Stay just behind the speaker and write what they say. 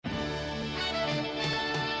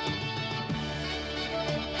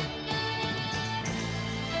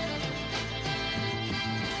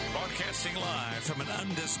Broadcasting live from an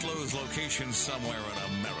undisclosed location somewhere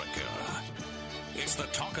in America. It's the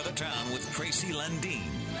Talk of the Town with Tracy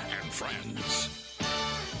Lundeen and friends.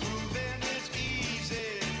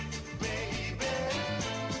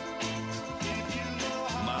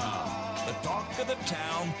 Now, the Talk of the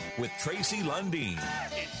Town with Tracy Lundeen.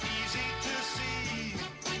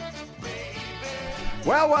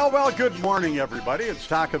 Well, good morning, everybody. It's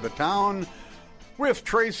Talk of the Town with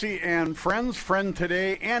Tracy and friends. Friend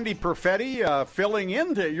today, Andy Perfetti, filling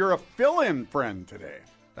in. You're a fill-in friend today.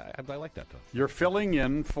 I like that, though. You're filling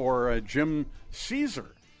in for Jim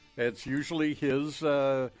Caesar. It's usually his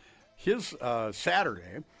Saturday.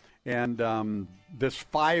 And this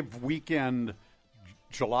 5-weekend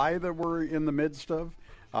July that we're in the midst of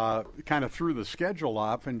kind of threw the schedule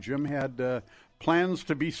off, and Jim had plans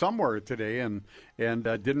to be somewhere today and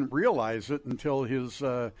didn't realize it until his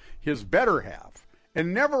better half.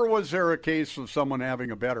 And never was there a case of someone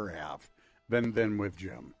having a better half than with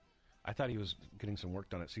Jim. I thought he was getting some work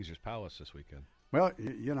done at Caesar's Palace this weekend. Well,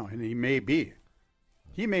 you know, and he may be.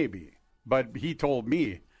 But he told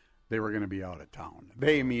me they were going to be out of town.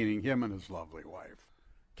 They meaning him and his lovely wife,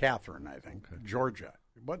 Catherine, I think, okay. Georgia.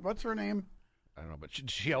 What's her name? I don't know, but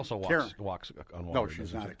she also walks on water. No,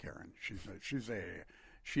 she's not a Karen. She's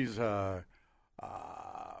a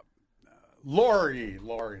Lori.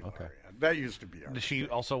 Okay. That used to be her. Does she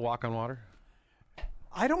also walk on water?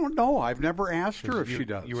 I don't know. I've never asked her if she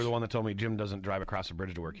does. You were the one that told me Jim doesn't drive across the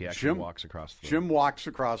bridge to work. He actually walks across the Jim walks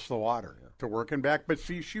across the water to work and back. But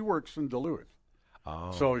see, she works in Duluth.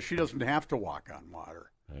 Oh. So she doesn't have to walk on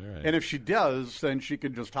water. All right. And if she does, then she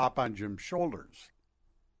can just hop on Jim's shoulders.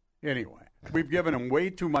 Anyway, we've given him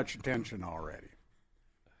way too much attention already.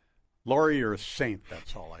 Lori, you're a saint.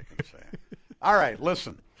 That's all I can say. All right,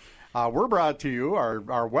 listen. We're brought to you,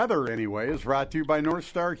 our weather anyway, is brought to you by North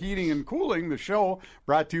Star Heating and Cooling. The show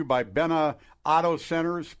brought to you by Benna Auto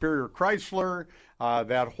Center, Superior Chrysler,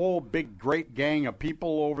 that whole big, great gang of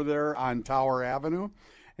people over there on Tower Avenue.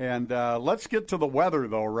 And let's get to the weather,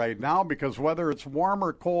 though, right now, because whether it's warm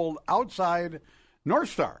or cold outside, North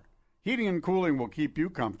Star Heating and Cooling will keep you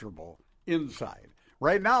comfortable inside.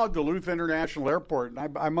 Right now, Duluth International Airport,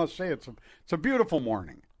 and I must say it's a beautiful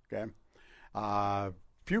morning, okay?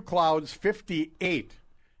 Few clouds, 58.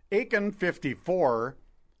 Aiken, 54.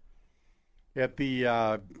 At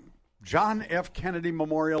the John F. Kennedy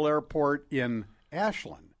Memorial Airport in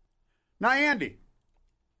Ashland. Now, Andy,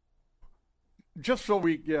 just so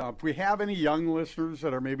if we have any young listeners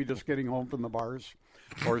that are maybe just getting home from the bars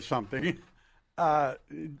or something, do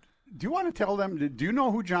you want to tell them, do you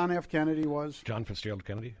know who John F. Kennedy was? John Fitzgerald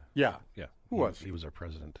Kennedy? Yeah. Yeah. Who was he? He was our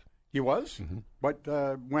president. He was? Mm-hmm. But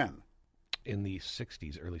when? In the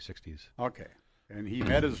 60s, early 60s. Okay. And he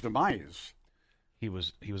met his demise. He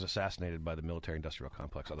was assassinated by the military-industrial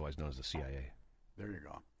complex, otherwise known as the CIA. There you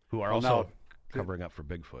go. Who are also covering up for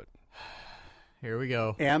Bigfoot. Here we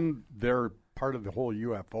go. And they're part of the whole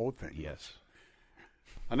UFO thing. Yes.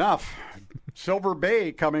 Enough. Silver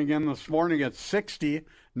Bay coming in this morning at 60,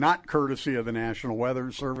 not courtesy of the National Weather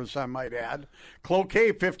Service, I might add.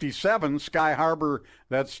 Cloquet, 57. Sky Harbor,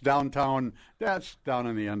 that's downtown. That's down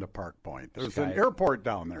in the end of Park Point. There's an airport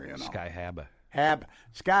down there, you know. Sky Harbor.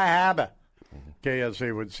 Sky Harbor. Okay, as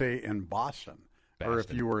they would say in Boston. Boston. Or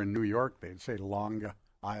if you were in New York, they'd say Long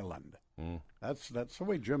Island. Mm. That's the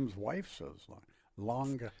way Jim's wife says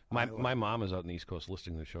Long Island. My mom is out in the East Coast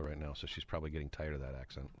listening to the show right now, so she's probably getting tired of that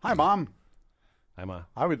accent. Hi, Mom. Hi, Ma.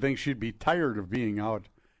 I would think she'd be tired of being out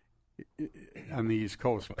on the East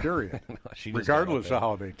Coast, period, regardless of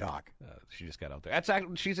how they talk. She just got out there.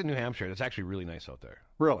 She's in New Hampshire. It's actually really nice out there.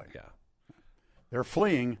 Really? Yeah. They're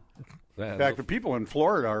fleeing. In fact, the people in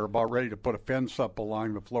Florida are about ready to put a fence up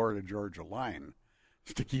along the Florida-Georgia line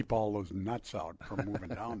to keep all those nuts out from moving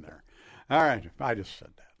down there. All right. I just said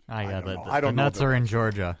that. The nuts are in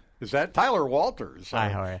Georgia. Is that Tyler Walters? Hi,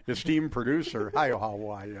 how are you? Esteemed producer. Hi, how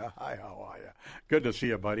are you? Good to see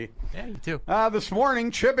you, buddy. Yeah, you too. This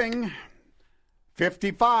morning, Chipping,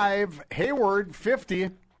 55. Hayward, 50.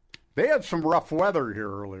 They had some rough weather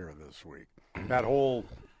here earlier this week. That whole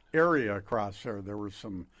area across there were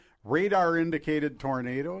some radar-indicated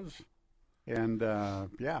tornadoes. And,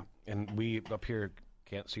 yeah. And we up here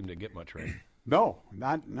can't seem to get much rain. No,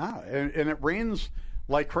 not. And it rains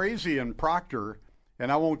like crazy in Proctor,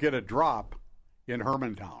 and I won't get a drop in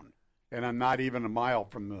Hermantown. And I'm not even a mile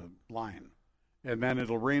from the line. And then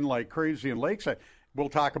it'll rain like crazy in Lakeside. We'll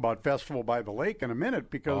talk about Festival by the Lake in a minute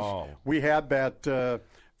because we had that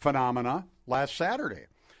phenomena last Saturday.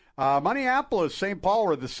 Minneapolis, St. Paul,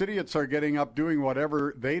 where the Cityots are getting up doing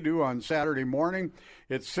whatever they do on Saturday morning.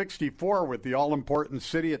 It's 64 with the all-important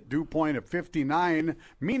Cityot dew point of 59,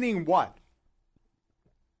 meaning what?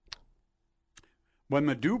 When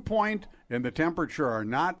the dew point and the temperature are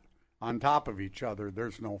not on top of each other,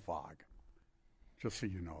 there's no fog. Just so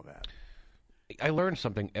you know that. I learn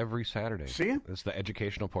something every Saturday. See? It's the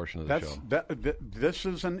educational portion of the show. This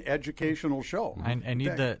is an educational show. I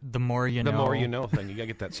need the more you know. The more you know thing. You got to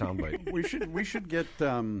get that soundbite. We should get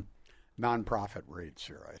nonprofit rates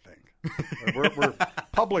here, I think. we're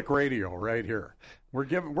public radio right here.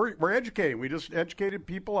 We're educating. We just educated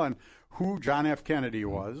people on who John F. Kennedy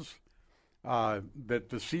was, that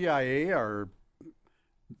the CIA are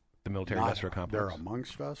the military-industrial complex. They're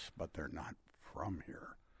amongst us, but they're not from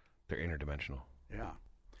here. They're interdimensional. Yeah.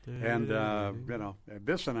 And,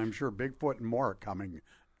 this and I'm sure Bigfoot and more coming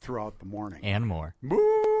throughout the morning. And more. Moose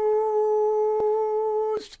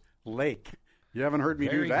Lake. You haven't heard me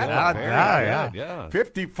do that? Yeah.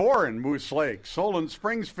 54 in Moose Lake. Solon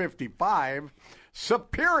Springs, 55.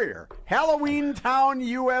 Superior, Halloween Town,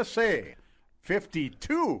 USA,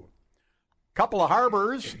 52. Couple of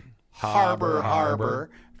harbors. Harbor,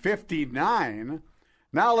 59.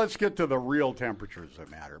 Now let's get to the real temperatures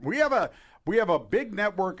that matter. We have a big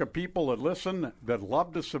network of people that listen that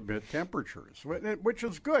love to submit temperatures, which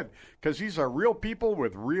is good because these are real people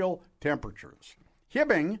with real temperatures.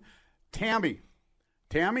 Hibbing, Tammy.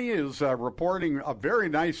 Tammy is reporting a very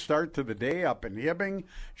nice start to the day up in Hibbing.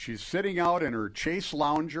 She's sitting out in her Chase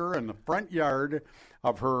Lounger in the front yard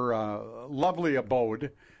of her lovely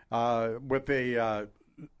abode with a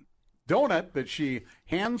donut that she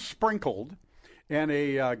hand sprinkled and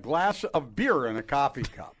a glass of beer in a coffee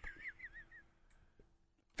cup.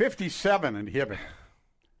 57 in Hibbing.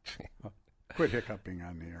 Quit hiccuping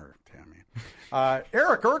on the air, Tammy.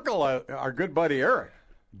 Eric Urkel, our good buddy Eric,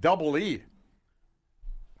 double E,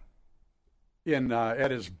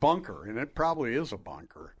 at his bunker, and it probably is a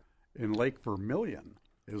bunker, in Lake Vermilion,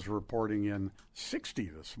 is reporting in 60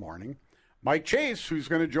 this morning. Mike Chase, who's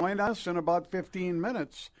going to join us in about 15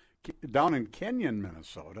 minutes, down in Kenyon,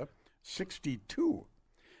 Minnesota, 62.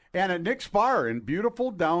 And at Nick's Bar in beautiful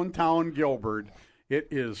downtown Gilbert, it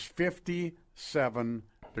is 57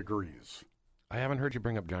 degrees. I haven't heard you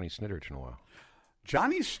bring up Johnny Snitterich in a while.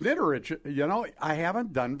 Johnny Snitterich, I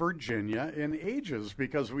haven't done Virginia in ages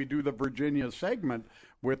because we do the Virginia segment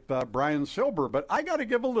with Brian Silber, but I got to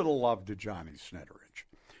give a little love to Johnny Snitterich.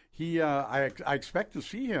 I expect to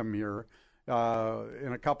see him here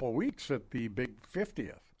in a couple of weeks at the Big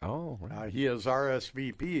 50th. Oh, right. He is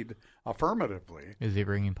RSVP'd affirmatively. Is he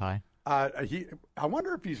bringing pie? I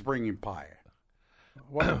wonder if he's bringing pie.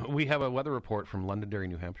 We have a weather report from Londonderry,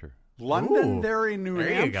 New Hampshire. Londonderry, New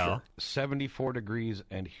Hampshire. There you go. 74 degrees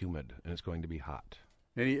and humid, and it's going to be hot.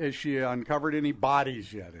 Has she uncovered any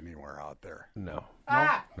bodies yet anywhere out there? No.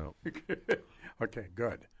 No. Okay,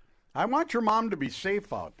 good. I want your mom to be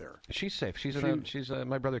safe out there. She's safe.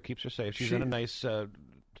 My brother keeps her safe. She's in a nice,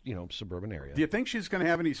 suburban area. Do you think she's going to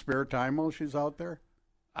have any spare time while she's out there?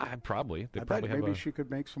 Probably. I bet maybe she could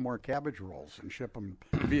make some more cabbage rolls and ship them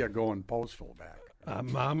via Going Postal back.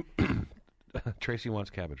 Mom, Tracy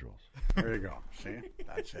wants cabbage rolls. There you go. See?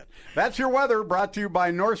 That's it. That's your weather, brought to you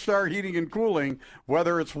by North Star Heating and Cooling.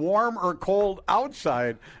 Whether it's warm or cold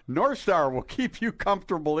outside, North Star will keep you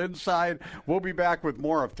comfortable inside. We'll be back with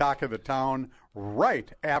more of Talk of the Town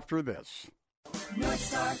right after this. North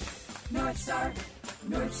Star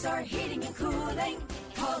Heating and Cooling.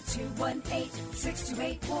 Call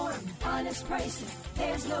 218-628-WARM. Honest pricing,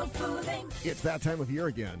 there's no fooling. It's that time of year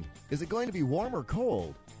again. Is it going to be warm or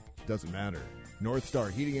cold? Doesn't matter. North Star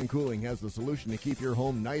Heating and Cooling has the solution to keep your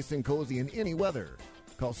home nice and cozy in any weather.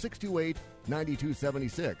 Call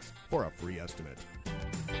 628-9276 for a free estimate.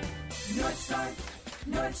 North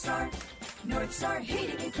Star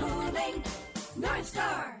Heating and Cooling. North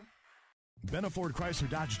Star. Benna Ford Chrysler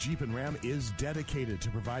Dodge Jeep and Ram is dedicated to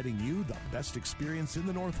providing you the best experience in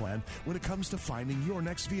the Northland when it comes to finding your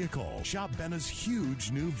next vehicle. Shop Benna's huge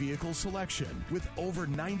new vehicle selection with over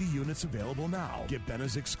 90 units available now. Get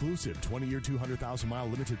Benna's exclusive 20-year, 200,000-mile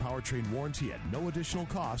limited powertrain warranty at no additional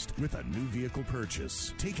cost with a new vehicle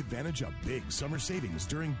purchase. Take advantage of big summer savings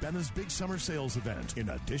during Benna's Big Summer Sales event. An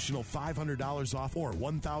additional $500 off or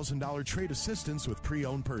 $1,000 trade assistance with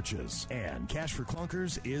pre-owned purchase. And Cash for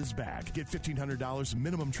Clunkers is back. Get $1,500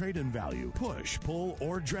 minimum trade-in value. Push, pull,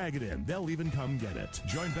 or drag it in. They'll even come get it.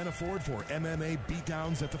 Join Ben Afford for MMA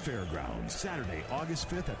Beatdowns at the Fairgrounds. Saturday, August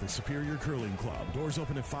 5th at the Superior Curling Club. Doors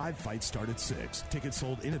open at 5, fights start at 6. Tickets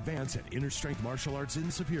sold in advance at Inner Strength Martial Arts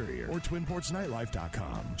in Superior or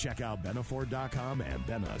TwinPortsNightlife.com. Check out BenAfford.com and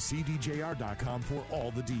BennaCDJR.com for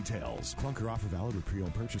all the details. Clunker offer valid with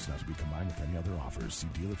pre-owned purchase, not to be combined with any other offers. See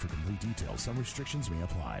dealer for complete details. Some restrictions may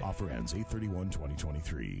apply. Offer ends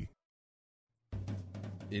 8/31/2023.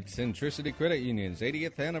 It's Centricity Credit Union's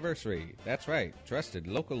 80th anniversary. That's right, trusted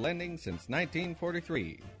local lending since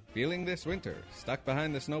 1943. Feeling this winter, stuck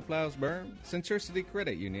behind the snowplow's berm? Centricity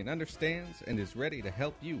Credit Union understands and is ready to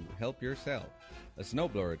help you help yourself. A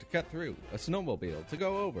snowblower to cut through, a snowmobile to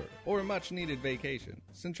go over, or a much-needed vacation,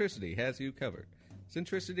 Centricity has you covered.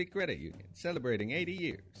 Centricity Credit Union, celebrating 80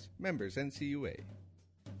 years. Members NCUA.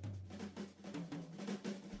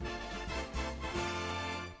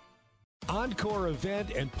 Encore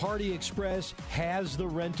Event and Party Express has the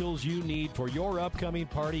rentals you need for your upcoming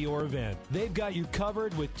party or event. They've got you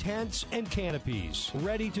covered with tents and canopies,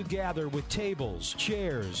 ready to gather with tables,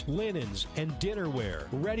 chairs, linens, and dinnerware,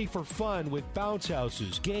 ready for fun with bounce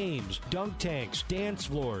houses, games, dunk tanks, dance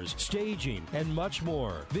floors, staging, and much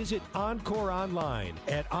more. Visit Encore online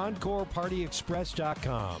at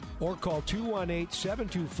EncorePartyExpress.com or call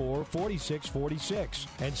 218-724-4646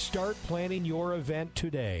 and start planning your event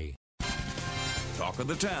today. Talk of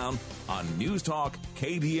the Town on News Talk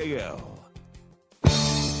KDAL.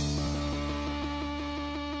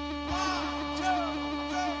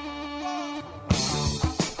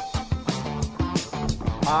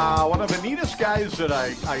 One of the neatest guys that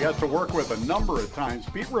I got to work with a number of times,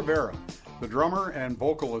 Pete Rivera, the drummer and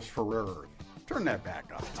vocalist for Rare Earth. Turn that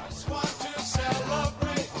back up. Just want to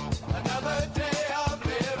celebrate another day of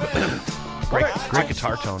living. Great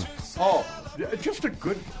guitar tone. Oh, just a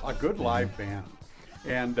good live band.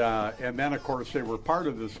 And then, of course, they were part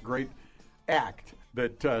of this great act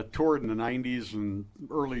that toured in the 90s and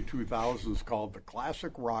early 2000s called the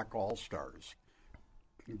Classic Rock All-Stars.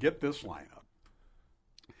 Get this lineup.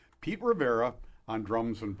 Pete Rivera on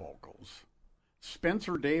drums and vocals.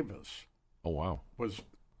 Spencer Davis was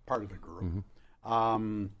part of the group.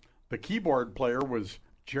 Mm-hmm. The keyboard player was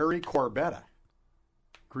Jerry Corbetta.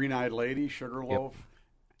 Green-Eyed Lady, Sugarloaf.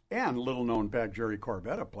 Yep. And little-known fact, Jerry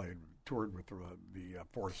Corbetta toured with the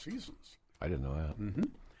Four Seasons. I didn't know that. Mm-hmm.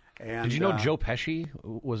 And, did you know Joe Pesci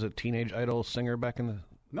was a Teenage Idol singer back in the 50s?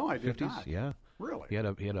 No, I did not. Yeah. Really? He had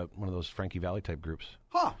one of those Frankie Valli type groups.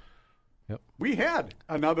 Huh. Yep. We had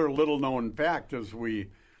another little-known fact as we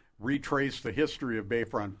retrace the history of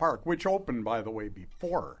Bayfront Park, which opened, by the way,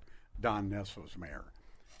 before Don Ness was mayor.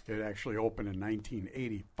 It actually opened in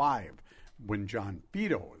 1985 when John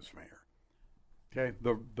Fido was mayor. Okay,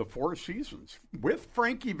 the Four Seasons with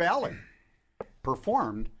Frankie Valli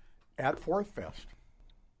performed at Fourth Fest.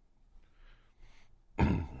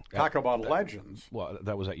 Talk about legends. Well,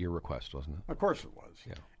 that was at your request, wasn't it? Of course it was.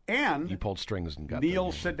 Yeah. And you pulled strings and got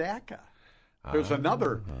Neil Sedaka. There's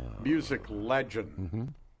another music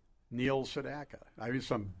legend, Neil Sedaka. I mean,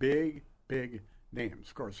 some big names.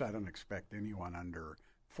 Of course, I don't expect anyone under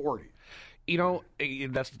 40. You know,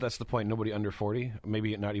 that's the point. Nobody under 40,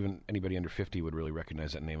 maybe not even anybody under 50 would really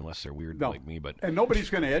recognize that name unless they're weird like me. But nobody's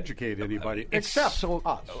going to educate anybody except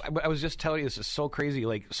us. I was just telling you, this is so crazy.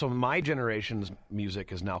 So my generation's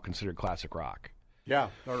music is now considered classic rock. Yeah,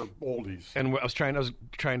 they're oldies. And I was trying to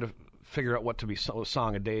figure out what to be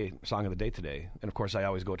song of the day today. And of course, I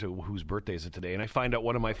always go to whose birthday is it today. And I find out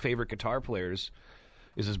one of my favorite guitar players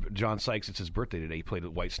is John Sykes. It's his birthday today. He played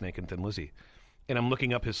with Whitesnake and Thin Lizzy. And I'm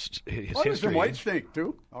looking up his history. Whitesnake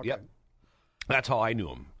too? Okay. Yep. That's how I knew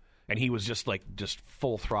him. And he was just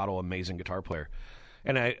full throttle, amazing guitar player.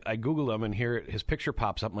 And I Googled him, and here his picture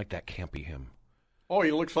pops up. I'm like, that can't be him. Oh,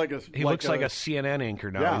 he looks like a CNN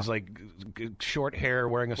anchor now. Yeah. He's like short hair,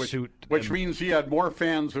 wearing a suit. Which means he had more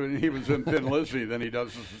fans when he was in Thin Lizzy than he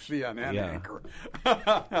does as a CNN anchor.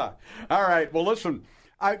 All right. Well, listen,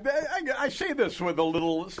 I say this with a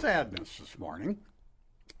little sadness this morning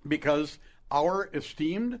because our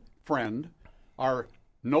esteemed friend, our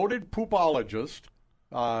noted poopologist,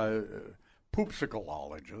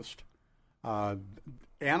 poopsicologist,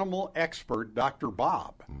 animal expert, Dr.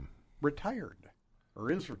 Bob, retired,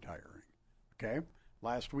 or is retiring, okay?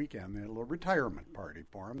 Last weekend, they had a little retirement party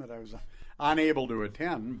for him that I was unable to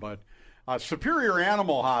attend, but Superior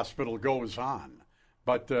Animal Hospital goes on.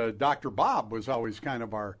 But Dr. Bob was always kind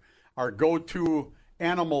of our go-to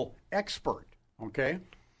animal expert, okay?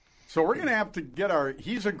 So we're going to have to get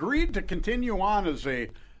he's agreed to continue on as a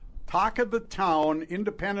Talk of the Town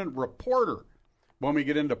independent reporter when we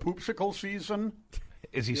get into poopsicle season.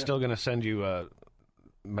 Is he still going to send you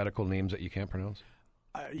medical names that you can't pronounce?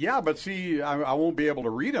 Yeah, but see, I won't be able to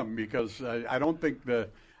read them because I don't think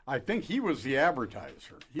I think he was the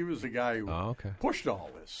advertiser. He was the guy who pushed all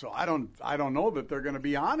this. So I don't know that they're going to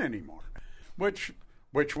be on anymore. Which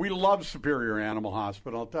we love Superior Animal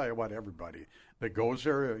Hospital. I'll tell you what, everybody that goes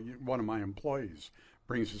there, one of my employees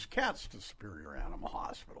brings his cats to Superior Animal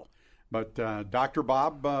Hospital. But Dr.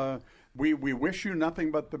 Bob, we wish you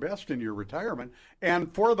nothing but the best in your retirement.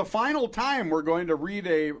 And for the final time, we're going to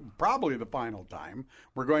read probably the final time,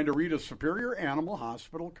 we're going to read a Superior Animal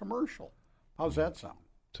Hospital commercial. How's that sound?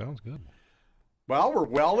 Sounds good. Well, we're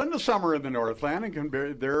well into summer in the Northland,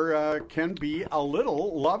 and there can be a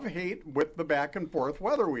little love-hate with the back-and-forth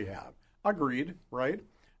weather we have. Agreed, right?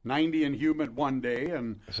 90 and humid one day,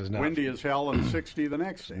 and windy as hell and 60 the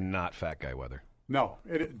next day. Not fat guy weather. No,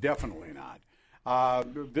 definitely not.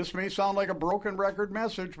 This may sound like a broken record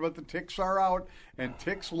message, but the ticks are out, and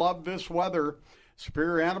ticks love this weather.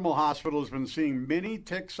 Superior Animal Hospital has been seeing many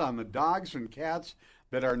ticks on the dogs and cats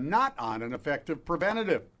that are not on an effective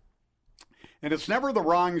preventative. And it's never the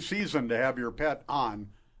wrong season to have your pet on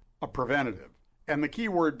a preventative. And the key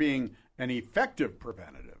word being an effective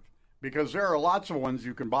preventative, because there are lots of ones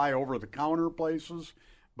you can buy over-the-counter places,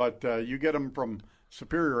 but you get them from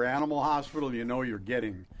Superior Animal Hospital, you know you're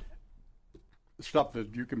getting stuff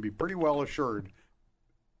that you can be pretty well assured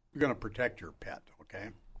you're going to protect your pet, okay?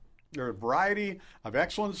 There are a variety of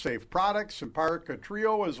excellent, safe products. Simparica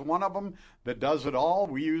Trio is one of them that does it all.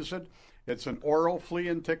 We use it. It's an oral flea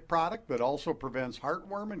and tick product that also prevents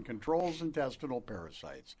heartworm and controls intestinal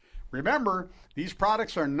parasites. Remember, these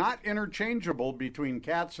products are not interchangeable between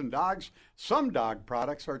cats and dogs. Some dog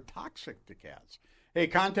products are toxic to cats. Hey,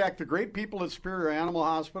 contact the great people at Superior Animal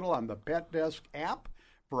Hospital on the Pet Desk app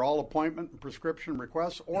for all appointment and prescription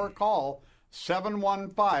requests, or call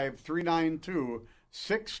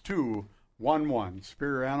 715-392-6211.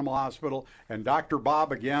 Superior Animal Hospital. And Dr.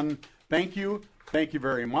 Bob, again, thank you. Thank you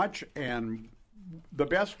very much, and the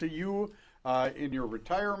best to you in your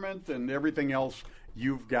retirement and everything else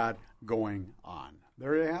you've got going on.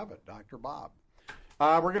 There you have it, Dr. Bob.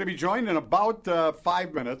 We're going to be joined in about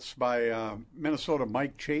 5 minutes by Minnesota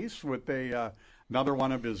Mike Chase with another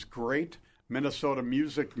one of his great Minnesota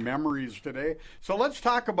music memories today. So let's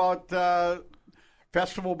talk about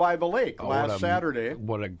Festival by the Lake last Saturday.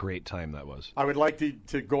 What a great time that was. I would like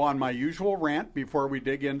to go on my usual rant before we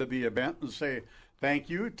dig into the event and say thank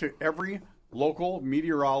you to every local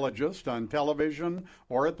meteorologist on television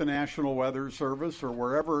or at the National Weather Service or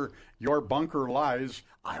wherever your bunker lies.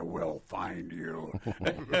 I will find you.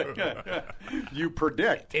 You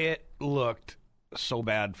predict. It looked so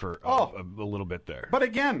bad for a little bit there. But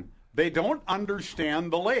again, they don't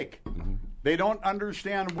understand the lake. Mm-hmm. They don't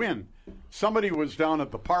understand wind. Somebody was down at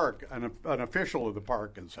the park, an official of the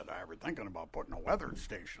park, and said, "I was thinking about putting a weather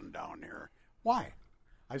station down here." Why?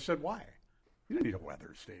 I said, "Why? You don't need a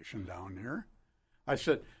weather station down here." I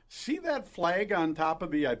said, "See that flag on top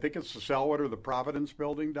of I think it's the Selwood or the Providence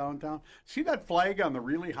building downtown? See that flag on the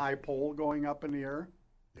really high pole going up in the air?"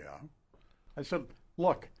 "Yeah." I said,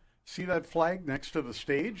 "Look, see that flag next to the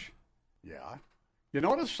stage?" "Yeah." You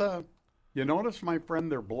notice, my friend,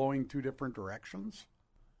 they're blowing two different directions?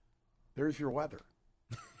 There's your weather.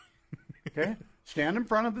 Okay? Stand in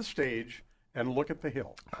front of the stage and look at the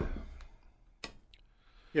hill.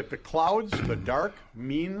 If the clouds, the dark,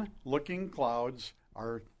 mean-looking clouds,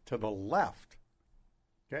 are to the left,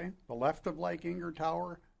 okay, the left of Lake Inger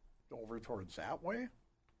Tower, over towards that way,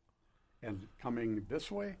 and coming this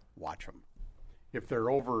way, watch them. If they're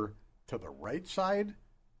over to the right side,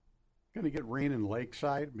 going to get rain in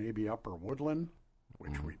Lakeside, maybe Upper Woodland,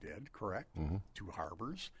 which we did, correct? Mm-hmm. 2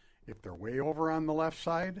 harbors. If they're way over on the left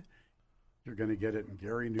side, you're going to get it in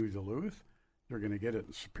Gary, New Duluth. You're going to get it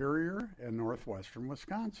in Superior and northwestern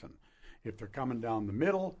Wisconsin. If they're coming down the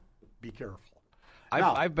middle, be careful.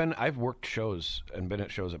 I've worked shows and been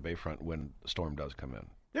at shows at Bayfront when the storm does come in.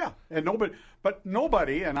 Yeah, and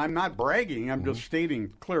nobody, and I'm not bragging, I'm just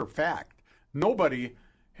stating clear fact. Nobody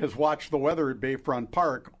has watched the weather at Bayfront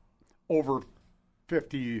Park over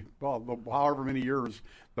 50, however many years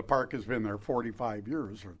the park has been there, 45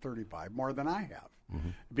 years or 35, more than I have. Mm-hmm.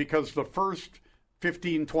 Because the first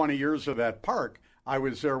 15, 20 years of that park, I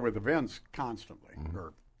was there with events constantly,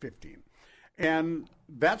 or 15. And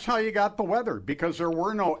that's how you got the weather, because there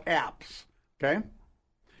were no apps, okay?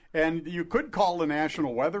 And you could call the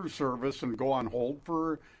National Weather Service and go on hold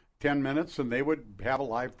for 10 minutes, and they would have a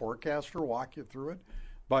live forecaster walk you through it.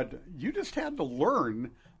 But you just had to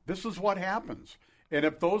learn this is what happens. And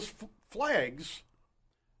if those flags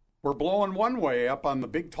were blowing one way up on the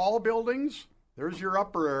big tall buildings, there's your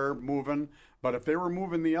upper air moving. But if they were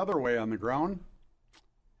moving the other way on the ground,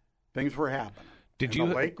 things were happening. Did The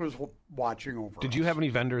lake was watching over Did us. you have any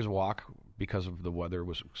vendors walk because of the weather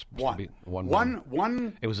was supposed to be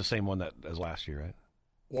One. It was the same one as last year, right?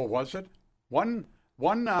 Well, was it? One.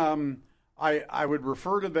 I would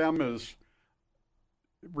refer to them as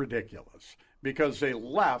ridiculous because they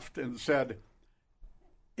left and said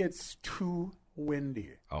it's too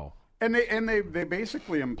windy. Oh. And they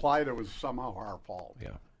basically implied it was somehow our fault.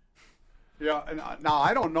 Yeah. Yeah. And now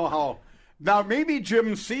I don't know how. Now maybe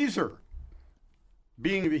Jim Caesar,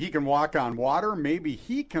 being that he can walk on water, maybe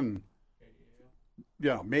he can.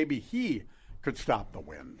 Maybe he could stop the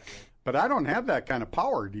wind. But I don't have that kind of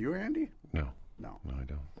power. Do you, Andy? No. No, I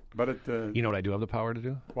don't. But you know what I do have the power to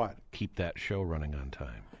do? What? Keep that show running on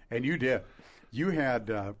time. And you did. You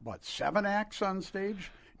had 7 acts on stage.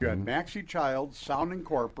 You had Maxie Childs, Sound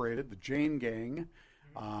Incorporated, the Jane Gang,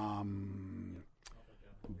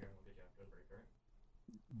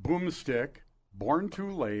 Boomstick, Born Too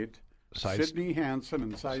Late, Sidney Hansen,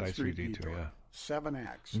 and Side Street Detour. Yeah. 7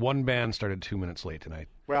 acts. One band started 2 minutes late tonight.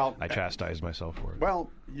 Well, I chastised myself for it. Well,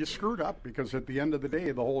 you screwed up because at the end of the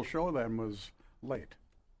day, the whole show then was late.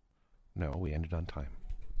 No, we ended on time.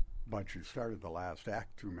 But you started the last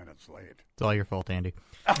act 2 minutes late. It's all your fault, Andy.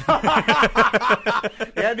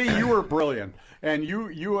 Andy, you were brilliant. And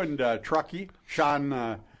you and Truckee, Sean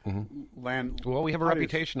Land. Well, we have a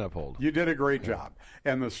reputation to uphold. You did a great job.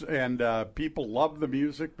 And people loved the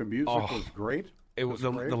music. The music was great. The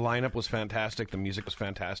lineup was fantastic. The music was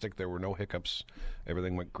fantastic. There were no hiccups.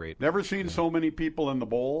 Everything went great. Never seen so many people in the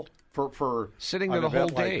bowl for sitting there the whole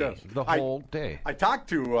day. Like whole day. I talked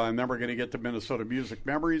to, and then we're going to get to Minnesota Music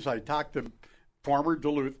Memories. I talked to former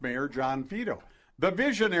Duluth Mayor John Fido, the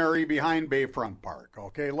visionary behind Bayfront Park.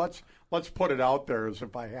 Okay, let's put it out there as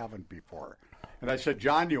if I haven't before. And I said,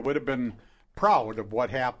 John, you would have been proud of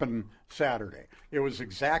what happened Saturday. It was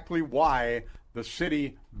exactly why the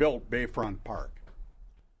city built Bayfront Park.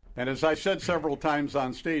 And as I said several times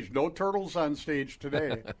on stage, no Turtles on stage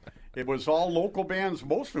today. It was all local bands,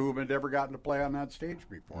 most of whom had never gotten to play on that stage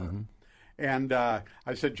before. Mm-hmm. And I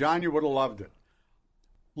said, John, you would have loved it.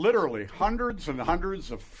 Literally hundreds and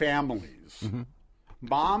hundreds of families,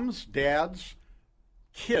 moms, dads,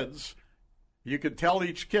 kids. You could tell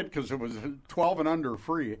each kid, because it was 12 and under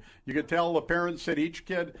free, you could tell the parents said each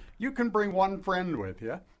kid, you can bring one friend with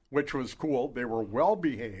you, which was cool. They were well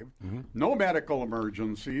behaved, no medical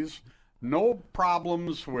emergencies, no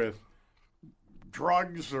problems with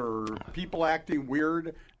drugs or people acting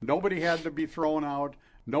weird. Nobody had to be thrown out.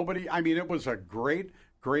 It was a great,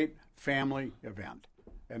 great family event.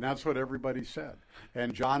 And that's what everybody said.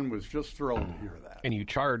 And John was just thrilled to hear that. And you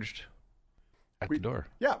charged at the door.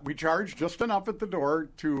 Yeah, we charged just enough at the door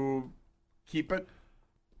to keep it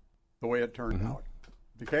the way it turned out.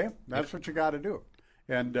 Okay? That's what you got to do.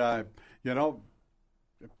 And,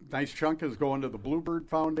 nice chunk is going to the Bluebird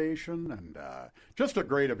Foundation, and just a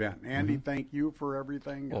great event. Andy, thank you for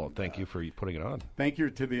everything. Well, and, thank you for putting it on. Thank you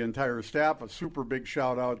to the entire staff. A super big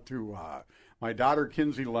shout out to my daughter,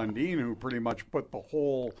 Kinsey Lundeen, who pretty much put the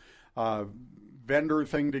whole vendor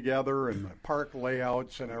thing together and the park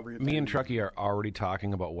layouts and everything. Me and Truckee are already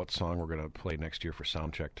talking about what song we're going to play next year for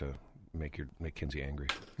Soundcheck to make Kinsey angry.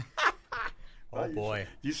 Oh, boy.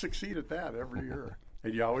 You succeed at that every year.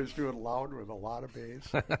 And you always do it loud with a lot of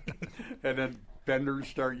bass. And then vendors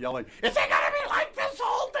start yelling, is it going to be like this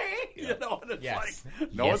all day? You know, and it's like,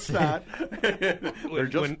 no, it's not. They're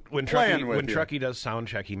just when playing with you. Truckee does sound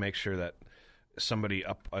check, he makes sure that somebody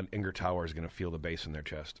up on Inger Tower is going to feel the bass in their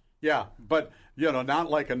chest. Yeah, but, not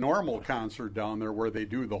like a normal concert down there where they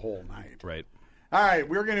do the whole night. Right. All right,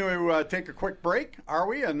 we're going to take a quick break, are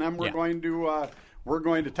we? And then we're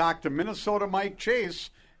going to talk to Minnesota Mike Chase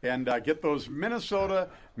and get those Minnesota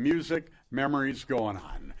music memories going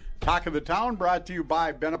on. Talk of the Town brought to you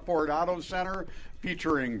by Benaport Auto Center,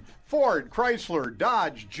 featuring Ford, Chrysler,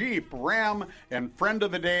 Dodge, Jeep, Ram, and friend of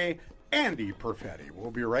the day, Andy Perfetti. We'll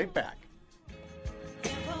be right back.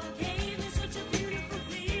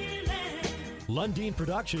 Lundeen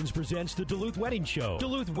Productions presents the Duluth Wedding Show,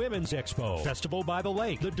 Duluth Women's Expo, Festival by the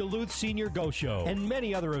Lake, the Duluth Senior Go Show, and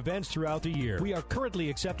many other events throughout the year. We are currently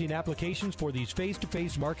accepting applications for these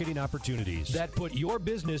face-to-face marketing opportunities that put your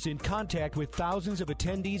business in contact with thousands of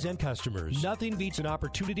attendees and customers. Nothing beats an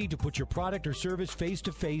opportunity to put your product or service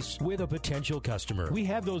face-to-face with a potential customer. We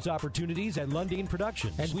have those opportunities at Lundeen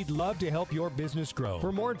Productions, and we'd love to help your business grow.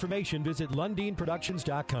 For more information, visit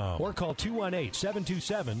LundeenProductions.com or call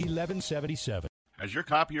 218-727-1177. Has your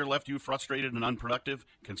copier left you frustrated and unproductive?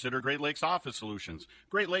 Consider Great Lakes Office Solutions.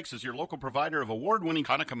 Great Lakes is your local provider of award-winning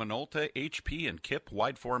Konica Minolta, HP, and KIP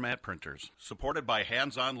wide-format printers. Supported by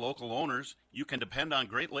hands-on local owners, you can depend on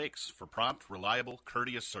Great Lakes for prompt, reliable,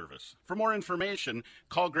 courteous service. For more information,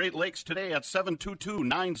 call Great Lakes today at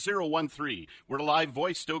 722-9013, where the live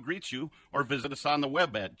voice still greets you, or visit us on the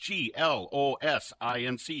web at glosinc.com.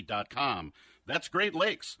 That's Great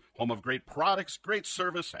Lakes, home of great products, great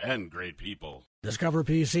service, and great people.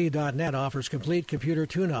 DiscoverPC.net offers complete computer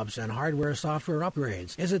tune-ups and hardware-software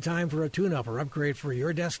upgrades. Is it time for a tune-up or upgrade for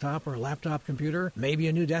your desktop or laptop computer? Maybe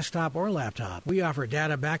a new desktop or laptop. We offer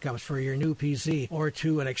data backups for your new PC or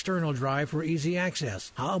to an external drive for easy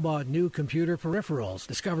access. How about new computer peripherals?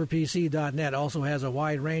 DiscoverPC.net also has a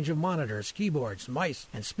wide range of monitors, keyboards, mice,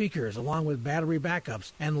 and speakers, along with battery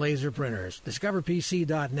backups and laser printers.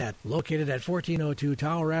 DiscoverPC.net, located at 1402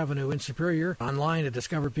 Tower Avenue in Superior, online at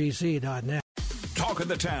DiscoverPC.net. Talk of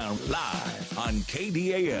the Town, live on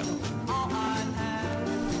KDAL.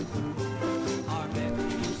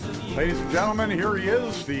 Ladies and gentlemen, here he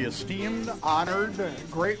is, the esteemed, honored,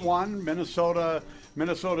 great one,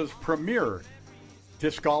 Minnesota's premier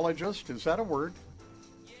discologist. Is that a word?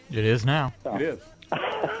 It is now. It is.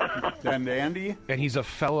 And Andy? And he's a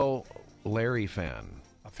fellow Larry fan.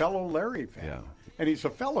 A fellow Larry fan. Yeah. And he's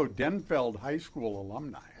a fellow Denfeld High School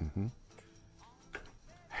alumni. Mm-hmm.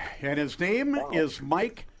 And his name is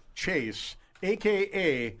Mike Chase,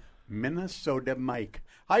 a.k.a. Minnesota Mike.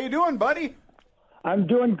 How you doing, buddy? I'm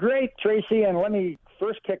doing great, Tracy, and let me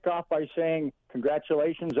first kick off by saying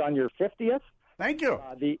congratulations on your 50th. Thank you.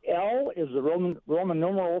 The L is the Roman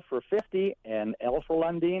numeral for 50, and L for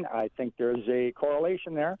Lundeen. I think there's a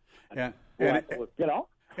correlation there. Yeah. And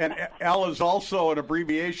L is also an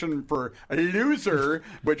abbreviation for loser,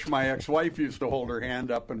 which my ex-wife used to hold her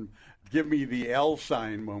hand up and give me the L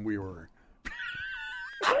sign when we were.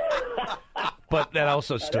 But that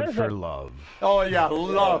also stood for love. Oh, yeah,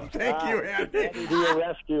 love. Thank you, Andy. Andy to the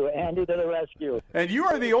rescue. Andy to the rescue. And you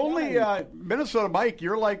are the only, Minnesota Mike,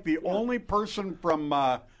 you're like the only person from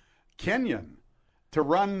Kenyon to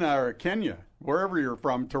run, Kenya, wherever you're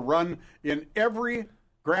from, to run in every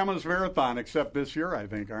Grandma's Marathon except this year, I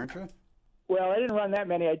think, aren't you? Well, I didn't run that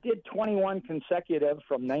many. I did 21 consecutive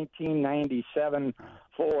from 1997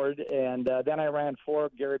 forward, and then I ran 4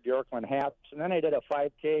 Gary Bjorkman halves, and then I did a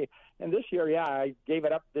 5K. And this year, I gave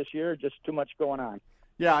it up this year, just too much going on.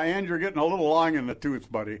 Yeah, and you're getting a little long in the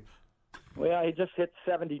tooth, buddy. Well, he just hit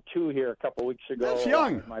 72 here a couple weeks ago. That's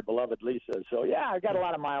young. My beloved Lisa. So, yeah, I got a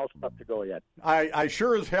lot of miles left to go yet. I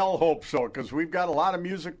sure as hell hope so, because we've got a lot of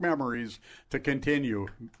music memories to continue.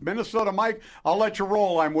 Minnesota Mike, I'll let you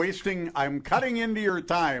roll. I'm cutting into your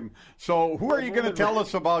time. So who are you going to tell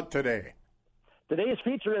us about today? Today's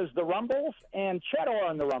feature is the Rumbles and Chet Orr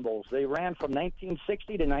and the Rumbles. They ran from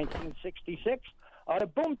 1960 to 1966 out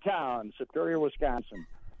of Boomtown, Superior, Wisconsin.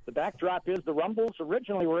 The backdrop is the Rumbles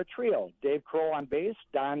originally were a trio. Dave Crow on bass,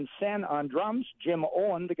 Don Sen on drums, Jim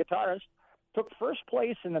Owen, the guitarist, took first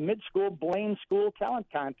place in the mid-school Blaine School Talent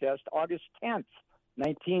Contest August 10th,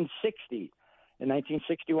 1960. In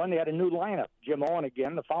 1961, they had a new lineup. Jim Owen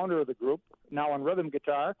again, the founder of the group, now on rhythm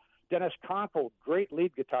guitar. Dennis Conkle, great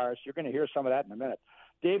lead guitarist. You're going to hear some of that in a minute.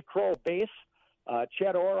 Dave Crow, bass.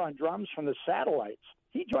 Chet Orr on drums from the Satellites.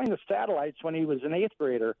 He joined the Satellites when he was an 8th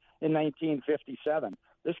grader in 1957.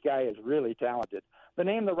 This guy is really talented. The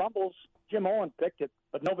name The Rumbles, Jim Owen picked it,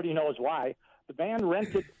 but nobody knows why. The band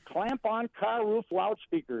rented clamp-on car roof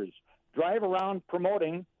loudspeakers, drive around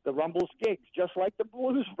promoting the Rumbles gigs, just like the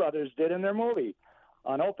Blues Brothers did in their movie.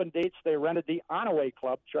 On open dates, they rented the On-A-Way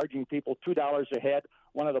Club, charging people $2 a head.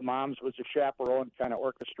 One of the moms was a chaperone, kind of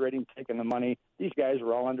orchestrating, taking the money. These guys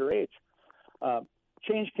were all underage.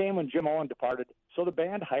 Change came when Jim Owen departed, so the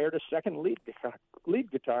band hired a second lead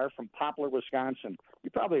guitar from Poplar, Wisconsin. You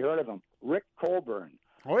probably heard of him, Rick Colburn.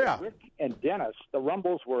 Oh, yeah. Rick and Dennis, the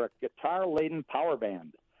Rumbles were a guitar-laden power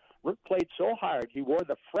band. Rick played so hard he wore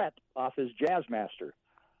the fret off his Jazzmaster.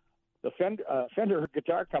 The Fender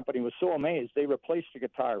Guitar Company was so amazed they replaced the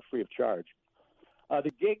guitar free of charge.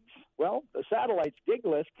 The gigs, well, the Satellites gig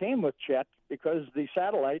list came with Chet because the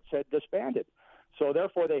Satellites had disbanded. So,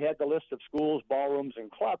 therefore, they had the list of schools, ballrooms,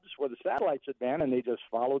 and clubs where the Satellites had been, and they just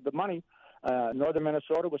followed the money. Northern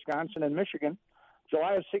Minnesota, Wisconsin, and Michigan.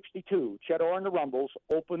 July of 62, Chet Orr and the Rumbles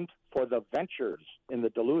opened for the Ventures in the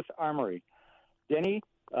Duluth Armory. Denny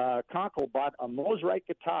Conkle bought a Mosrite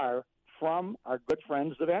guitar from our good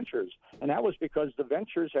friends, the Ventures, and that was because the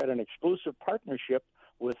Ventures had an exclusive partnership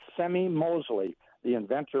with Semi Mosley, the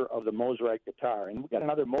inventor of the Mosrite guitar. And we've got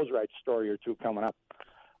another Mosrite story or two coming up.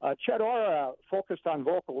 Chet Orr focused on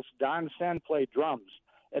vocals. Don Sen played drums.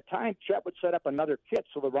 At times, Chet would set up another kit,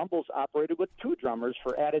 so the Rumbles operated with 2 drummers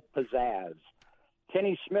for added pizzazz.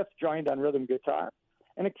 Kenny Smith joined on rhythm guitar,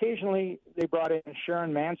 and occasionally they brought in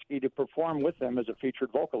Sharon Mansky to perform with them as a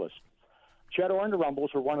featured vocalist. Chet Orr and the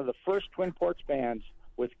Rumbles were one of the first Twin Ports bands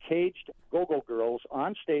with caged go-go girls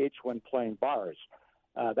on stage when playing bars.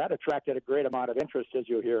 That attracted a great amount of interest, as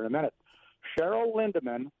you'll hear in a minute. Cheryl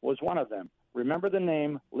Lindemann was one of them. Remember the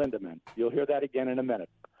name Lindemann. You'll hear that again in a minute.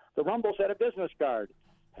 The Rumbles had a business card.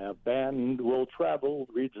 Have band will travel,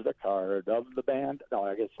 reads the card of the band. No,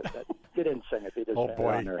 I guess they didn't sing it. They just Oh, had it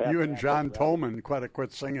boy. on there. You and John Tolman quite to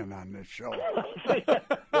quit singing on this show.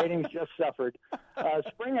 Ratings just suffered.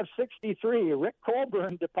 Spring of '63, Rick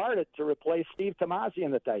Colburn departed to replace Steve Tomasi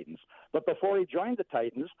in the Titans. But before he joined the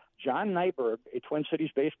Titans, John Nyberg, a Twin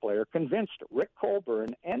Cities bass player, convinced Rick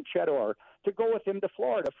Colburn and Chet Orr to go with him to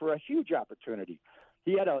Florida for a huge opportunity.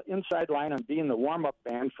 He had an inside line on being the warm-up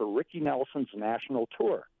band for Ricky Nelson's national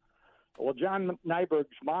tour. Well, John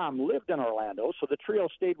Nyberg's mom lived in Orlando, so the trio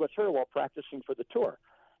stayed with her while practicing for the tour.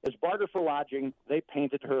 As barter for lodging, they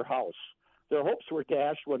painted her house. Their hopes were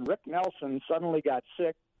dashed when Rick Nelson suddenly got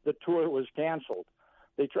sick. The tour was canceled.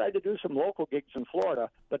 They tried to do some local gigs in Florida,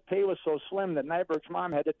 but pay was so slim that Nyberg's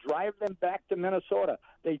mom had to drive them back to Minnesota.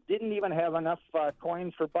 They didn't even have enough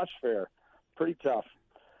coins for bus fare. Pretty tough.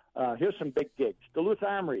 Here's some big gigs. Duluth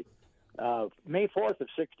Armory, May 4th of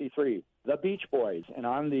 '63, the Beach Boys. And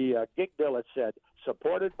on the gig bill it said,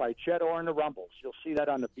 supported by Chet Orr and the Rumbles. You'll see that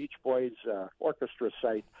on the Beach Boys orchestra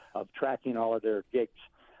site of tracking all of their gigs.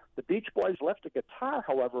 The Beach Boys left a guitar,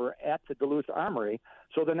 however, at the Duluth Armory.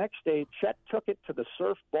 So the next day, Chet took it to the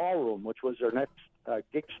Surf Ballroom, which was their next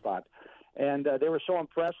gig spot. And they were so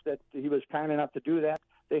impressed that he was kind enough to do that.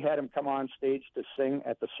 They had him come on stage to sing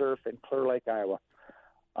at the Surf in Clear Lake, Iowa.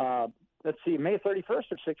 Let's see, May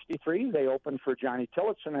 31st of '63, they opened for Johnny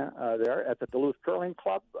Tillotson there at the Duluth Curling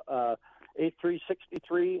Club.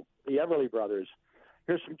 8363, the Everly Brothers.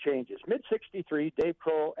 Here's some changes. Mid-'63, Dave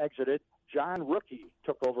Crow exited. John Rookie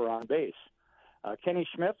took over on bass. Kenny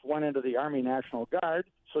Smith went into the Army National Guard,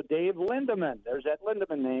 so Dave Lindemann, there's that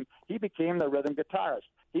Lindemann name, he became the rhythm guitarist.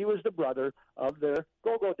 He was the brother of the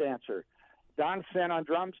go-go dancer. Don Finn on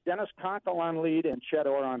drums, Dennis Conkle on lead, and Chet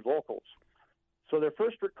Orr on vocals. So their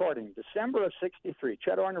first recording, December of '63,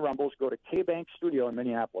 Chet Orr and the Rumbles go to K-Bank Studio in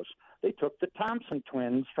Minneapolis. They took the Thompson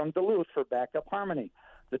twins from Duluth for backup harmony.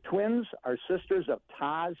 The twins are sisters of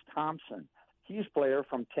Taz Thompson, keys player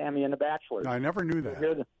from Tammy and the Bachelors. I never knew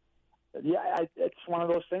that. It's one of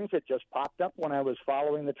those things that just popped up when I was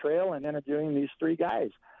following the trail and interviewing these 3 guys.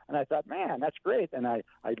 And I thought, man, that's great. And I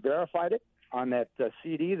verified it on that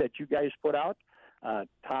CD that you guys put out.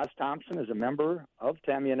 Taz Thompson is a member of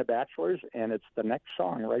Tammy and the Bachelors, and it's the next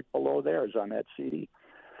song right below theirs on that CD.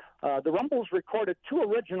 The Rumbles recorded 2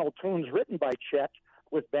 original tunes written by Chet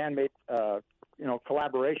with bandmate,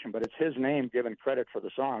 collaboration, but it's his name given credit for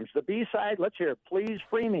the songs. The B-side, let's hear Please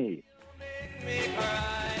Free Me.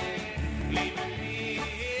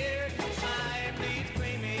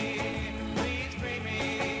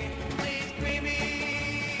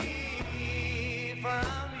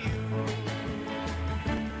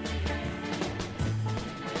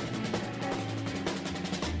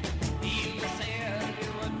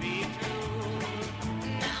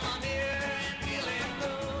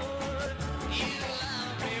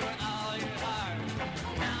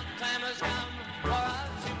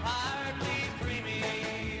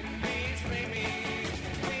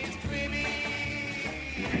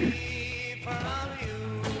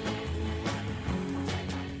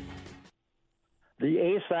 The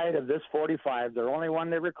A-side of this 45, the only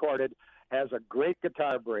one they recorded, has a great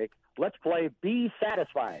guitar break. Let's play Be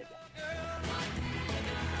Satisfied.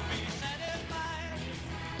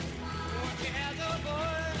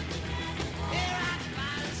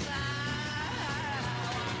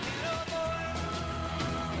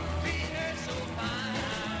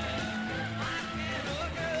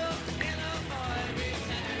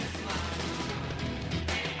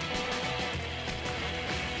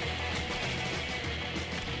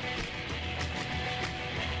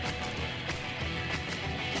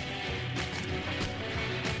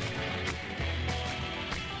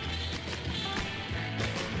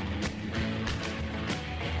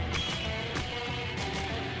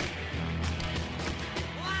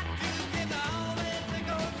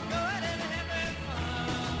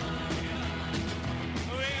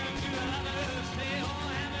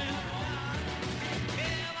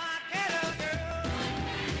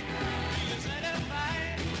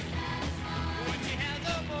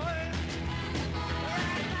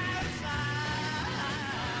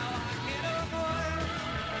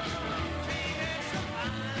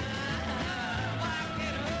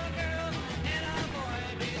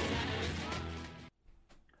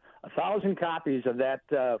 1,000 copies of that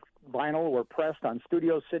vinyl were pressed on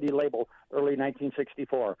Studio City label early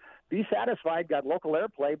 1964. Be Satisfied got local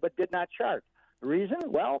airplay but did not chart. The reason?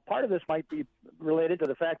 Well, part of this might be related to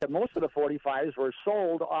the fact that most of the 45s were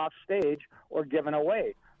sold off stage or given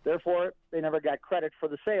away. Therefore, they never got credit for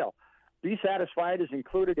the sale. Be Satisfied is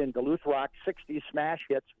included in Duluth Rock 60 Smash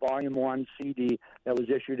Hits Volume 1 CD that was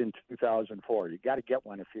issued in 2004. You got to get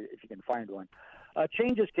one if you can find one.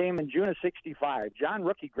 Changes came in June of 65. John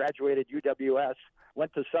Rookie graduated UWS,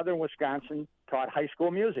 went to Southern Wisconsin, taught high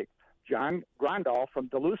school music. John Grandal from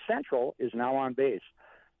Duluth Central is now on bass.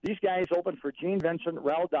 These guys opened for Gene Vincent,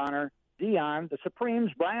 Rel Donner, Dion, the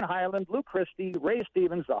Supremes, Brian Hyland, Lou Christie, Ray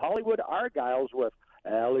Stevens, the Hollywood Argyles with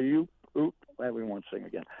Alley-Oop. Well, we won't sing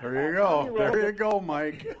again. There you go. There you go,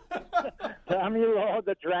 Mike. Tommy Rowe,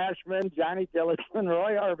 the Trashmen, Johnny Tillotson,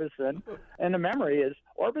 Roy Orbison. And the memory is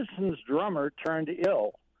Orbison's drummer turned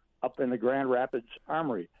ill up in the Grand Rapids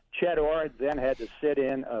Armory. Chet Orr then had to sit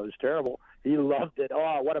in. It was terrible. He loved it.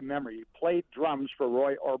 Oh, what a memory. He played drums for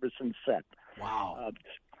Roy Orbison's set. Wow.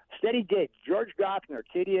 Steady gigs. George Goffner,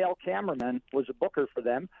 KDL cameraman, was a booker for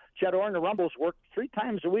them. Chet Orr and the Rumbles worked 3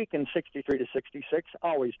 times a week in 63 to 66.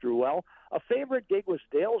 Always drew well. A favorite gig was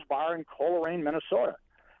Dale's Bar in Coleraine, Minnesota.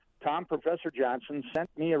 Tom Professor Johnson sent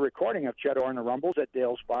me a recording of Chet Orr and the Rumbles at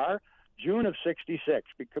Dale's Bar, June of 66.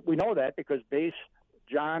 We know that because bass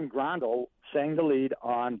John Grandal sang the lead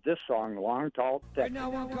on this song, Long Tall Texan. Right now,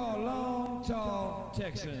 one called Long Tall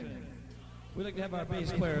Texan. We'd like to have our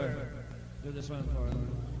bass player do this one for us.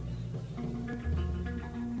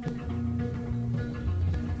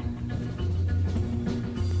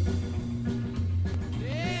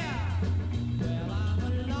 Yeah! Well, I'm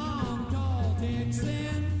a long, tall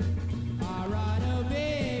Texan. I ride a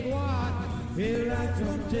big one. Here right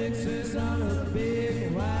from Texas on a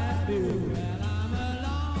big white mule. Well, I'm a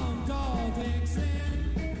long, tall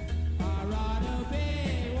Texan. I ride a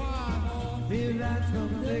big one. Here right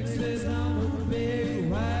from Texas on a big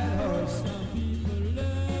white horse.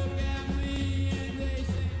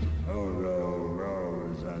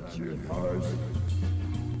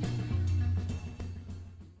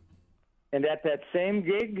 And at that same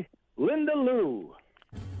gig, Linda Lou.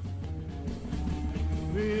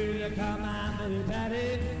 Really come on, baby,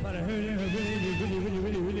 Patty, but I heard her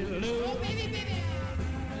really low. Oh, baby, baby.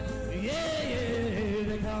 Yeah,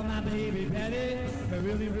 they call my baby Patty, but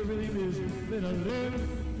really miss little Lou.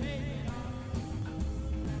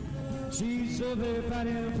 She's so very fine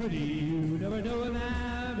and pretty, you never know what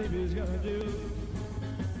my baby's gonna do.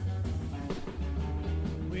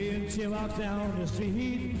 When she walks down the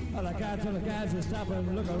street, all I got till the guys will stop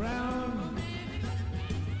and look around.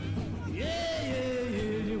 Yeah,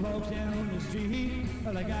 she walks down the street,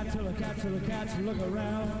 all I got till the cats look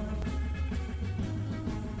around.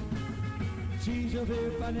 She's so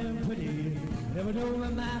very fine and pretty, never know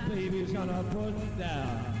when my baby's gonna put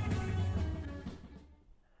down.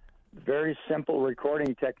 Very simple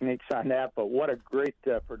recording techniques on that, but what a great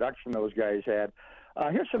production those guys had.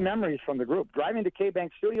 Here's some memories from the group. Driving to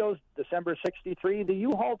K-Bank Studios, December 63, the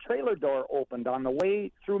U-Haul trailer door opened on the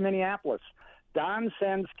way through Minneapolis. Don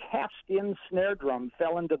Sen's calfskin snare drum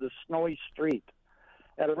fell into the snowy street.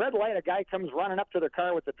 At a red light, a guy comes running up to the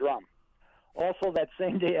car with the drum. Also, that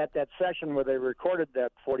same day at that session where they recorded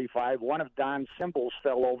that 45, one of Don's cymbals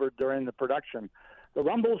fell over during the production. The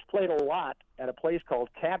Rumbles played a lot at a place called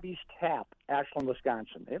Tabby's Tap, Ashland,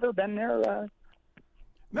 Wisconsin. Ever been there,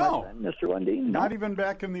 No, Mr. Lundeen? Not even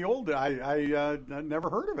back in the old days. I never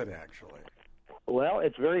heard of it, actually. Well,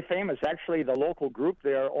 it's very famous. Actually, the local group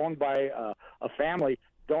there, owned by a family,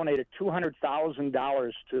 donated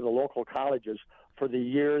 $200,000 to the local colleges for the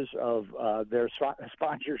years of their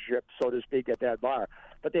sponsorship, so to speak, at that bar.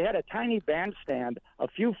 But they had a tiny bandstand a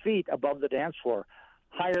few feet above the dance floor,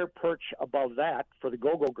 higher perch above that for the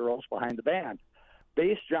Go-Go Girls behind the band.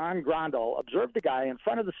 Bass John Grandal observed a guy in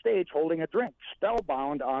front of the stage holding a drink,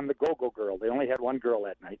 spellbound on the Go-Go Girl. They only had one girl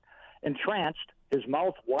that night. Entranced, his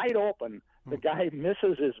mouth wide open, the guy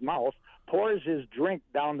misses his mouth, pours his drink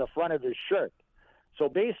down the front of his shirt. So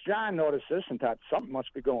Bass John noticed this and thought something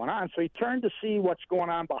must be going on. So he turned to see what's going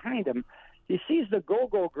on behind him. He sees the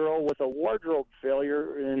Go-Go Girl with a wardrobe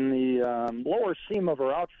failure in the lower seam of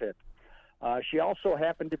her outfit. She also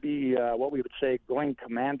happened to be what we would say going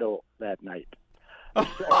commando that night. So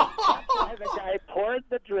the guy poured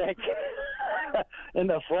the drink in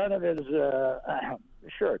the front of his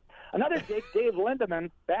shirt. Another gig, Dave Lindemann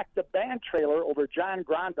backed the band trailer over John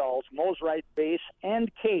Grandal's Mosrite bass and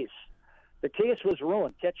case. The case was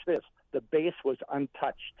ruined. Catch this. The bass was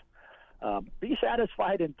untouched. Be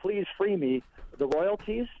Satisfied and Please Free Me. The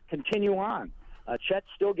royalties continue on. Chet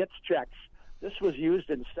still gets checks. This was used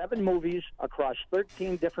in 7 movies across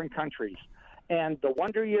 13 different countries. And the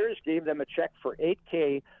Wonder Years gave them a check for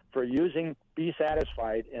 $8K for using Be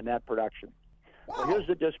Satisfied in that production. Wow. Well, here's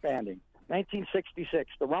the disbanding.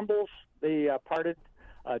 1966, the Rumbles, they parted.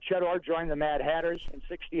 Chet Orr joined the Mad Hatters. In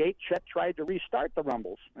 68, Chet tried to restart the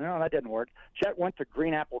Rumbles. No, that didn't work. Chet went to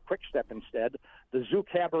Green Apple Quickstep instead, the Zoo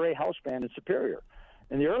Cabaret House Band in Superior.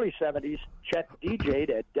 In the early 70s, Chet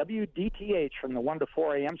DJ'd at WDTH from the 1 to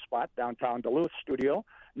 4 a.m. spot downtown Duluth studio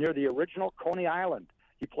near the original Coney Island.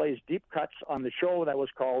 He plays deep cuts on the show that was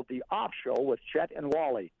called The Off Show with Chet and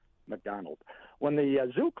Wally McDonald. When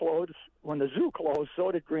the zoo closed,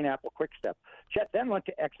 so did Green Apple Quickstep. Chet then went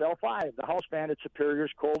to XL5, the house band at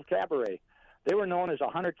Superior's Cold Cabaret. They were known as a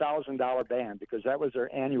 $100,000 band because that was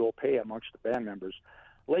their annual pay amongst the band members.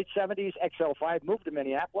 Late 70s, XL5 moved to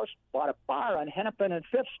Minneapolis, bought a bar on Hennepin and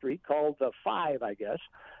 5th Street called the Five, I guess.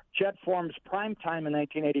 Chet forms Primetime in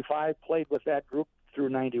 1985, played with that group through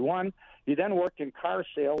 91. He then worked in car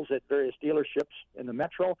sales at various dealerships in the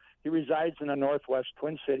Metro. He resides in the Northwest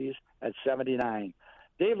Twin Cities at 79.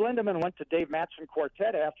 Dave Lindemann went to Dave Matson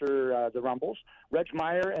Quartet after the Rumbles. Reg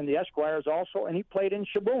Meyer and the Esquires also, and he played in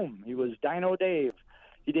Shaboom. He was Dino Dave.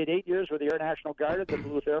 He did 8 years with the Air National Guard at the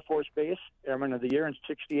Duluth Air Force Base, Airman of the Year in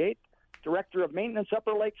 68. Director of Maintenance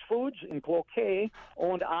Upper Lakes Foods in Cloquet,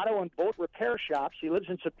 owned auto and boat repair shops. He lives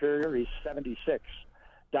in Superior. He's 76.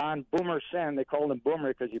 Don Boomer Sen, they called him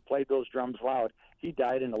Boomer because he played those drums loud. He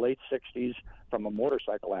died in the late 60s from a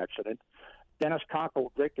motorcycle accident. Dennis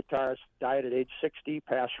Conkle, great guitarist, died at age 60,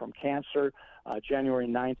 passed from cancer January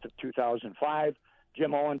 9th of 2005.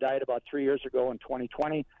 Jim Owen died about 3 years ago in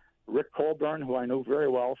 2020. Rick Colburn, who I knew very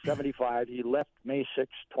well, 75. He left May 6,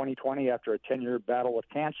 2020 after a 10-year battle with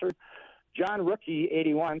cancer. John Rookie,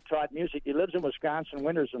 81, taught music. He lives in Wisconsin,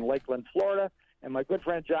 winters in Lakeland, Florida. And my good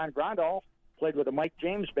friend John Grandal played with the Mike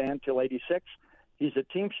James Band till 86. He's a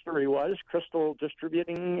Teamster, he was, Crystal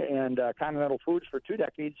Distributing and Continental Foods for 2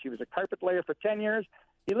 decades. He was a carpet layer for 10 years.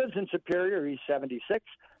 He lives in Superior. He's 76.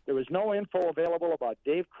 There was no info available about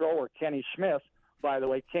Dave Crow or Kenny Smith. By the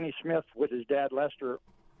way, Kenny Smith, with his dad Lester,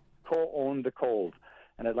 co-owned the Cold.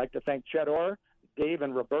 And I'd like to thank Chet Orr, Dave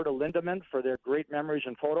and Roberta Lindemann for their great memories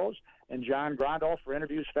and photos, and John Grandal for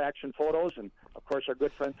interviews, facts, and photos, and, of course, our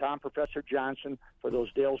good friend Tom Professor Johnson for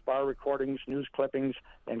those Dale's Bar recordings, news clippings,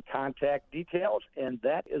 and contact details. And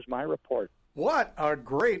that is my report. What a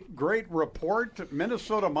great report.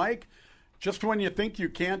 Minnesota Mike, just when you think you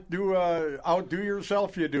can't outdo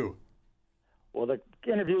yourself, you do. Well, the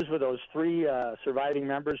interviews with those 3 surviving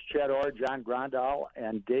members, Chet Orr, John Grandal,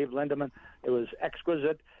 and Dave Lindemann, it was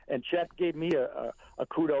exquisite. And Chet gave me a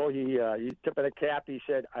kudo. He tipped the cap. He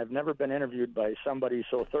said, I've never been interviewed by somebody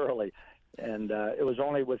so thoroughly. And it was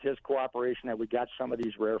only with his cooperation that we got some of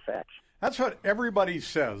these rare facts. That's what everybody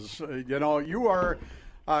says. You are,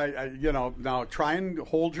 now try and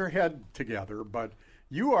hold your head together, but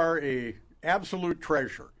you are a absolute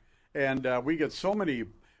treasure. And we get so many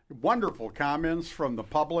wonderful comments from the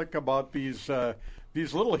public about these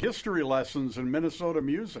little history lessons in Minnesota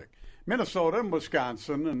music. Minnesota and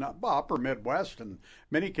Wisconsin and upper Midwest in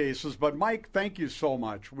many cases. But, Mike, thank you so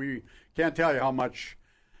much. I can't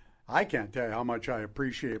tell you how much I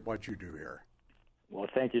appreciate what you do here. Well,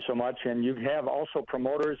 thank you so much. And you have also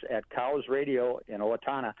promoters at Cows Radio in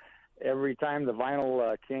Owatonna. Every time the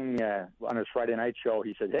Vinyl King on his Friday night show,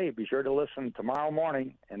 he said, hey, be sure to listen tomorrow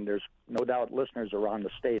morning. And there's no doubt listeners around the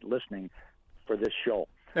state listening for this show.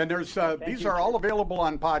 And there's these are all available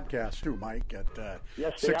on podcast, too, Mike, at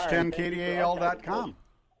 610kdal.com.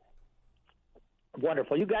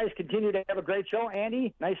 Wonderful. You guys continue to have a great show.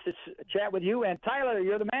 Andy, nice to chat with you. And Tyler,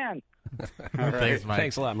 you're the man. All right. Thanks, Mike.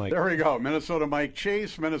 Thanks a lot, Mike. There we go. Minnesota Mike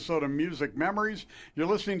Chase, Minnesota Music Memories. You're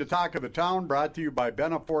listening to Talk of the Town, brought to you by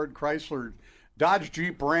Benna Ford, Chrysler, Dodge,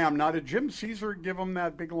 Jeep, Ram. Now, did Jim Caesar give him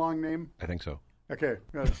that big, long name? I think so. Okay.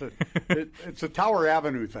 It's a Tower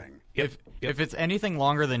Avenue thing. If it's anything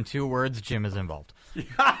longer than 2 words, Jim is involved.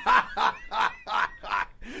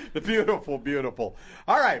 Beautiful, beautiful.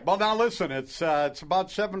 All right. Well, now listen. It's about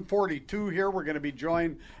 7:42 here. We're going to be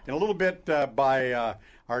joined in a little bit by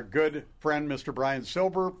our good friend, Mr. Brian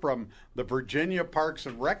Silber from the Virginia Parks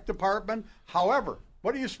and Rec Department. However,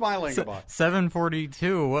 what are you smiling about?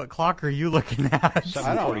 7:42. What clock are you looking at?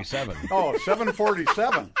 7:47. Oh,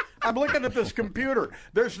 7:47. I'm looking at this computer.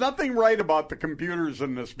 There's nothing right about the computers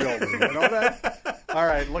in this building. You know that? All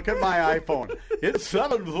right, look at my iPhone. It's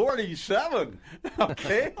 7:47.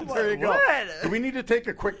 Okay, there you go. What? Do we need to take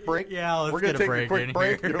a quick break? Yeah, let's We're gonna get a take break a quick in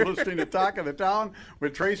break. here. You're listening to Talk of the Town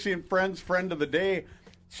with Tracy and Friends, friend of the day,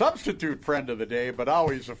 substitute friend of the day, but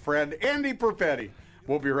always a friend, Andy Perfetti.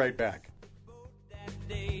 We'll be right back. That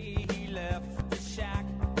day he left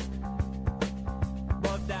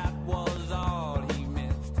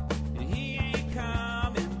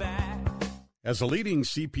As a leading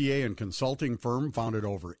CPA and consulting firm founded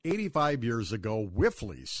over 85 years ago,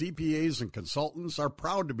 Wifley CPAs and consultants are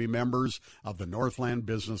proud to be members of the Northland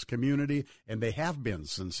business community, and they have been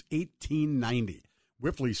since 1890.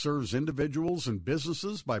 Wifley serves individuals and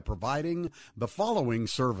businesses by providing the following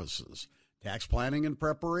services: tax planning and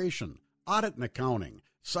preparation, audit and accounting,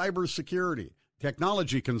 cybersecurity,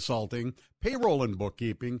 technology consulting, payroll and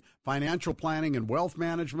bookkeeping, financial planning and wealth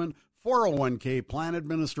management, 401k plan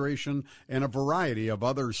administration, and a variety of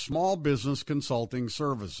other small business consulting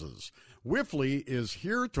services. Wifley is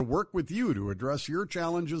here to work with you to address your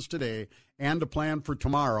challenges today and to plan for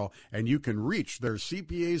tomorrow, and you can reach their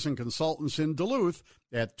CPAs and consultants in Duluth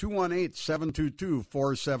at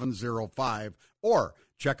 218-722-4705 or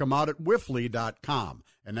check them out at wifley.com,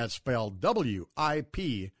 and that's spelled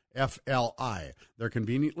WIPFLI. They're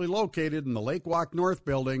conveniently located in the Lake Walk North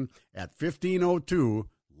building at 1502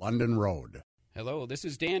 London Road. Hello, this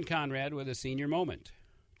is Dan Conrad with a senior moment.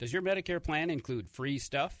 Does your Medicare plan include free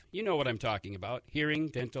stuff? You know what I'm talking about. Hearing,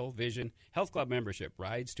 dental, vision, health club membership,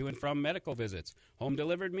 rides to and from medical visits,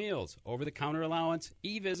 home-delivered meals, over-the-counter allowance,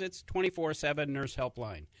 e-visits, 24/7 nurse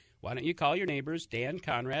helpline. Why don't you call your neighbors Dan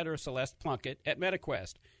Conrad or Celeste Plunkett at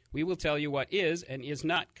MediQuest? We will tell you what is and is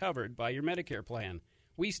not covered by your Medicare plan.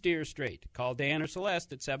 We steer straight. Call Dan or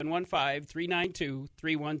Celeste at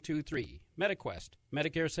 715-392-3123. MediQuest,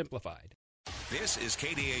 Medicare Simplified. This is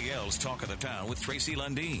KDAL's Talk of the Town with Tracy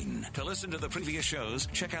Lundeen. To listen to the previous shows,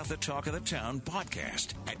 check out the Talk of the Town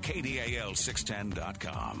podcast at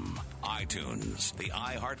KDAL610.com, iTunes, the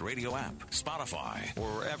iHeartRadio app, Spotify, or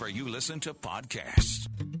wherever you listen to podcasts.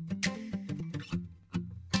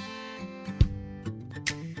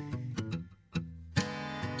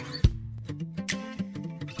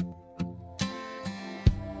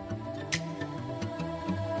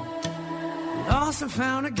 Lost and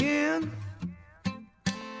found again.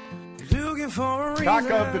 Looking for a reason. Talk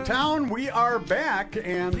of the Town, we are back,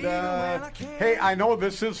 and hey, I know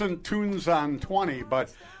this isn't Tunes on 20,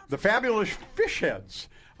 but the Fabulous Fishheads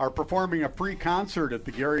are performing a free concert at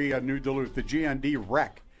the Gary New Duluth, the GND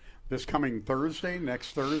Rec, this coming Thursday,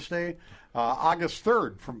 next Thursday, August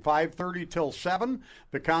 3rd, from 5:30 till 7.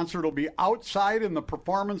 The concert will be outside in the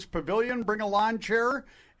Performance Pavilion. Bring a lawn chair.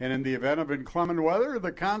 And in the event of inclement weather,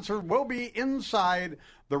 the concert will be inside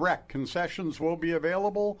the Rec. Concessions will be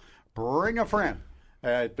available. Bring a friend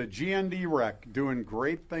at the GND Rec, doing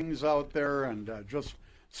great things out there, and just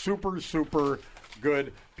super, super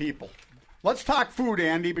good people. Let's talk food,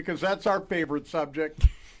 Andy, because that's our favorite subject.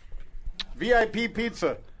 VIP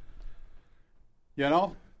Pizza. You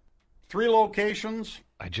know, 3 locations.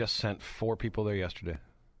 I just sent 4 people there yesterday.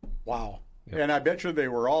 Wow. Yep. And I bet you they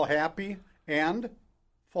were all happy and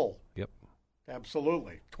full. Yep.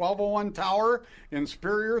 Absolutely. 1201 Tower in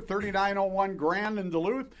Superior, 3901 Grand in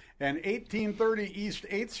Duluth, and 1830 East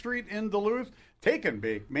 8th Street in Duluth. Take and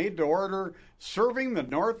bake, made to order, serving the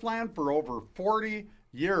Northland for over 40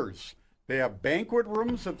 years. They have banquet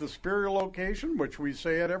rooms at the Superior location, which we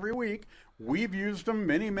say it every week. We've used them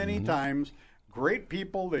many, many times. Great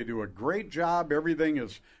people. They do a great job. Everything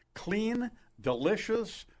is clean,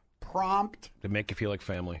 delicious, prompt. They make you feel like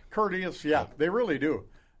family. Courteous. Yeah, they really do.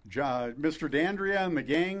 Mr. Dandria and the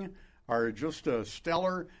gang are just a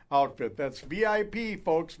stellar outfit. That's VIP,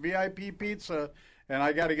 folks, VIP Pizza. And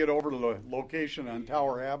I got to get over to the location on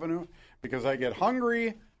Tower Avenue because I get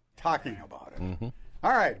hungry talking about it.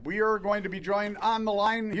 All right, we are going to be joined on the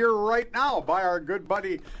line here right now by our good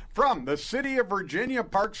buddy from the City of Virginia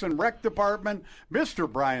Parks and Rec Department,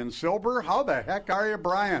 Mr. Brian Silber. How the heck are you,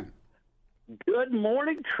 Brian? Good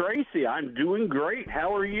morning, Tracy. I'm doing great.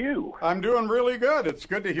 How are you? I'm doing really good. It's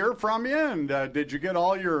good to hear from you. And did you get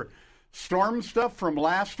all your storm stuff from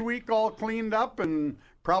last week all cleaned up and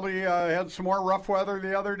probably had some more rough weather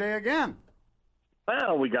the other day again?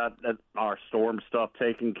 Well, we got our storm stuff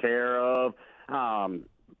taken care of.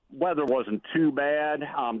 Weather wasn't too bad.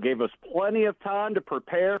 Gave us plenty of time to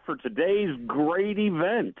prepare for today's great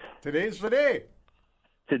event. Today's the day.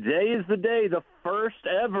 Today is the day, the first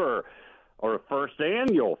ever or first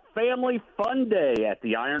annual Family Fun Day at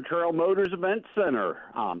the Iron Trail Motors Event Center,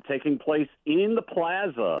 taking place in the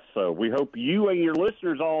plaza. So we hope you and your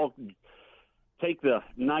listeners all take the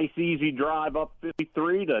nice, easy drive up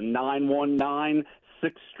 53 to 919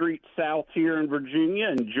 6th Street South here in Virginia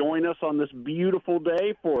and join us on this beautiful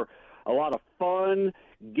day for a lot of fun,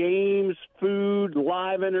 games, food,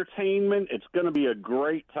 live entertainment. It's going to be a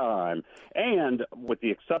great time. And with the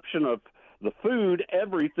exception of the food,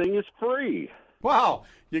 everything is free. Wow,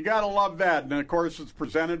 you got to love that. And, of course, it's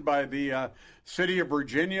presented by the City of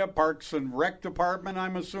Virginia Parks and Rec Department,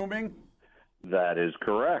 I'm assuming? That is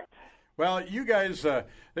correct. Well, you guys,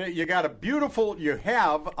 you have a beautiful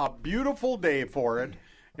day for it.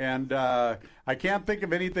 And I can't think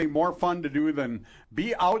of anything more fun to do than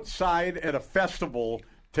be outside at a festival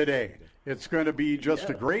today. It's going to be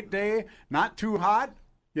just a great day, not too hot,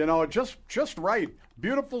 just right.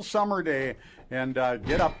 Beautiful summer day, and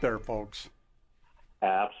get up there, folks.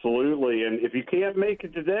 Absolutely. And if you can't make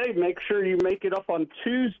it today, make sure you make it up on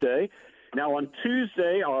Tuesday. Now, on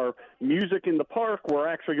Tuesday, our Music in the Park, we're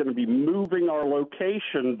actually going to be moving our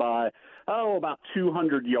location by, about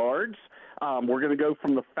 200 yards. We're going to go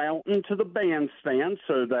from the fountain to the bandstand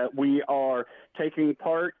so that we are taking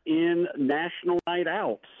part in National Night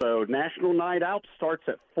Out. So National Night Out starts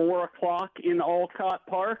at 4 o'clock in Alcott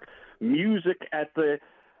Park. Music at the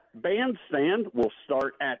bandstand will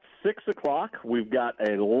start at 6 o'clock. We've got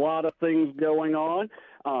a lot of things going on.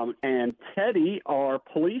 And Teddy, our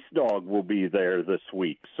police dog, will be there this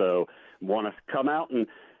week. So want to come out and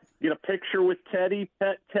get a picture with Teddy,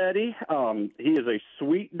 pet Teddy. He is a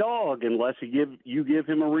sweet dog unless you give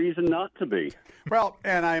him a reason not to be. Well,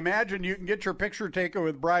 and I imagine you can get your picture taken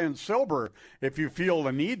with Brian Silber if you feel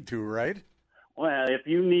the need to, right? Well, if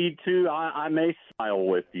you need to, I may smile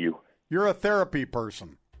with you. You're a therapy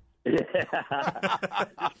person.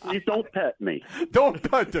 Please don't pet me. Don't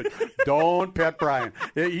pet Brian.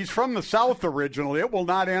 He's from the South originally. It will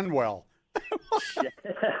not end well.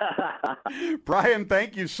 Brian,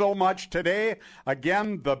 thank you so much today.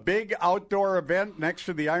 Again, the big outdoor event next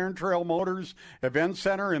to the Iron Trail Motors Event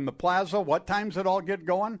Center in the plaza. What times it all get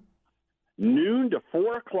going? Noon to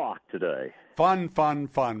 4 o'clock today. Fun.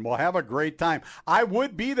 We'll have a great time. I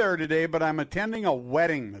would be there today, but I'm attending a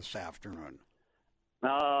wedding this afternoon.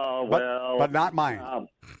 Oh, well. But not mine.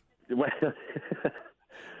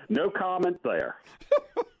 No comment there.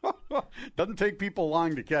 Doesn't take people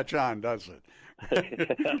long to catch on, does it?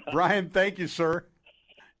 Brian, thank you, sir.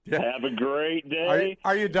 Yeah. Have a great day.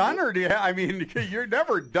 Are you done, or do you? You're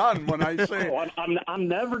never done when I say. I'm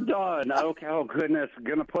never done. Okay. Oh goodness,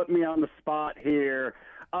 gonna put me on the spot here.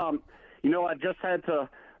 I just had to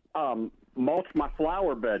mulch my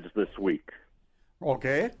flower beds this week.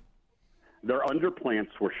 Okay. Their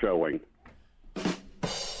underplants were showing.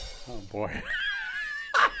 Oh boy.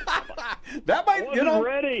 That might,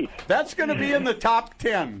 ready. That's going to be in the top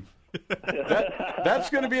 10. That's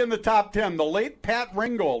going to be in the top 10. The late Pat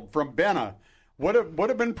Ringgold from Benna would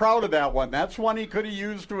have been proud of that one. That's one he could have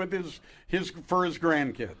used with his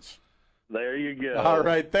grandkids. There you go. All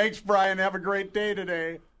right. Thanks, Brian. Have a great day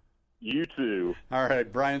today. You too. All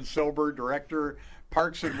right. Brian Silber, Director,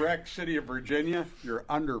 Parks and Rec, City of Virginia. Your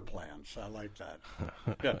underplants. I like that.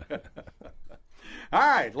 All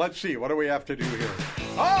right, let's see. What do we have to do here?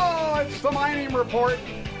 Oh, it's the Mining Report,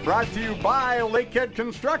 brought to you by Lakehead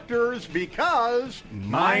Constructors, because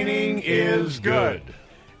mining is good.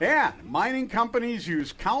 And mining companies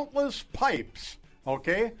use countless pipes,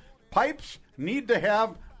 okay? Pipes need to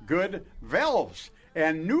have good valves.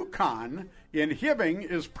 And Nucon in Hibbing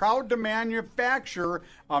is proud to manufacture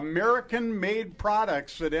American-made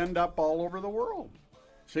products that end up all over the world.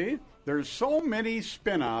 See? There's so many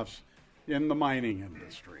spin-offs in the mining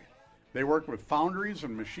industry. They work with foundries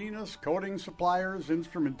and machinists, coating suppliers,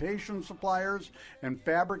 instrumentation suppliers, and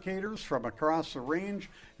fabricators from across the range,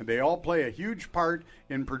 and they all play a huge part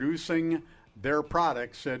in producing their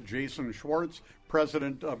products, said Jason Schwartz,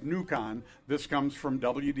 president of Nucon. This comes from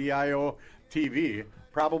WDIO TV,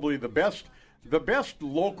 probably the best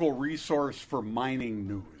local resource for mining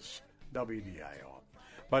news, WDIO.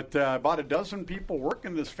 But about a dozen people work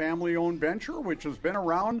in this family-owned venture, which has been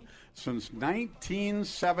around since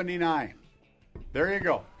 1979. There you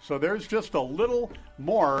go. So there's just a little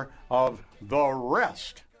more of the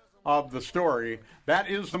rest of the story. That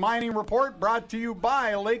is the Mining Report, brought to you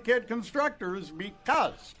by Lakehead Constructors,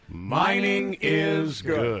 because mining is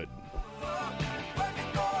good.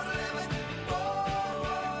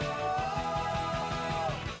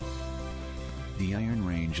 The Iron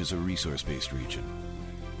Range is a resource-based region,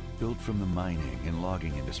 built from the mining and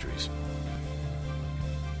logging industries.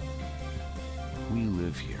 We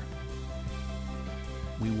live here.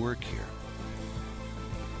 We work here.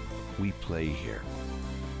 We play here.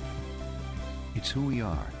 It's who we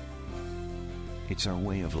are. It's our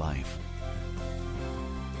way of life.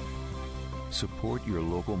 Support your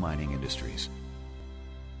local mining industries.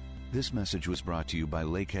 This message was brought to you by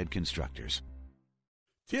Lakehead Constructors.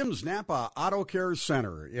 Tim's Napa Auto Care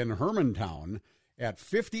Center in Hermantown at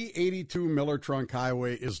 5082 Miller Trunk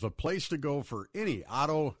Highway is the place to go for any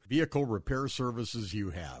auto vehicle repair services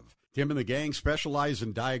you have. Tim and the gang specialize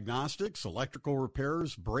in diagnostics, electrical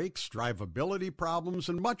repairs, brakes, drivability problems,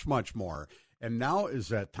 and much, much more. And now is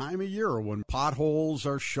that time of year when potholes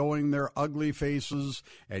are showing their ugly faces,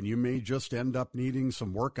 and you may just end up needing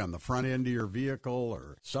some work on the front end of your vehicle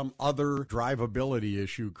or some other drivability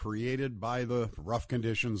issue created by the rough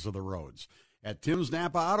conditions of the roads. At Tim's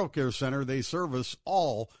Napa Auto Care Center, they service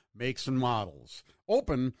all makes and models.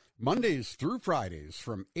 Open Mondays through Fridays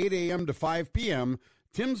from 8 a.m. to 5 p.m.,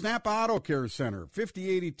 Tim's Napa Auto Care Center,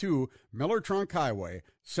 5082 Miller Trunk Highway,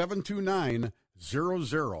 729-0010.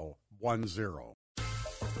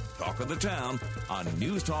 Talk of the Town on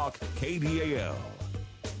News Talk KDAL.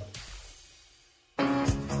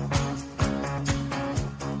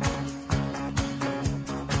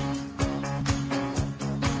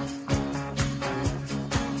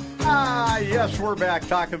 Yes, we're back.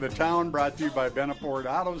 Talk of the Town, brought to you by Benaford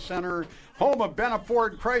Auto Center, home of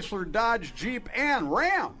Benaford, Chrysler, Dodge, Jeep, and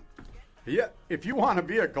Ram. Yeah, if you want a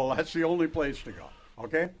vehicle, that's the only place to go.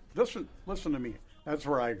 Okay? Listen to me. That's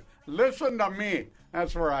where I go. Listen to me.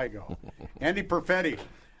 That's where I go. Andy Perfetti.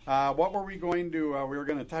 What were we going to? We were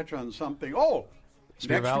going to touch on something. Oh,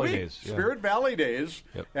 Spirit next Valley week, Days. Yeah. Spirit Valley Days.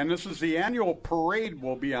 Yep. And this is the annual parade.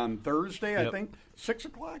 Will be on Thursday, I Yep. think, 6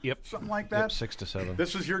 o'clock. Yep. Something like that. Yep, 6 to 7.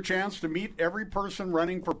 This is your chance to meet every person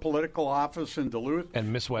running for political office in Duluth.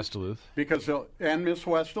 And Miss West Duluth. And Miss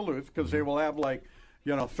West Duluth, because they will have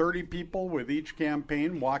 30 people with each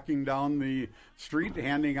campaign walking down the street,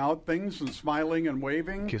 handing out things and smiling and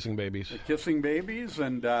waving. Kissing babies.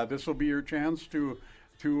 And this will be your chance to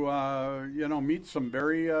meet some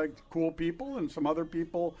very cool people and some other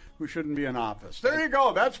people who shouldn't be in office. There you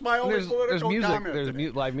go. That's my only political comment.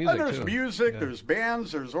 There's live music, There's too. music, Yeah. there's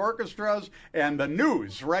bands, there's orchestras, and the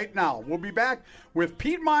news right now. We'll be back with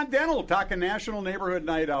Piedmont Dental talking National Neighborhood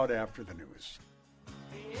Night Out after the news.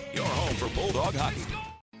 Your home for Bulldog hockey.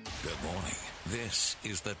 Good morning. This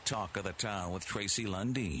is the Talk of the Town with Tracy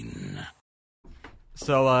Lundeen.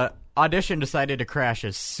 So, Audition decided to crash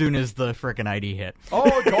as soon as the frickin' ID hit.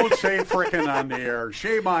 Oh, don't say frickin' on the air.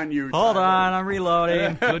 Shame on you. Hold Tyler. on, I'm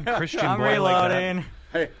reloading. Good Christian I'm boy like reloading.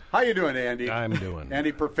 Hey, how you doing, Andy? I'm doing.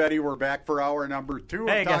 Andy Perfetti, we're back for hour number 2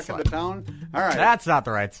 Hey, of guess Talk of what? the Town. All right. That's not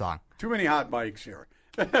the right song. Too many hot mics here.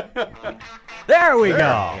 There we There.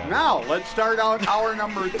 go. Now, let's start out hour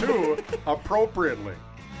number 2 appropriately.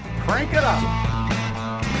 Crank it up.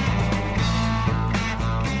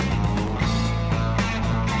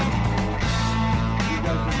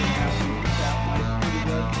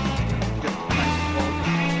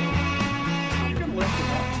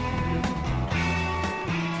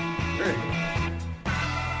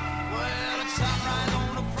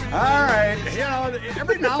 All right,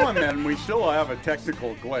 every now and then we still have a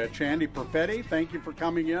technical glitch. Andy Perfetti, thank you for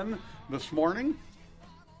coming in this morning.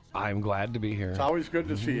 I'm glad to be here. It's always good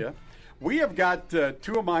to see you. We have got 2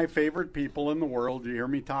 of my favorite people in the world. You hear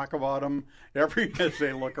me talk about them every as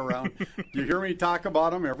they look around. You hear me talk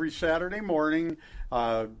about them every Saturday morning.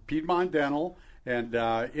 Piedmont Dental, and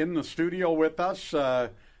in the studio with us.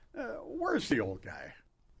 Where's the old guy?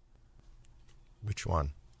 Which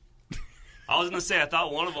one? I was going to say, I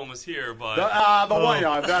thought one of them was here, but... The one,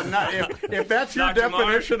 if that's your Dr.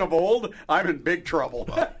 definition of old, I'm in big trouble.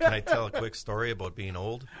 Well, can I tell a quick story about being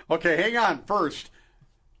old? Okay, hang on. First,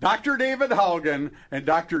 Dr. David Haugen and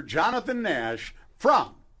Dr. Jonathan Nash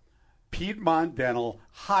from Piedmont Dental.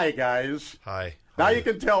 Hi, guys. Hi. Now you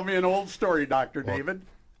can tell me an old story, Dr. David.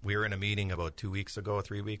 We were in a meeting about 3 weeks ago,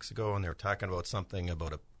 and they were talking about something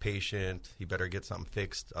about a patient. He better get something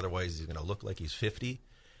fixed, otherwise he's going to look like he's 50.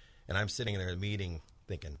 And I'm sitting there in a meeting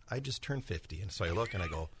thinking, I just turned 50. And so I look and I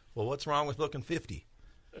go, well, what's wrong with looking 50?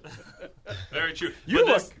 Very true. You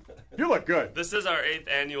look good. This is our 8th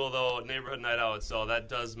annual, though, Neighborhood Night Out, so that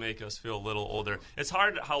does make us feel a little older. It's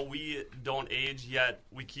hard how we don't age, yet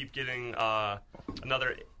we keep getting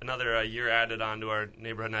another year added on to our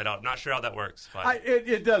Neighborhood Night Out. Not sure how that works. But.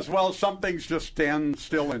 It does. Well, some things just stand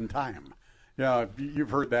still in time. Yeah,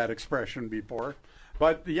 you've heard that expression before.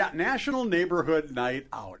 But, yeah, National Neighborhood Night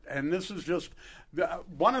Out. And this is just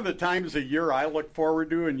one of the times a year I look forward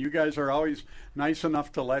to, and you guys are always nice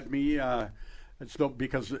enough to let me. It's no,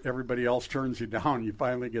 because everybody else turns you down. You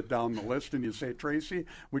finally get down the list and you say, Tracy,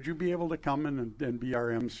 would you be able to come in and be our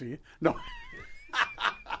MC? No.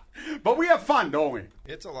 But we have fun, don't we?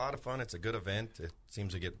 It's a lot of fun. It's a good event. It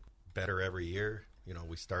seems to get better every year.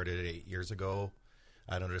 We started it 8 years ago.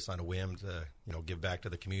 I don't know, just on a whim to, give back to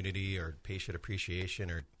the community or patient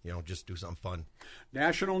appreciation or, just do something fun.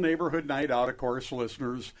 National Neighborhood Night Out, of course,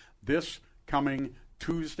 listeners, this coming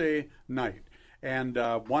Tuesday night. And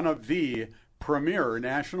one of the premier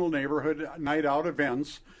National Neighborhood Night Out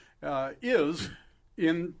events is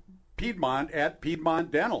in Piedmont at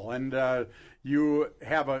Piedmont Dental. And you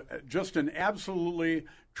have just an absolutely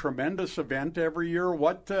tremendous event every year.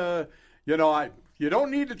 What you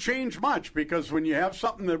don't need to change much, because when you have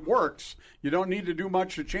something that works, you don't need to do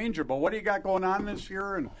much to change it. But what do you got going on this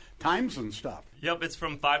year, and times and stuff? Yep, it's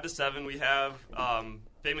from 5 to 7. We have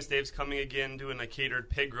Famous Dave's coming again, doing a catered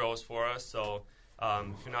pig roast for us. So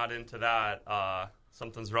if you're not into that,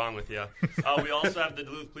 something's wrong with you. We also have the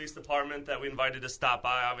Duluth Police Department that we invited to stop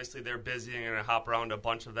by. Obviously, they're busy and going to hop around a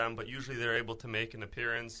bunch of them, but usually they're able to make an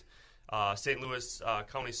appearance. St. Louis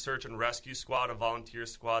County Search and Rescue Squad, a volunteer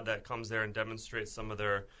squad that comes there and demonstrates some of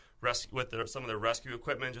their some of their rescue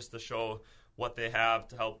equipment, just to show what they have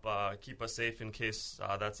to help keep us safe in case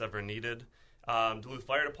that's ever needed. Duluth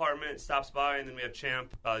Fire Department stops by, and then we have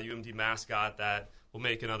Champ, UMD mascot, that will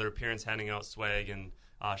make another appearance, handing out swag and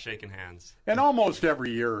shaking hands. And almost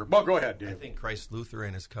every year. Well, go ahead, Dave. I think Christ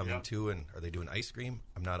Lutheran is coming too, and are they doing ice cream?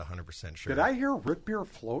 I'm not 100% sure. Did I hear root beer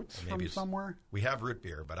floats Maybe from somewhere? We have root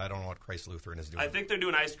beer, but I don't know what Christ Lutheran is doing. I think they're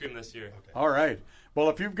doing ice cream this year. Okay. All right.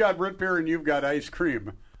 Well, if you've got root beer and you've got ice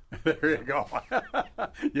cream, there you go.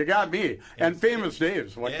 You got me. And Famous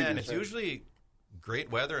Dave's. What can you and it's say? usually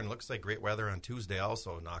great weather, and looks like great weather on Tuesday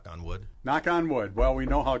also, knock on wood. Knock on wood. Well, we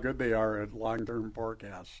know how good they are at long-term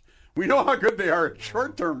forecasts. We know how good they are at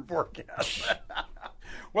short-term forecasts.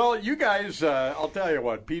 Well, you guys, I'll tell you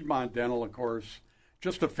what, Piedmont Dental, of course,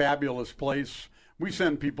 just a fabulous place. We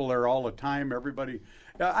send people there all the time. Everybody,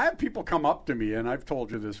 I have people come up to me, and I've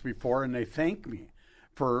told you this before, and they thank me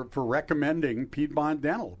for recommending Piedmont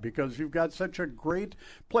Dental, because you've got such a great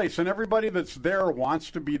place, and everybody that's there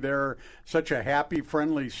wants to be there. Such a happy,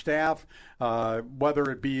 friendly staff, whether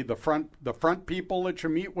it be the front people that you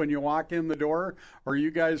meet when you walk in the door, or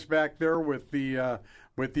you guys back there with the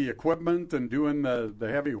equipment and doing the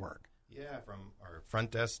heavy work. Yeah, from our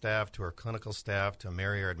front desk staff to our clinical staff to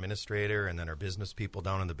Mary, our administrator, and then our business people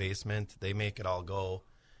down in the basement. They make it all go.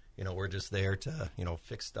 We're just there to,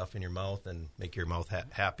 fix stuff in your mouth and make your mouth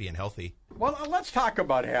happy and healthy. Well, let's talk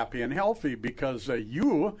about happy and healthy, because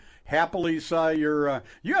you happily saw you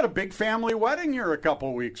had a big family wedding here a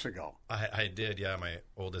couple weeks ago. I did, yeah. My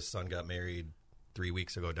oldest son got married 3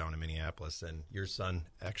 weeks ago down in Minneapolis, and your son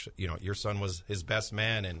your son was his best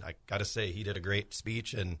man, and I got to say, he did a great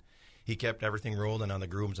speech, and he kept everything rolling on the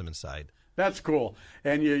groomsmen's side. That's cool.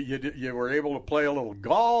 And you were able to play a little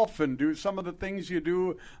golf and do some of the things you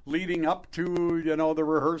do leading up to, the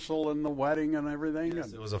rehearsal and the wedding and everything.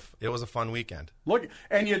 Yes, it was a fun weekend. Look,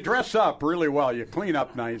 and you dress up really well. You clean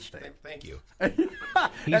up nice, Dave. Thank you.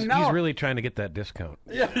 He's really trying to get that discount.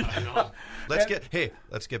 Yeah. I know.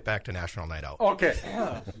 Let's get back to National Night Out. Okay.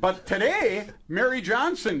 But today, Mary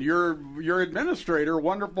Johnson, your administrator,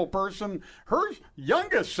 wonderful person, her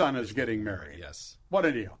youngest son is getting married. Yes. What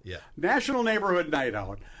a deal. Yeah. National Neighborhood Night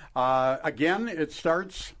Out. Again, it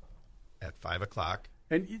starts at 5 o'clock.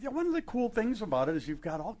 And one of the cool things about it is you've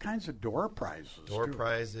got all kinds of door prizes.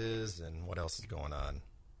 Prizes, and what else is going on?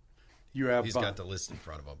 He's got the list in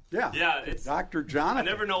front of him. Yeah. It's Dr. Jonathan. I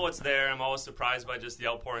never know what's there. I'm always surprised by just the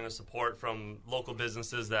outpouring of support from local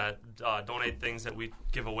businesses that donate things that we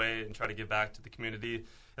give away and try to give back to the community.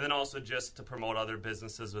 And then also just to promote other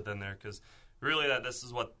businesses within there, because really this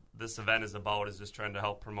is what this event is about, is just trying to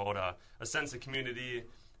help promote a sense of community,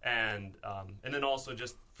 and then also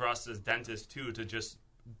just for us as dentists too, to just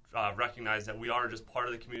recognize that we are just part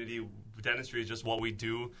of the community. Dentistry is just what we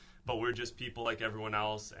do, but we're just people like everyone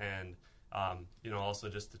else, and also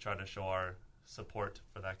just to try to show our support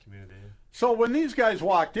for that community. So when these guys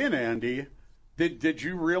walked in, Andy, did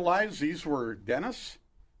you realize these were dentists?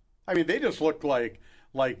 I mean, they just looked like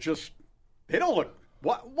they don't look.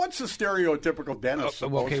 What's the stereotypical dentist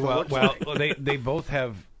supposed to look like? they both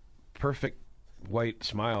have perfect white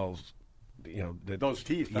smiles. Those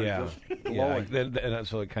teeth are just glowing. And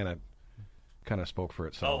so it kind of spoke for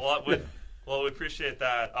itself. Well, we appreciate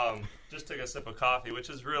that. Just took a sip of coffee, which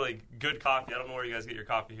is really good coffee. I don't know where you guys get your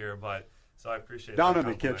coffee here, but so I appreciate down that in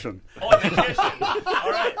the kitchen. Oh, in the kitchen. All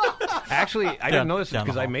right. Actually, I didn't notice it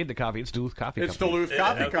because I made the coffee. It's Duluth Coffee Company. It's Duluth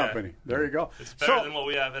Coffee Company. There you go. It's better than what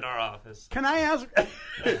we have in our office. Can I ask?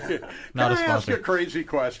 Ask a crazy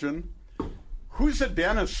question? Who's a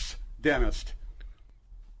dentist?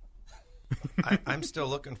 I'm still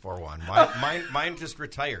looking for one. Mine just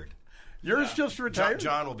retired. Yours just retired?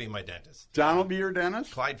 John will be my dentist. John will be your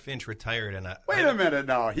dentist? Clyde Finch retired. Wait a minute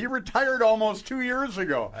now. He retired almost 2 years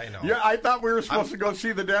ago. I know. Yeah, I thought we were supposed to go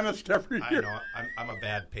see the dentist every year. I know. I'm a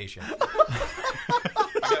bad patient. I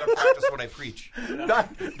got to practice what I preach.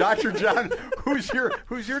 Dr. John, who's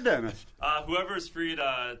your dentist? Whoever's free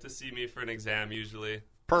to see me for an exam, usually.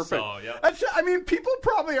 Perfect. So, yep. I mean, people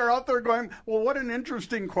probably are out there going, well, what an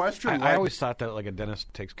interesting question. I always thought that like a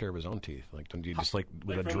dentist takes care of his own teeth. Like, don't you just like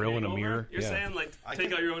with a from drill in a over? mirror? You're saying like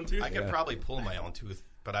take out your own tooth? I could probably pull my own tooth,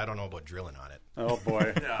 but I don't know about drilling on it. Oh,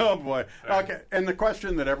 boy. Yeah. Oh, boy. Okay, and the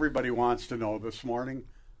question that everybody wants to know this morning,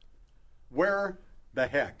 where the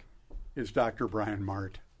heck is Dr. Brian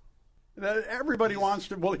Mart? Everybody wants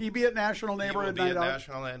to. Will he be at National Neighborhood He will be Night at Out?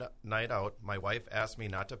 National Night Out. My wife asked me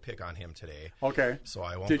not to pick on him today. Okay. So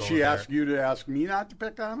I won't Did go she there. ask you to ask me not to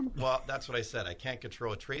pick on him? Well, that's what I said. I can't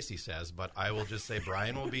control what Tracy says, but I will just say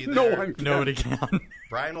Brian will be there. No one can. Nobody can.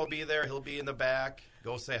 Brian will be there. He'll be in the back.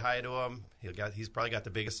 Go say hi to him. He's probably got the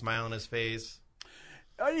biggest smile on his face.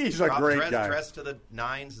 He's a great guy. Dressed to the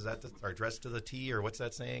nines, is that or dressed to the T, or what's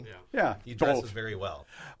that saying? Yeah, He dresses both. very well.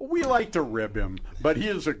 We like to rib him, but he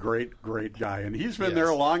is a great, great guy, and he's been Yes.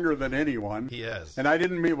 there longer than anyone. He is. And I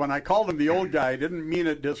didn't mean, when I called him the old guy, I didn't mean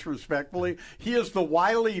it disrespectfully. He is the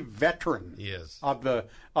wily veteran He is. of the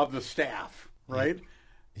staff, right?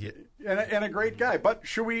 He- And a great guy. But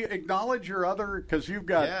should we acknowledge your other, because you've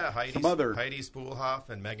got some other. Heidi Spoolhoff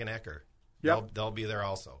and Megan Ecker. Yep. They'll be there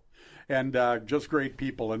also. And just great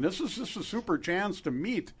people. And this is just a super chance to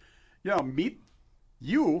meet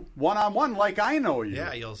you one-on-one like I know you.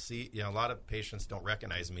 Yeah, you'll see. A lot of patients don't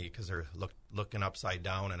recognize me because they're looking upside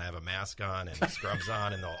down, and I have a mask on and scrubs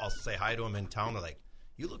on, and I'll say hi to them in town. They're like,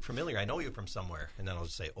 "You look familiar. I know you from somewhere." And then I'll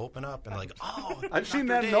just say, "Open up," and they're like, "Oh, I've seen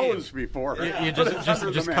Dr. that Dave." nose before. You But it's just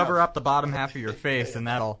under the cover mask. up the bottom half of your face, and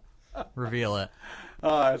that'll reveal it.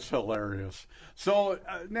 It's hilarious. So,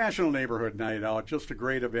 National Neighborhood Night Out, just a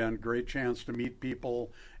great event, great chance to meet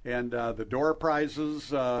people. And the door prizes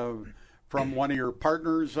from one of your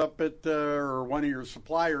partners up at, or one of your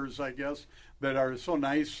suppliers, I guess, that are so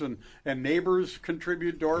nice. And neighbors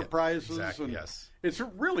contribute door prizes. exactly, And yes. It's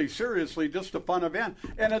really, seriously, just a fun event.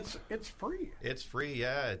 And it's free. It's free,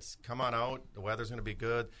 yeah. Come on out. The weather's going to be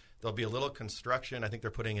good. There'll be a little construction. I think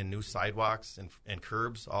they're putting in new sidewalks and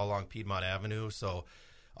curbs all along Piedmont Avenue. So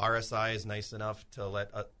RSI is nice enough to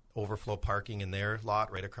let overflow parking in their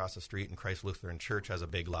lot right across the street. And Christ Lutheran Church has a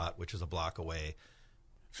big lot, which is a block away.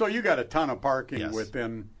 So you got a ton of parking Yes.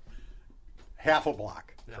 within half a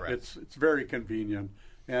block. Correct. It's very convenient.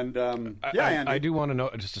 And, Andy. I do want to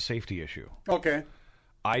know just a safety issue. Okay.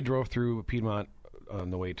 I drove through Piedmont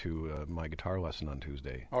on the way to my guitar lesson on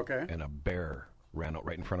Tuesday. Okay. And a bear ran out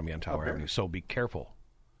right in front of me on Tower bear? Avenue. So be careful.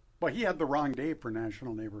 Well, he had the wrong day for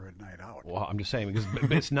National Neighborhood Night Out. Well, I'm just saying because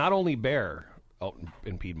it's not only bear out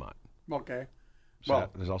in Piedmont. Okay. So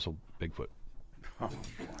Well, there's also Bigfoot. Oh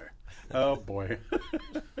boy. Oh boy.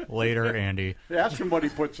 Later, Andy. Ask him what he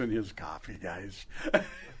puts in his coffee, guys.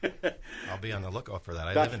 I'll be on the lookout for that.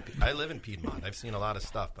 I live in Piedmont. I've seen a lot of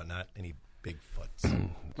stuff, but not any Bigfoots.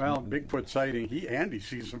 Well, Bigfoot sighting. Andy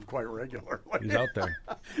sees them quite regularly. He's out there.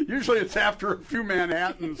 Usually it's after a few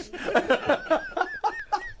Manhattans.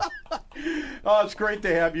 Oh, it's great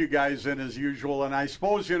to have you guys in as usual. And I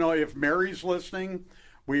suppose, if Mary's listening,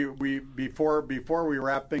 we before we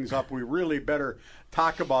wrap things up, we really better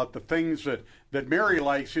talk about the things that Mary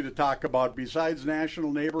likes you to talk about besides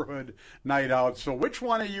National Neighborhood Night Out. So which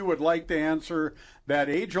one of you would like to answer that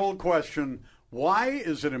age-old question, why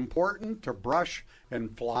is it important to brush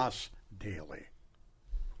and floss daily?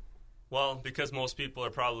 Well, because most people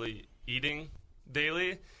are probably eating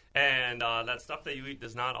daily, and that stuff that you eat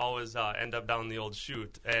does not always end up down the old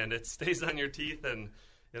chute, and it stays on your teeth. And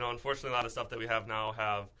unfortunately, a lot of stuff that we have now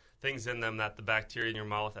have things in them that the bacteria in your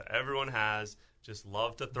mouth that everyone has just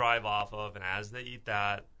love to thrive off of, and as they eat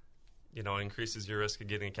that, it increases your risk of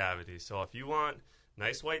getting a cavity. So if you want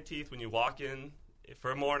nice white teeth when you walk in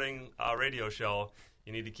for a morning radio show,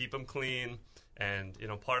 you need to keep them clean. And,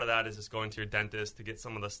 part of that is just going to your dentist to get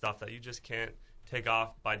some of the stuff that you just can't take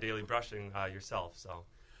off by daily brushing yourself. So,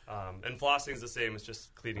 and flossing is the same. It's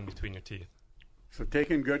just cleaning between your teeth. So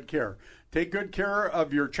taking good care. Take good care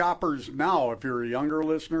of your choppers now if you're a younger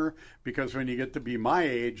listener, because when you get to be my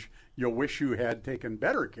age, you'll wish you had taken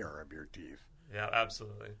better care of your teeth. Yeah,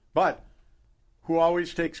 absolutely. But who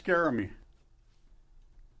always takes care of me?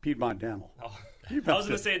 Piedmont Dental. Oh. I was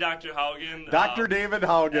going to say Dr. Haugen. Dr. David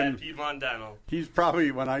Haugen. At Piedmont Dental. He's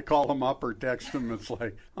probably, when I call him up or text him, it's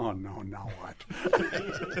like, oh, no, now what?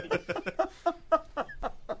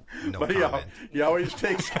 No but comment. he always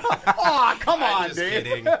takes... Oh, come on, just Dave.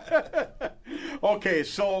 kidding. Okay,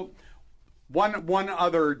 so one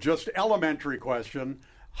other just elementary question.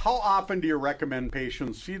 How often do you recommend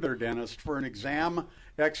patients see their dentist for an exam,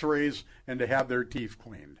 x-rays, and to have their teeth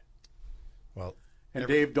cleaned? Well, and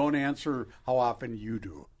Dave, don't answer how often you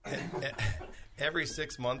do. Every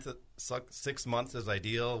 6 months is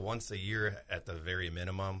ideal. Once a year at the very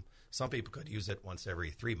minimum. Some people could use it once every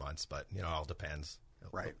 3 months, but it all depends.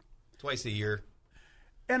 Right. Twice a year.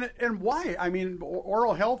 And why? I mean,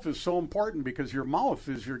 oral health is so important because your mouth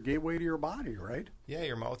is your gateway to your body, right? Yeah,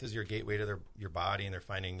 your mouth is your gateway to your body, and they're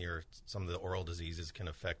finding some of the oral diseases can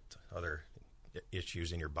affect other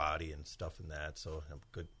issues in your body and stuff in that. So a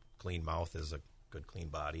good, clean mouth is a good, clean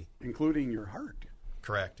body. Including your heart.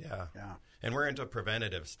 Correct, yeah. Yeah. And we're into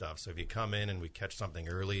preventative stuff. So if you come in and we catch something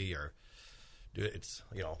early or do it, it's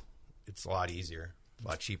a lot easier, a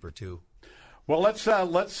lot cheaper too. Well, let's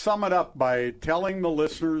sum it up by telling the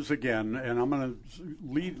listeners again, and I'm going to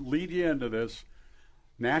lead you into this.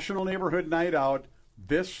 National Neighborhood Night Out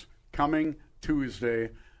this coming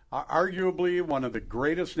Tuesday. Arguably one of the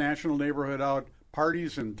greatest National Neighborhood Out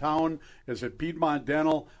parties in town is at Piedmont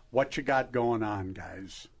Dental. What you got going on,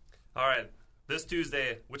 guys? All right. This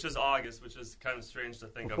Tuesday, which is August, which is kind of strange to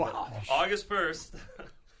think of. Wow. But August 1st,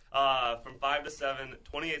 from 5 to 7,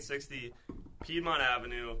 2860 Piedmont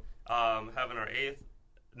Avenue, having our 8th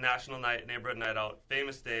National Neighborhood Night Out,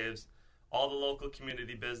 Famous Dave's, all the local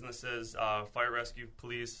community businesses, fire rescue,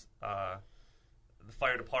 police, the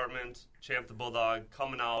fire department, Champ the Bulldog,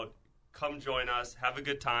 coming out. Come join us, have a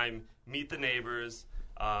good time, meet the neighbors,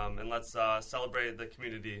 and let's celebrate the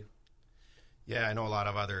community. Yeah, I know a lot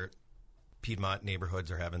of other Piedmont neighborhoods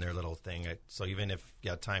are having their little thing. So even if you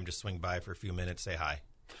have time to swing by for a few minutes, say hi.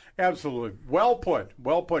 Absolutely. Well put.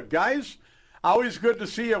 Well put. Guys, always good to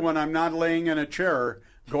see you when I'm not laying in a chair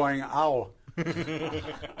going, ow.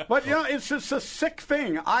 But, it's just a sick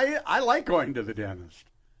thing. I like going to the dentist.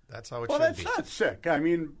 That's how it well, should that's be. not sick. I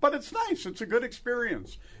mean, but it's nice. It's a good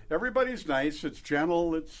experience. Everybody's nice. It's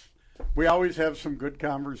gentle. We always have some good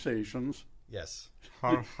conversations. Yes.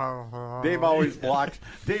 Dave always blocks.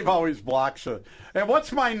 And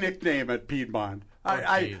what's my nickname at Piedmont?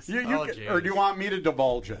 Or do you want me to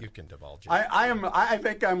divulge it? You can divulge it. I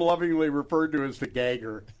think I'm lovingly referred to as the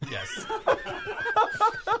gagger. Yes.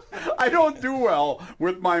 I don't do well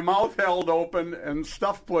with my mouth held open and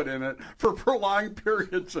stuff put in it for prolonged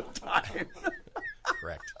periods of time.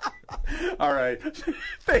 Correct. All right.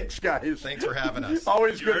 Thanks, guys. Thanks for having us.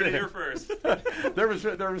 Always You good heard to it hear. here first. There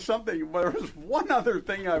was one other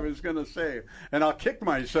thing I was going to say, and I'll kick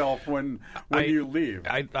myself when you leave.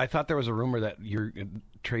 I thought there was a rumor that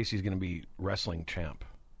Tracy's going to be wrestling champ.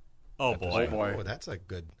 Oh boy. Oh, that's a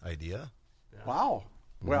good idea. Wow.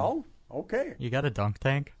 Well, okay. You got a dunk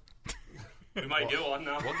tank? We might get one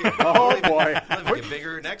now. Oh, boy. We'll make it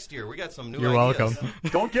bigger next year. We got some new You're ideas. welcome.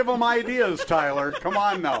 Don't give them ideas, Tyler. Come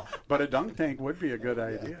on now. But a dunk tank would be a good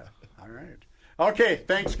idea. All right. Okay,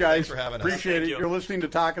 thanks, guys. Thanks for having us. Appreciate Thank it. you. You're listening to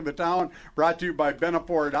Talk of the Town, brought to you by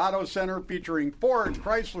Benaford Auto Center, featuring Ford,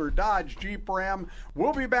 Chrysler, Dodge, Jeep, Ram.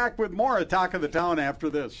 We'll be back with more at Talk of the Town after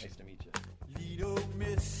this. Nice to meet you. Lido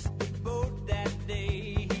missed the boat that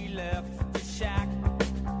day. He left the shack,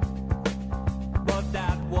 but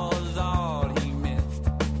that was all he missed.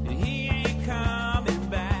 And he ain't coming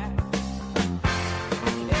back.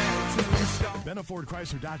 Benaford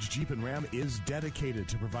Chrysler Dodge Jeep and Ram is dedicated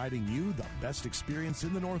to providing you the best experience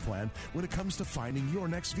in the Northland when it comes to finding your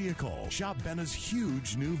next vehicle. Shop Bena's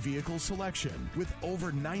huge new vehicle selection with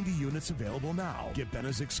over 90 units available now. Get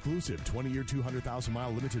Bena's exclusive 20-year,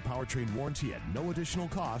 200,000-mile limited powertrain warranty at no additional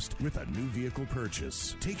cost with a new vehicle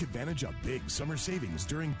purchase. Take advantage of big summer savings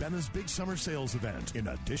during Bena's Big Summer Sales event. An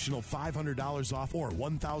additional $500 off or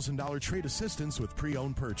 $1,000 trade assistance with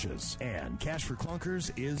pre-owned purchase. And Cash for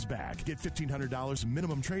Clunkers is back. Get $1,500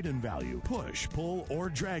 minimum trade-in value. Push, pull, or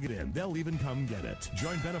drag it in. They'll even come get it.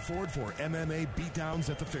 Join Benaford for MMA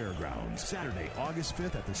beatdowns at the fairgrounds. Saturday, August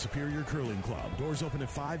 5th at the Superior Curling Club. Doors open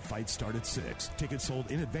at 5, fights start at 6. Tickets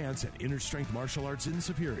sold in advance at Inner Strength Martial Arts in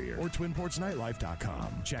Superior or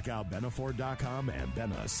TwinPortsNightlife.com. Check out Benaford.com and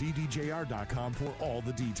BenaCDJR.com for all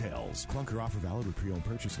the details. Clunker offer valid with pre-owned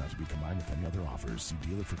purchase, not to be combined with any other offers. See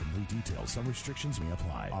dealer for complete details. Some restrictions may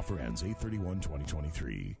apply. Offer ends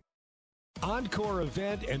 8/31/2023. Encore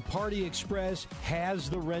Event and Party Express has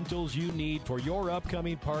the rentals you need for your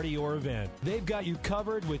upcoming party or event. They've got you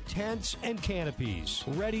covered with tents and canopies,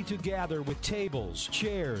 ready to gather with tables,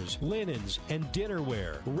 chairs, linens, and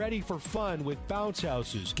dinnerware, ready for fun with bounce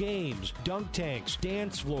houses, games, dunk tanks,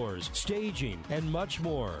 dance floors, staging, and much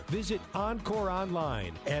more. Visit Encore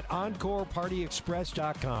online at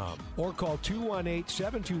EncorePartyExpress.com or call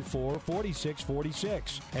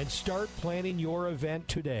 218-724-4646 and start planning your event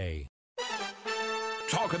today.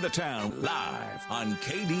 Talk of the Town live on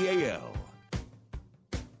KDAL.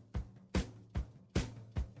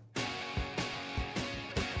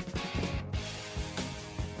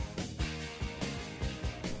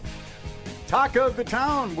 Talk of the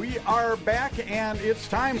Town. We are back, and it's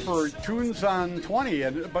time for Tunes on 20.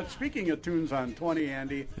 But speaking of Tunes on 20,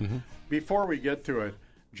 Andy, before we get to it,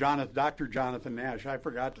 Dr. Jonathan Nash, I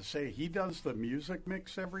forgot to say, he does the music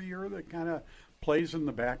mix every year that kind of plays in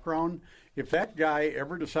the background. If that guy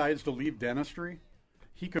ever decides to leave dentistry,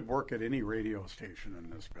 he could work at any radio station in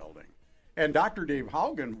this building. And Dr. Dave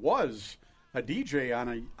Haugen was a DJ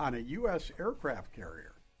on a U.S. aircraft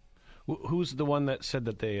carrier. Who's the one that said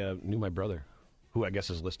that they knew my brother, who I guess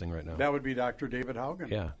is listening right now? That would be Dr. David Haugen.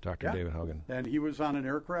 Yeah, Dr. David Haugen. And he was on an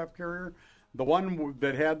aircraft carrier. The one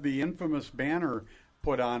that had the infamous banner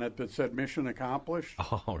put on it that said "Mission Accomplished."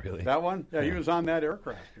 Oh, really? That one? Yeah, he was on that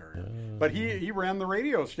aircraft carrier. But he ran the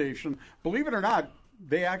radio station. Believe it or not,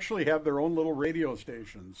 they actually have their own little radio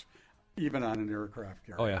stations, even on an aircraft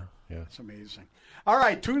carrier. Oh, yeah. It's amazing. All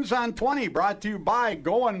right, Tunes on 20 brought to you by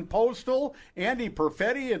Going Postal. Andy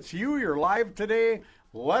Perfetti, it's you. You're live today.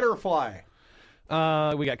 Let her fly.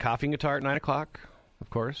 We got Coffee and Guitar at 9 o'clock, of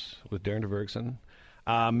course, with Darren DeVergsen.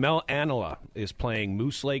 Mel Anila is playing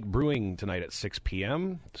Moose Lake Brewing tonight at 6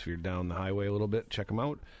 p.m. So if you're down the highway a little bit, check them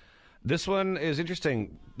out. This one is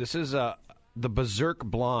interesting. This is the Berserk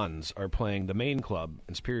Blondes are playing the main club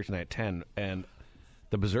in Superior tonight at 10. And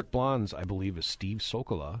the Berserk Blondes, I believe, is Steve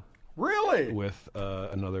Sokola. Really? With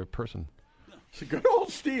another person. It's a good old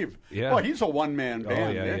Steve. Yeah. Well, he's a one-man band.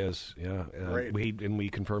 Oh, yeah, Nick. he is. Yeah. Great. We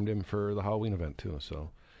confirmed him for the Halloween event, too. So,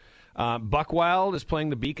 Buck Wild is playing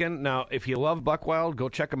the Beacon. Now, if you love Buck Wild, go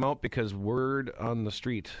check him out, because word on the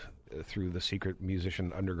street through the secret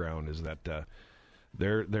musician underground is that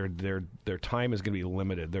their time is going to be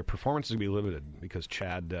limited. Their performance is going to be limited because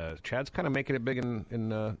Chad's kind of making it big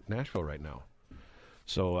in Nashville right now.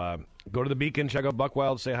 So go to the Beacon, check out Buck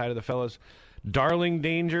Wild, say hi to the fellas. Darling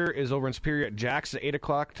Danger is over in Superior at Jack's at 8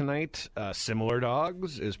 o'clock tonight. Similar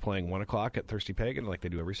Dogs is playing 1 o'clock at Thirsty Pagan, like they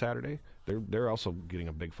do every Saturday. They're also getting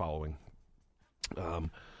a big following.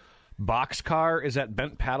 Boxcar is at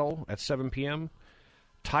Bent Paddle at 7 p.m.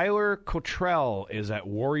 Tyler Cottrell is at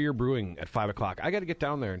Warrior Brewing at 5 o'clock. I got to get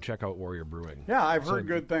down there and check out Warrior Brewing. Yeah, I've heard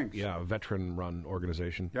good things. Yeah, a veteran-run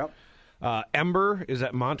organization. Yep. Ember is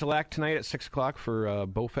at Montelak tonight at 6 o'clock for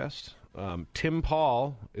Bowfest. Tim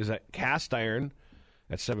Paul is at Cast Iron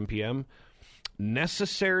at 7 p.m.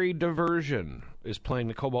 Necessary Diversion is playing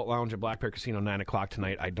the Cobalt Lounge at Black Bear Casino 9 o'clock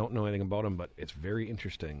tonight. I don't know anything about them, but it's very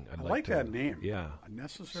interesting. I like that name. Yeah. A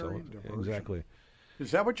Necessary Diversion. Exactly.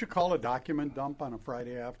 Is that what you call a document dump on a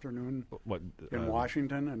Friday afternoon? What in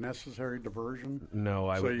Washington? A necessary diversion?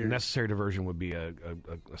 No, necessary diversion would be a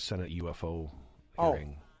Senate UFO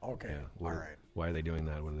hearing. Oh, okay. Yeah, all right. Why are they doing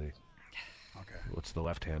that? What are they? Okay. What's the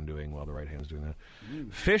left hand doing while the right hand's doing that?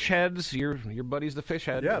 Fish Heads, your buddies, the Fish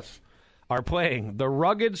Heads, yes, are playing the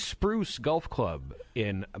Rugged Spruce Golf Club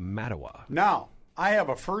in Mattawa. Now, I have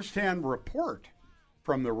a first-hand report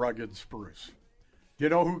from the Rugged Spruce. Do you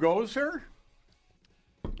know who goes there?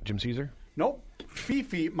 Jim Caesar? Nope.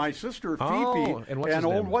 Fifi, my sister Fifi,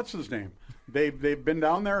 and what's his name? They've been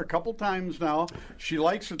down there a couple times now. She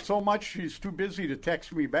likes it so much she's too busy to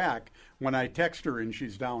text me back when I text her and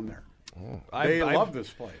she's down there. They love this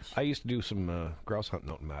place. I used to do some grouse hunting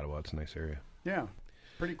out in Mattawa. It's a nice area. Yeah,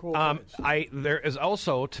 pretty cool place. There is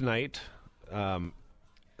also tonight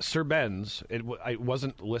Sir Ben's. I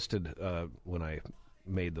wasn't listed when I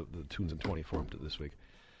made the Tunes in 20 form this week.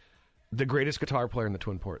 The greatest guitar player in the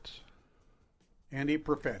Twin Ports. Andy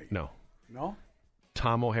Perfetti. No. No?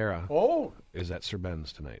 Tom O'Hara. Oh. Is at Sir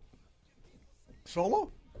Ben's tonight.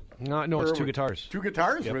 Solo? No, it's two guitars. Two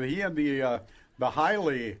guitars? Yep. Where he had the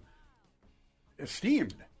highly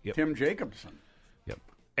esteemed Yep. Tim Jacobson. Yep.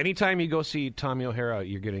 Anytime you go see Tommy O'Hara,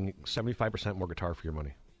 you're getting 75% more guitar for your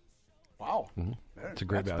money. Wow. Mm-hmm. It's a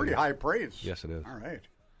great That's value. pretty high praise. Yes, it is. All right.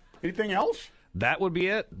 Anything else? That would be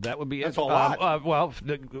it. That's a lot.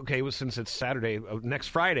 Since it's Saturday, next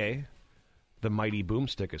Friday, the Mighty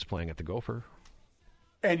Boomstick is playing at the Gopher.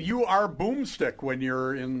 And you are Boomstick when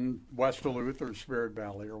you're in West Duluth or Spirit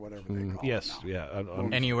Valley or whatever they call yes, it now.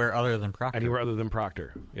 yeah. Anywhere other than Proctor. Anywhere other than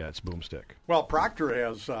Proctor. Yeah, it's Boomstick. Well, Proctor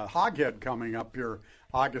has Hoghead coming up here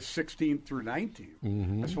August 16th through 19th.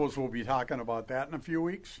 Mm-hmm. I suppose we'll be talking about that in a few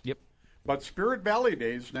weeks. Yep. But Spirit Valley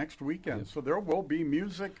Days next weekend, so there will be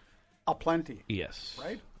music aplenty. Yes.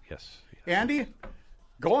 Right? Yes. Andy,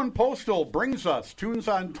 Going Postal brings us Tunes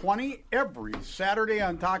on 20 every Saturday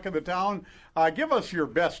on Talk of the Town. Give us your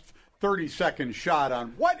best 30-second shot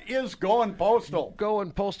on what is Going Postal.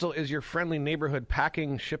 Going Postal is your friendly neighborhood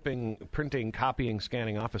packing, shipping, printing, copying,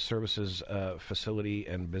 scanning office services facility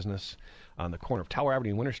and business. on the corner of Tower Avenue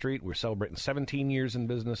and Winter Street. We're celebrating 17 years in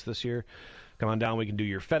business this year. Come on down. We can do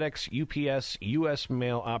your FedEx, UPS, U.S.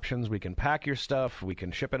 mail options. We can pack your stuff. We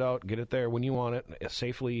can ship it out, get it there when you want it,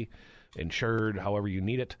 safely, insured, however you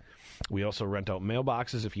need it. We also rent out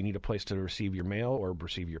mailboxes if you need a place to receive your mail or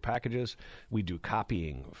receive your packages. We do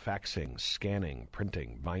copying, faxing, scanning,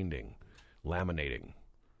 printing, binding, laminating.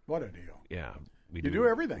 What a deal. Yeah. You do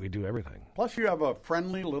everything. We do everything. Plus, you have a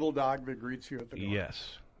friendly little dog that greets you at the door.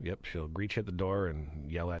 Yes. Yep. She'll greet you at the door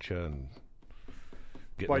and yell at you and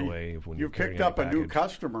get Well, in the way when you you're carrying picked up a new package.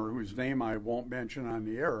 customer whose name I won't mention on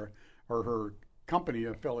the air or her company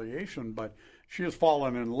affiliation, but she has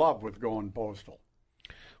fallen in love with going postal.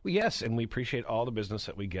 Well, yes, and we appreciate all the business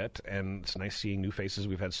that we get, and it's nice seeing new faces.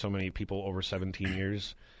 We've had so many people over 17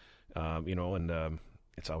 years, and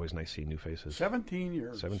it's always nice seeing new faces. 17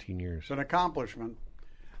 years. 17 years. It's an accomplishment.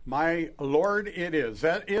 My Lord, it is.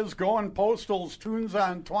 That is Going Postal's Tunes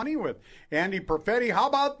on 20 with Andy Perfetti. How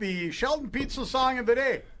about the Shelton Pizza Song of the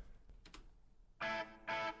Day?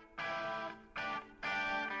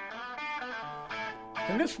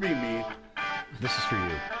 Can this be me? This is for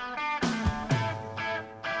you.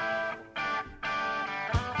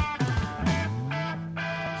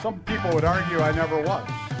 Some people would argue I never was.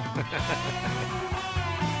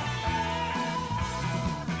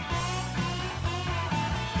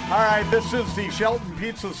 All right, this is the Shelton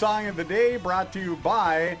Pizza Song of the Day, brought to you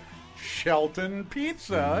by Shelton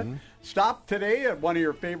Pizza. Mm-hmm. Stop today at one of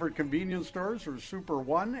your favorite convenience stores or Super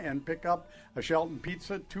One and pick up a Shelton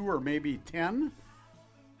Pizza, 2 or maybe 10.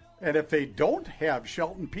 And if they don't have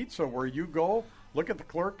Shelton Pizza where you go, look at the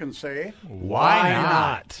clerk and say, Why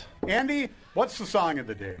not? Andy, what's the song of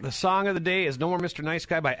the day? The song of the day is No More Mr. Nice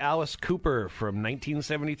Guy by Alice Cooper from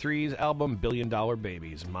 1973's album Billion Dollar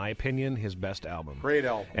Babies. My opinion, his best album. Great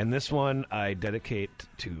album. And this one I dedicate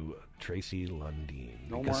to Tracy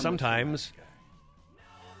Lundeen. No because more sometimes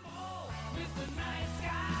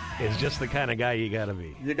it's just the kind of guy you got to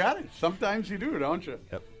be. You got it. Sometimes you do, don't you?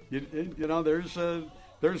 Yep. You know, there's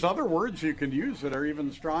other words you can use that are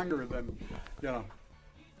even stronger than, I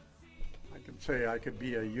could say I could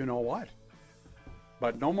be a you-know-what.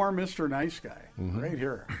 But no more Mr. Nice Guy. Mm-hmm. Right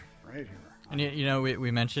here. Right here. And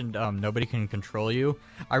we mentioned nobody can control you.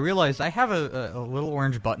 I realized I have a little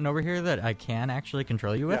orange button over here that I can actually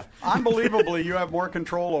control you with. Yeah. Unbelievably, you have more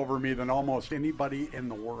control over me than almost anybody in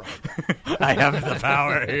the world. I have the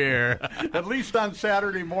power here. At least on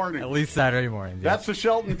Saturday morning. At least Saturday morning. That's the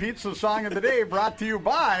Shelton Pizza Song of the Day, brought to you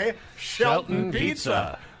by Shelton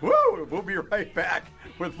Pizza. Woo! We'll be right back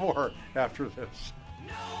with more after this.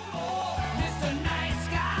 Mr. Nice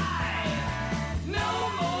Guy. No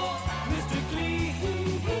more Mr. Clean.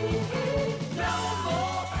 No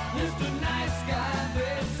more Mr. Nice Guy.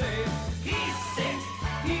 They say he's sick.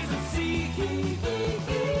 He's a sea.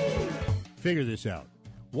 Figure this out.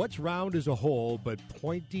 What's round as a whole but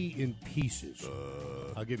pointy in pieces?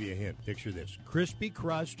 I'll give you a hint. Picture this. Crispy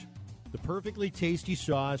crust, the perfectly tasty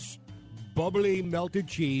sauce, bubbly melted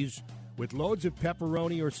cheese with loads of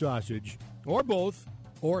pepperoni or sausage, or both,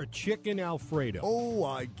 or chicken Alfredo. Oh,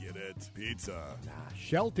 I get it. Pizza.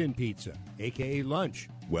 Shelton Pizza, a.k.a. lunch.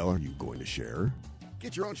 Well, are you going to share?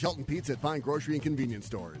 Get your own Shelton Pizza at fine grocery and convenience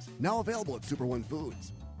stores. Now available at Super One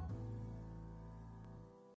Foods.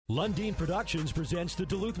 Lundeen Productions presents the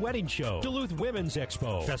Duluth Wedding Show, Duluth Women's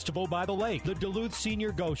Expo, Festival by the Lake, the Duluth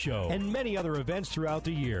Senior Go Show, and many other events throughout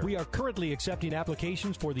the year. We are currently accepting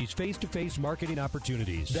applications for these face-to-face marketing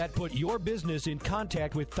opportunities that put your business in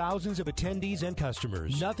contact with thousands of attendees and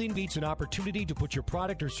customers. Nothing beats an opportunity to put your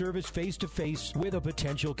product or service face-to-face with a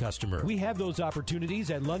potential customer. We have those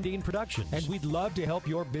opportunities at Lundeen Productions, and we'd love to help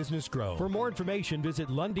your business grow. For more information, visit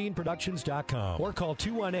LundeenProductions.com or call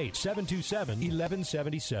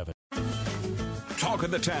 218-727-1177. Talk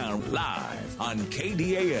of the Town live on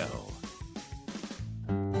KDAL.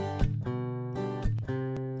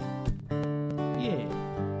 Yeah.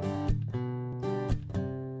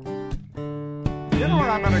 You know where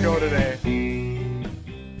I'm going to go today?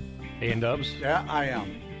 A&Dubs? Yeah, I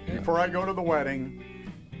am. Before I go to the wedding,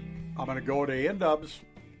 I'm going to go to A&Dubs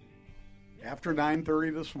after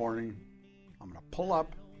 9:30 this morning. I'm going to pull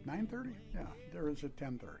up 9:30. Yeah, there is at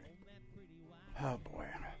 10:30. Oh boy,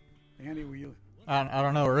 Andy, will you? I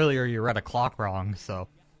don't know. Earlier you read a clock wrong, so.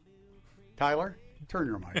 Tyler, turn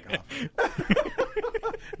your mic off.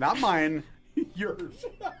 Not mine, yours.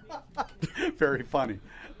 Very funny.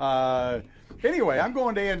 Anyway, I'm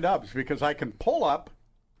going to A&Dubs because I can pull up,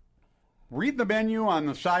 read the menu on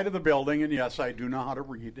the side of the building, and yes, I do know how to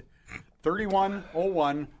read.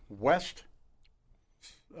 3101 West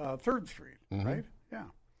 3rd Street, right? Yeah.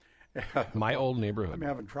 My old neighborhood. I'm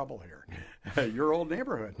having trouble here. Your old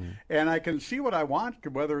neighborhood. And I can see what I want,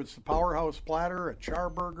 whether it's the Powerhouse Platter, a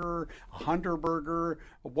Charburger, a Hunter Burger,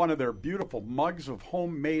 one of their beautiful mugs of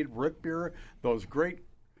homemade root beer, those great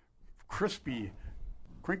crispy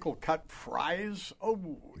crinkle-cut fries.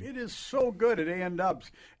 Oh, it is so good at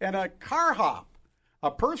A&W's. And a car hop.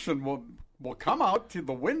 A person will come out to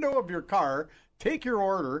the window of your car, take your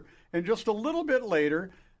order, and just a little bit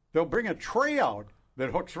later, they'll bring a tray out that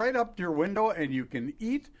hooks right up to your window, and you can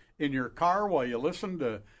eat in your car while you listen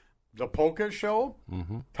to the Polka Show,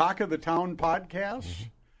 Talk of the Town podcast,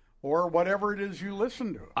 or whatever it is you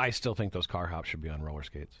listen to. I still think those car hops should be on roller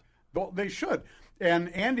skates. Well, they should.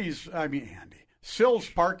 And Sill's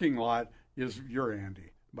parking lot is your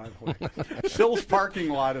Andy, by the way. Sill's parking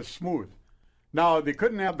lot is smooth. Now, they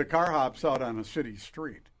couldn't have the car hops out on a city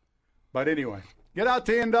street. But anyway, get out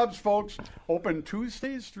to A&W's, folks. Open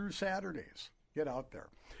Tuesdays through Saturdays. Get out there.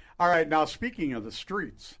 All right, now speaking of the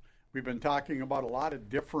streets, we've been talking about a lot of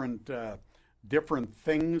different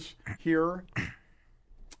things here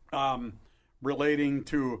relating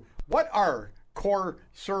to what are core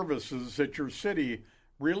services that your city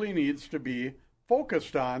really needs to be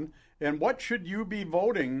focused on, and what should you be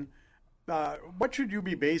voting, what should you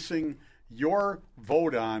be basing your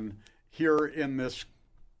vote on here in this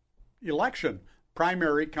election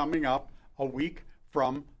primary coming up a week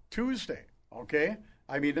from Tuesday. Okay?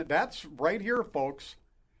 I mean, that's right here, folks.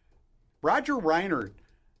 Roger Reinert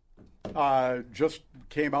just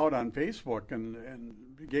came out on Facebook and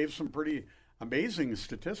gave some pretty amazing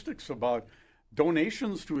statistics about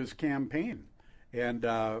donations to his campaign. And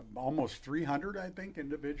almost 300, I think,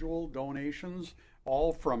 individual donations,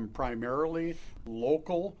 all from primarily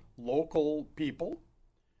local people.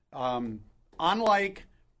 Unlike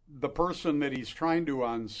the person that he's trying to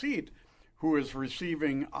unseat, who is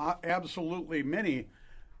receiving absolutely many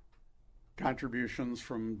contributions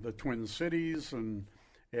from the Twin Cities and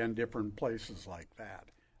different places like that.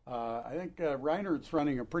 I think Reinert's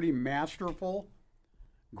running a pretty masterful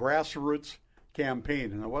grassroots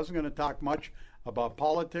campaign. And I wasn't going to talk much about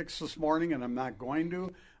politics this morning, and I'm not going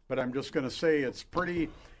to, but I'm just going to say it's pretty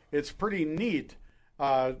neat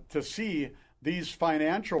to see these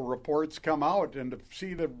financial reports come out and to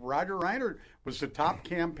see that Roger Reinert was the top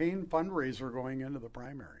campaign fundraiser going into the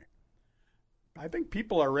primary. I think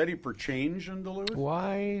people are ready for change in Duluth.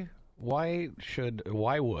 Why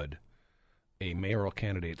would a mayoral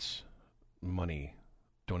candidate's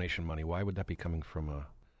donation money, why would that be coming from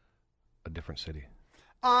a different city?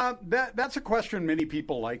 That's a question many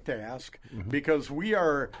people like to ask, because we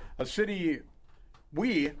are a city.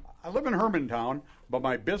 I live in Hermantown, but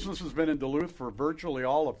my business has been in Duluth for virtually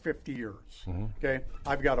all of 50 years. Okay,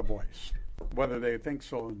 I've got a voice, whether they think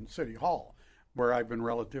so in City Hall, where I've been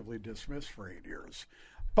relatively dismissed for 8 years.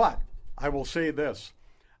 But I will say this,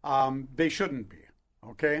 they shouldn't be,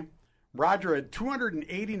 okay? Roger had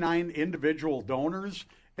 289 individual donors,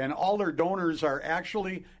 and all their donors are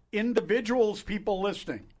actually individuals, people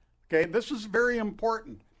listening. Okay, this is very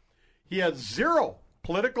important. He had zero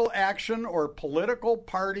political action or political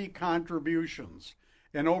party contributions,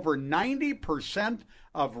 and over 90%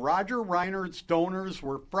 of Roger Reinert's donors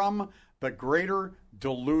were from the greater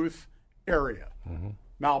Duluth area.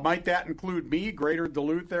 Now, might that include me, greater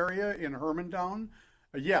Duluth area in Hermantown?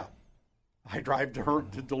 Yeah, I drive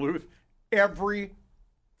to Duluth every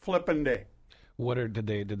flippin' day. Did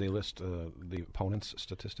they list the opponents'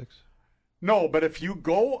 statistics? No, but if you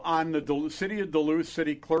go on the City of Duluth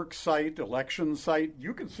City Clerk site, election site,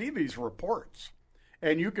 you can see these reports,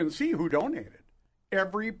 and you can see who donated.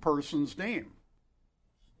 Every person's name.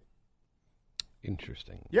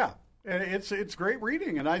 Interesting. Yeah, and it's great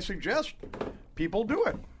reading, and I suggest people do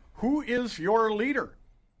it. Who is your leader?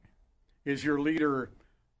 Is your leader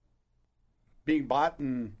being bought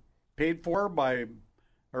and paid for by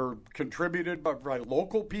or contributed by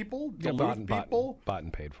local people, Duluth people? Bought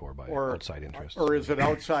and paid for by outside interests. Or is it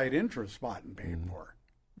outside interests bought and paid for?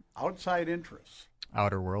 Outside interests.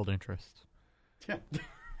 Outer world interests. Yeah.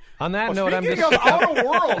 On that note, I'm speaking of outer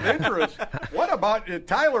world interests, what about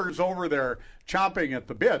Tyler's over there chomping at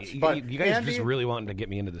the bits? But you guys Andy, just really wanting to get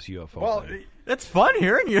me into this UFO well, thing. It's fun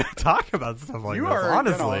hearing you talk about stuff like you this. are,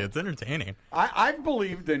 Honestly, it's entertaining. I've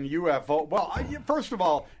believed in UFO. Well, first of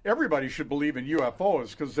all, everybody should believe in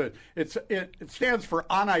UFOs because it stands for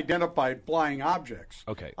unidentified flying objects.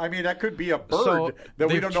 Okay. I mean, that could be a bird that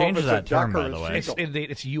we don't know if it's a duck or a seagull.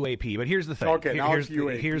 It's UAP, but here's the thing. Okay, now it's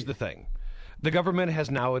UAP. Here's the thing. The government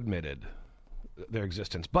has now admitted their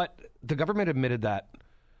existence, but the government admitted that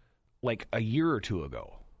like a year or two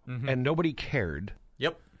ago, and nobody cared.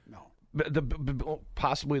 Yep. No.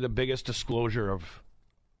 Possibly the biggest disclosure of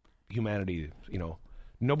humanity,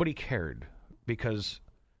 nobody cared because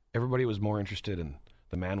everybody was more interested in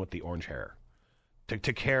the man with the orange hair.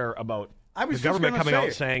 To care about the government coming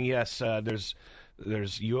out saying, yes, there's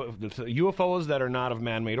UFOs that are not of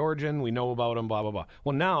man-made origin. We know about them, blah, blah, blah.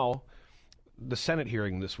 Well, now, the Senate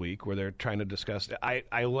hearing this week where they're trying to discuss,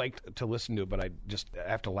 I liked to listen to it, but I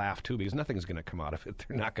have to laugh, too, because nothing's going to come out of it.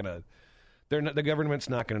 The government's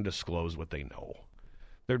not going to disclose what they know.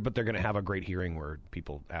 But they're going to have a great hearing where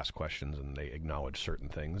people ask questions and they acknowledge certain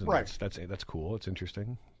things. And right. That's cool. It's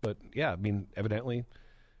interesting. But, yeah, I mean, evidently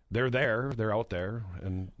they're there. They're out there.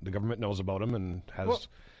 And the government knows about them and has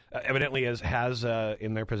evidently has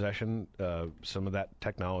in their possession some of that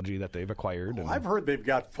technology that they've acquired. Well, I've heard they've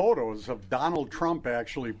got photos of Donald Trump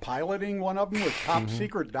actually piloting one of them with top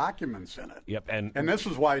secret documents in it. Yep. And this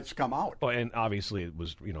is why it's come out. Well, and obviously it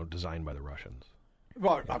was, designed by the Russians.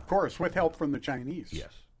 Well, of course, with help from the Chinese. Yes.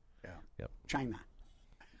 Yeah. Yep. China.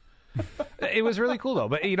 It was really cool, though.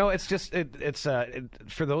 But, it's just, it's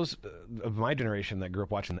for those of my generation that grew up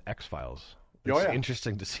watching the X-Files, it's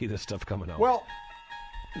interesting to see this stuff coming out. Well,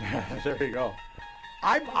 there you go.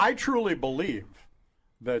 I truly believe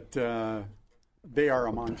that they are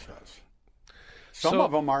amongst us. Some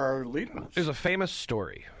of them are leading us. There's a famous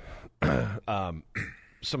story.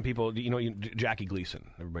 Some people, Jackie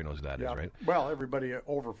Gleason. Everybody knows who that is, right? Well, everybody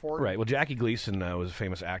over 40. Right. Well, Jackie Gleason was a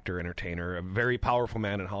famous actor, entertainer, a very powerful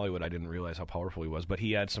man in Hollywood. I didn't realize how powerful he was, but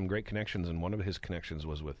he had some great connections, and one of his connections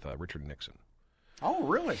was with Richard Nixon. Oh,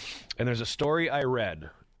 really? And there's a story I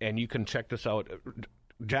read, and you can check this out.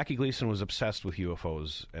 Jackie Gleason was obsessed with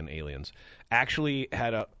UFOs and aliens. Actually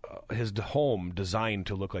had his home designed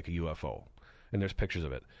to look like a UFO, and there's pictures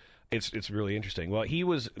of it. It's really interesting. Well, he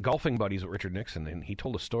was golfing buddies with Richard Nixon, and he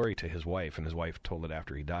told a story to his wife, and his wife told it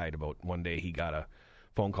after he died about one day he got a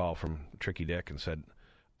phone call from Tricky Dick and said,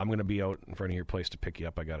 I'm going to be out in front of your place to pick you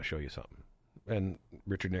up. I got to show you something. And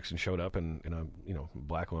Richard Nixon showed up in a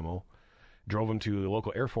black limo, drove him to the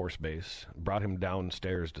local Air Force base, brought him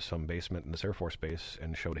downstairs to some basement in this Air Force base,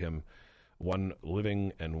 and showed him one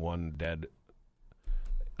living and one dead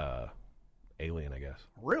alien, I guess.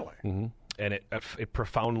 Really? Mm-hmm. And it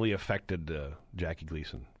profoundly affected Jackie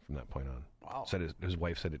Gleason from that point on. Wow. Said his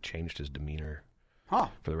wife said it changed his demeanor for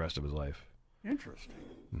the rest of his life. Interesting.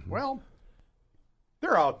 Mm-hmm. Well,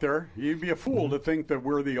 they're out there. You'd be a fool to think that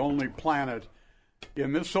we're the only planet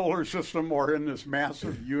in this solar system or in this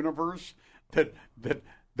massive universe that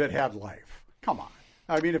had life. Come on.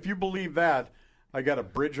 I mean, if you believe that, I got a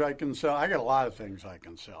bridge I can sell. I got a lot of things I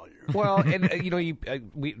can sell you. Well, and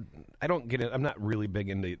I don't get it. I'm not really big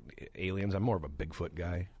into aliens. I'm more of a Bigfoot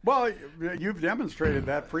guy. Well, you've demonstrated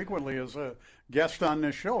that frequently as a guest on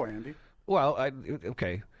this show, Andy. Well,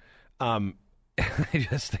 okay. I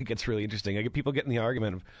just think it's really interesting. I get people getting the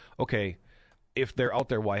argument of, okay, if they're out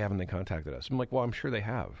there, why haven't they contacted us? I'm like, well, I'm sure they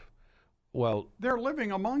have. Well, they're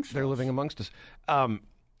living amongst us. They're living amongst us.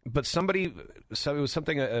 But it was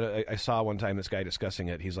something I saw one time, this guy discussing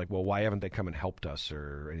it. He's like, well, why haven't they come and helped us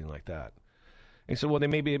or anything like that? And he said, well, they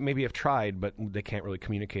maybe have tried, but they can't really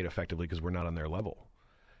communicate effectively because we're not on their level.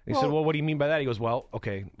 And he said, well, what do you mean by that? He goes, well,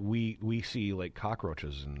 okay, we see like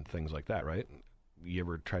cockroaches and things like that, right? You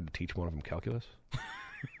ever tried to teach one of them calculus?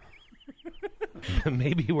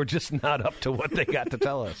 Maybe we're just not up to what they got to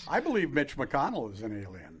tell us. I believe Mitch McConnell is an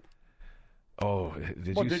alien. Oh,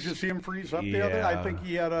 did you see him freeze up the other? I think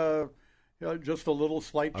he had just a little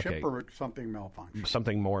slight chip or something malfunction.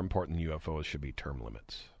 Something more important than UFOs should be term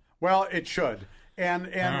limits. Well, it should.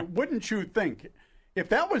 And wouldn't you think, if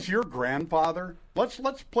that was your grandfather, let's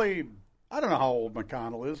play, I don't know how old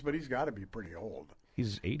McConnell is, but he's got to be pretty old.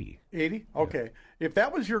 He's 80. 80? Okay. Yeah. If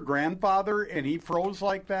that was your grandfather and he froze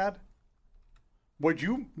like that, would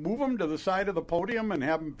you move him to the side of the podium and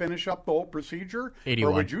have him finish up the whole procedure?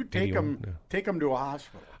 81. Or would you take him to a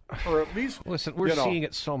hospital? Or at least... Listen, we're seeing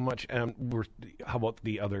it so much. How about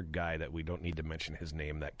the other guy that we don't need to mention his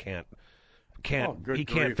name that can't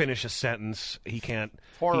finish a sentence. He can't.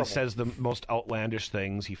 Horrible. He says the most outlandish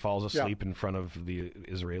things. He falls asleep in front of the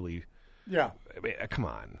Israeli. Yeah. Come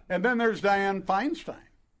on. And then there's Dianne Feinstein.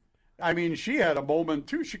 I mean, she had a moment,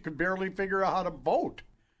 too. She could barely figure out how to vote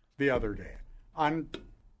the other day on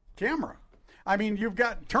camera. I mean, you've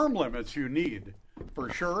got term limits you need, for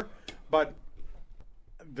sure. But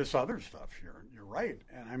this other stuff, you're right.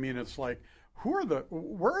 And, I mean, it's like, where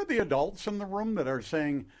are the adults in the room that are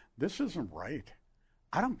saying, this isn't right?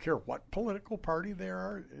 I don't care what political party they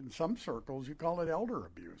are. In some circles, you call it elder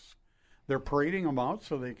abuse. They're parading them out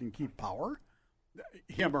so they can keep power,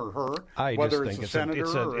 him or her, whether it's a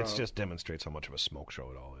senator it just demonstrates how much of a smoke show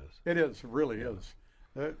it all is. It is. It really is.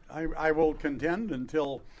 I will contend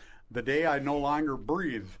until the day I no longer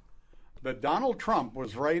breathe that Donald Trump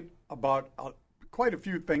was right about quite a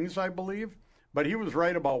few things, I believe, but he was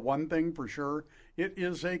right about one thing for sure. It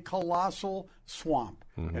is a colossal swamp,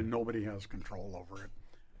 and nobody has control over it.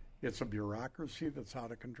 It's a bureaucracy that's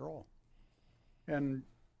out of control. And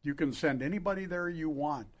you can send anybody there you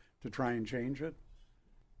want to try and change it.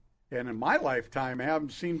 And in my lifetime, I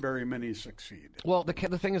haven't seen very many succeed. Well, the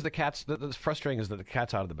thing is, that's frustrating is that the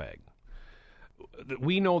cat's out of the bag.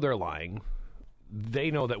 We know they're lying.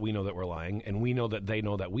 They know that we know that we're lying, and we know that they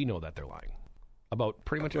know that we know that they're lying about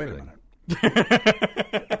pretty much everything.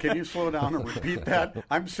 Can you slow down and repeat that?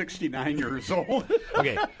 I'm 69 years old.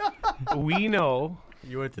 Okay, we know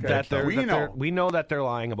that we know that they're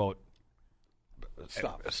lying about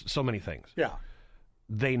stuff. So many things. Yeah,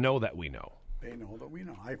 they know that we know. They know that we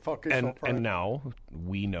know. I fucking and now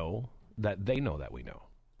we know that they know that we know.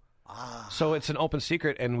 So it's an open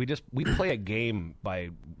secret, and we play a game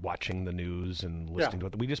by watching the news and listening to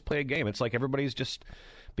it. We just play a game. It's like everybody's just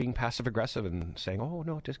being passive aggressive and saying, "Oh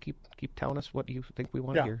no, just keep telling us what you think we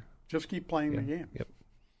want to hear." Just keep playing the game. Yep.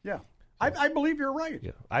 Yeah, I believe you're right.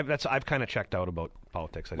 Yeah, I've kind of checked out about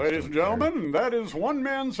politics. Ladies and gentlemen, that is one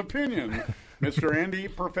man's opinion, Mr. Andy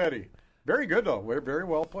Perfetti. Very good though. We're very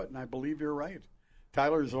well put, and I believe you're right.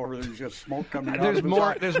 Tyler's over there, just smoke coming out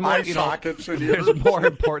of his eye sockets. There's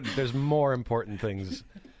more important things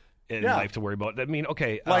in life to worry about. I mean,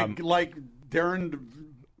 okay, like Darren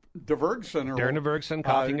DeVergson,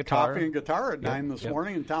 Coffee and Guitar at 9 this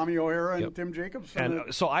morning, and Tommy O'Hara and Tim Jacobs.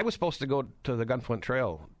 And so I was supposed to go to the Gunflint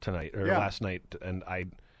Trail last night, and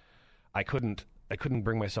I couldn't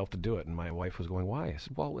bring myself to do it. And my wife was going, "Why?" I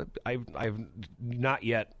said, "Well, I've not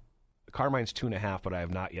yet." Carmine's 2.5, but I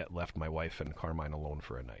have not yet left my wife and Carmine alone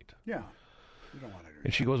for a night. Yeah. You don't want to do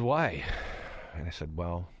And she goes, "Why?" And I said,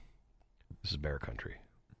 "Well, this is bear country."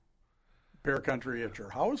 Bear country at your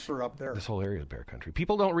house or up there? This whole area is bear country.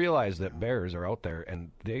 People don't realize that bears are out there,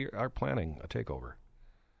 and they are planning a takeover.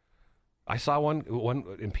 I saw one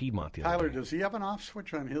in Piedmont the other Tyler, day. does he have an off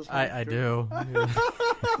switch on his? I do.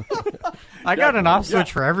 I got an off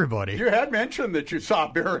switch for everybody. You had mentioned that you saw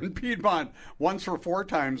a bear in Piedmont once or 4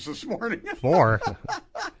 times this morning. 4.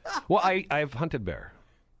 Well, I've hunted bear.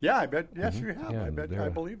 Yeah, I bet. Yes, you have. Yeah, I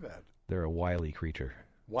believe that. They're a wily creature.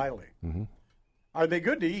 Wily. Mm-hmm. Are they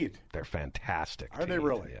good to eat? They're fantastic. Are they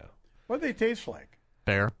really? Yeah. What do they taste like?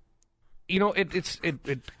 Bear. You know, it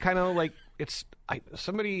kind of like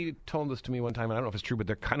somebody told this to me one time, and I don't know if it's true, but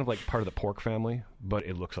they're kind of like part of the pork family, but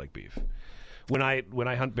it looks like beef. When I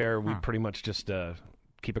hunt bear, we pretty much just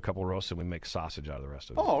keep a couple roasts and we make sausage out of the rest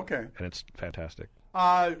of it. Oh, okay. And it's fantastic.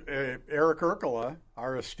 Eric Urkela,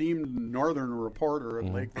 our esteemed northern reporter at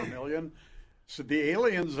Lake Vermilion, said the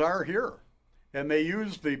aliens are here, and they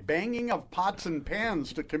use the banging of pots and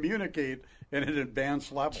pans to communicate at an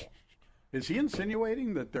advanced level. Is he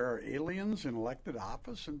insinuating that there are aliens in elected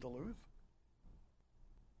office in Duluth?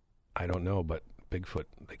 I don't know, but Bigfoot,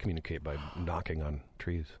 they communicate by knocking on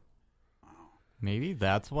trees. Maybe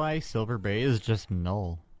that's why Silver Bay is just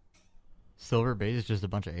null. Silver Bay is just a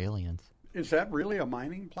bunch of aliens. Is that really a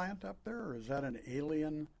mining plant up there, or is that an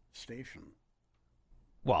alien station?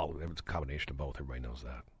 Well, it's a combination of both. Everybody knows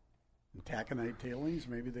that. And taconite tailings,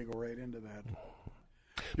 maybe they go right into that.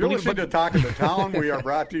 You're listening to Talk of the Town. We are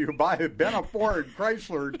brought to you by Benna Ford,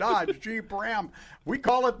 Chrysler, Dodge, Jeep, Ram. We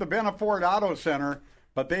call it the Benna Ford Auto Center,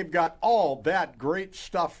 but they've got all that great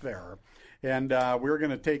stuff there. And we're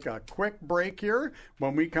going to take a quick break here.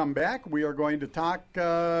 When we come back, we are going to talk,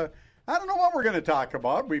 I don't know what we're going to talk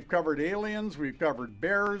about. We've covered aliens. We've covered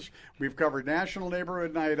bears. We've covered National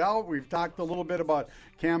Neighborhood Night Out. We've talked a little bit about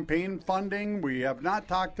campaign funding. We have not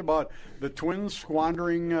talked about the Twins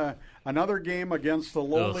squandering another game against the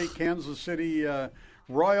lowly Kansas City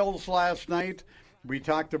Royals last night. We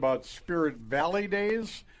talked about Spirit Valley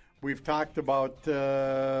Days. We've talked about,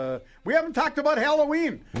 we haven't talked about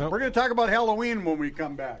Halloween. Nope. We're going to talk about Halloween when we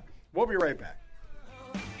come back. We'll be right back.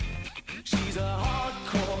 She's a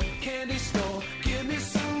hardcore candy store. Give me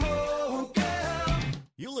some more, girl.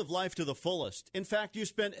 You live life to the fullest. In fact, you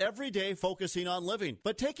spend every day focusing on living.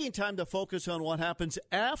 But taking time to focus on what happens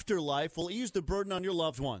after life will ease the burden on your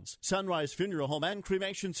loved ones. Sunrise Funeral Home and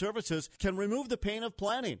Cremation Services can remove the pain of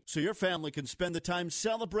planning so your family can spend the time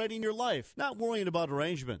celebrating your life, not worrying about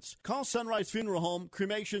arrangements. Call Sunrise Funeral Home,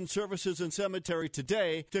 Cremation Services, and Cemetery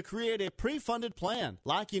today to create a pre-funded plan,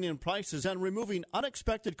 locking in prices and removing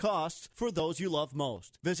unexpected costs for those you love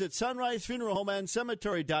most. Visit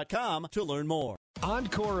SunriseFuneralHomeandCemetery.com to learn more.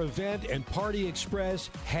 Encore Event and Party Express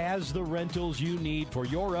has the rentals you need for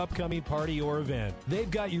your upcoming party or event.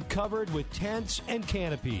 They've got you covered with tents and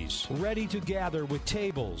canopies, ready to gather with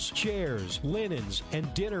tables, chairs, linens, and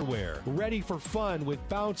dinnerware, ready for fun with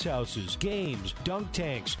bounce houses, games, dunk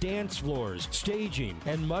tanks, dance floors, staging,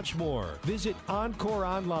 and much more. Visit Encore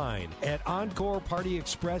online at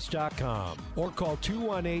EncorePartyExpress.com or call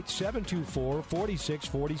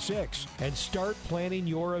 218-724-4646 and start planning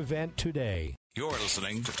your event today. You're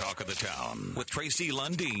listening to Talk of the Town with Tracy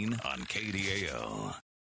Lundeen on KDAL.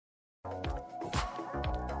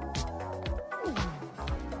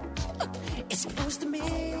 It's close to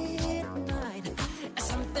midnight.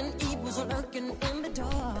 Something evil's lurking in the door.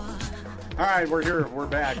 All right, we're here. We're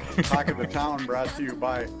back. Talk of the Town brought to you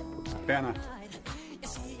by Benna.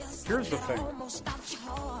 Here's the thing.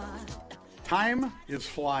 Time is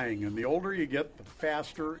flying, and the older you get, the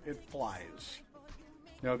faster it flies.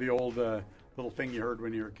 You know, the old little thing you heard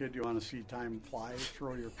when you were a kid, you want to see time fly,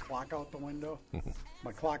 throw your clock out the window?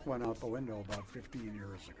 My clock went out the window about 15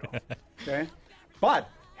 years ago. Okay? But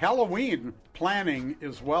Halloween planning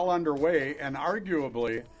is well underway, and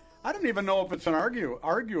arguably, I don't even know if it's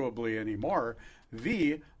arguably anymore,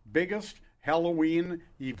 the biggest Halloween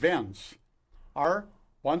events are,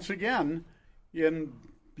 once again, in,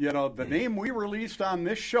 the name we released on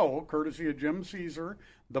this show, courtesy of Jim Caesar,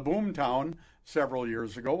 the Boomtown, several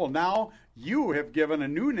years ago. Well, now you have given a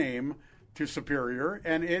new name to Superior,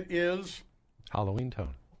 and it is Halloween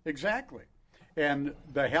Town. Exactly. And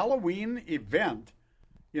the Halloween event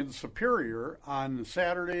in Superior on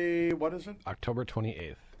Saturday, what is it? October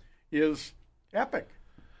 28th. Is epic.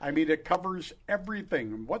 I mean, it covers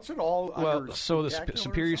everything. What's it all under? Well, so the Spooktacular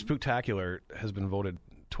Superior or something? Spooktacular has been voted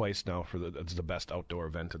twice now for it's the best outdoor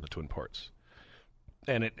event in the Twin Ports.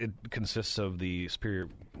 And it consists of the Superior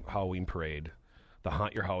Halloween Parade, the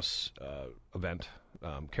Haunt Your House event.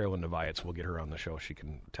 Carolyn Neviatz, we'll get her on the show. She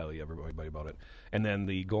can tell you everybody about it. And then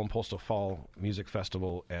the Golden Postal Fall Music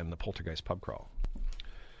Festival and the Poltergeist Pub Crawl,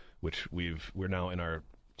 which we're now in our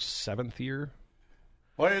 7th year.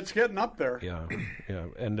 Well, it's getting up there. Yeah, yeah.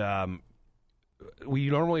 And we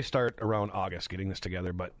normally start around August getting this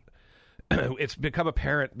together, but it's become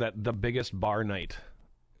apparent that the biggest bar night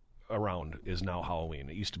around is now Halloween.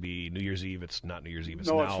 It used to be New Year's Eve. It's not New Year's Eve. It's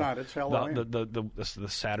No, now it's not. It's Halloween. The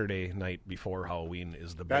Saturday night before Halloween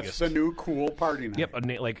is the That's biggest. the new cool party night. Yep,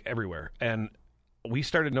 like everywhere. And we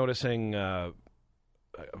started noticing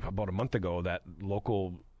about a month ago that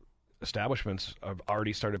local establishments have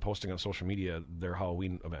already started posting on social media their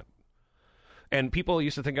Halloween event. And people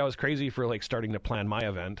used to think I was crazy for starting to plan my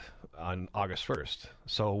event on August 1st.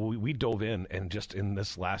 So we dove in, and just in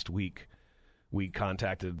this last week, we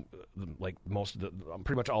contacted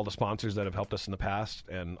pretty much all the sponsors that have helped us in the past,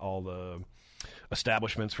 and all the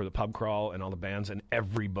establishments for the pub crawl and all the bands, and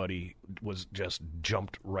everybody was just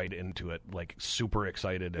jumped right into it, super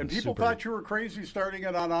excited. And people thought you were crazy starting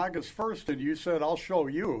it on August 1st, and you said, I'll show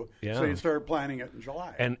you. Yeah. So you started planning it in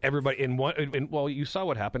July. And everybody, you saw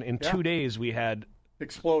what happened. In 2 days, we had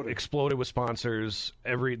exploded with sponsors.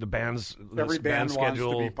 Every band wants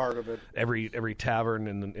schedule, to be part of it. Every tavern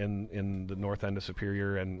in the north end of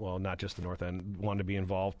Superior, and not just the north end, wanted to be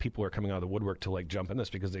involved. People are coming out of the woodwork to jump in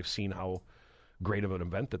this because they've seen how great of an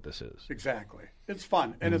event that this is. Exactly. It's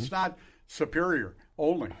fun, and it's not Superior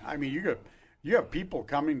only. I mean, you have people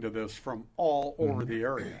coming to this from all over the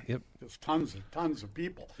area. Yep. There's tons of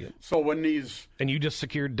people. Yep. So when these... And you just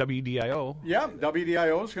secured WDIO. Yeah,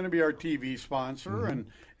 WDIO is going to be our TV sponsor, and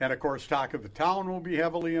of course Talk of the Town will be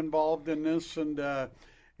heavily involved in this, and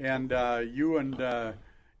you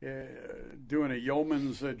doing a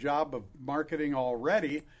yeoman's job of marketing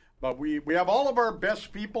already. But we have all of our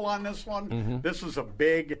best people on this one. This is a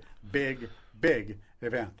big, big, big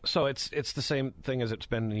event. So it's the same thing as it's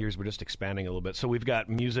been in years. We're just expanding a little bit. So we've got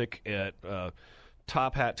music at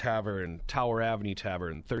Top Hat Tavern, Tower Avenue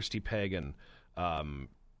Tavern, Thirsty Pagan, a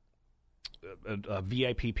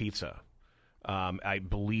VIP Pizza. I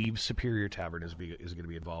believe Superior Tavern is going to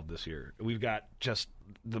be involved this year. We've got just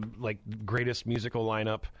the greatest musical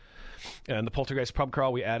lineup. And the Poltergeist Pub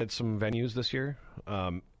Crawl, we added some venues this year.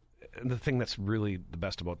 And the thing that's really the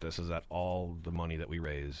best about this is that all the money that we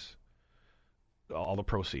raise, all the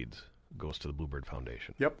proceeds, goes to the Bluebird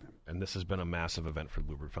Foundation. Yep. And this has been a massive event for the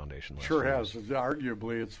Bluebird Foundation. Sure has.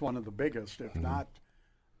 Arguably, it's one of the biggest, if not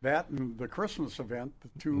that and the Christmas event, the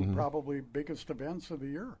two probably biggest events of the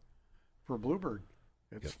year for Bluebird.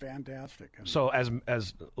 It's fantastic. And so as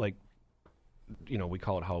we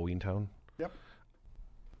call it Halloween Town. Yep.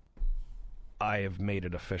 I have made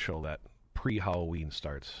it official that pre-Halloween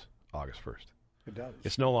starts August 1st. It does.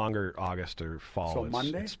 It's no longer August or fall. So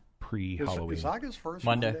Monday? pre-Halloween. Is August 1st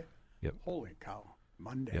Monday? Yep. Holy cow.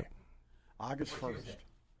 Monday. Yep. August 1st.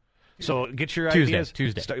 So get your Tuesday, ideas.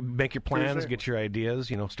 Tuesday. Start, make your plans. Tuesday. Get your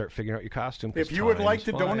ideas. Start figuring out your costume. 'cause If you would like time's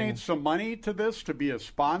to flying. donate some money to this to be a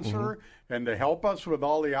sponsor and to help us with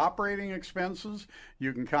all the operating expenses,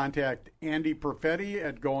 you can contact Andy Perfetti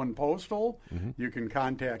at Going Postal. You can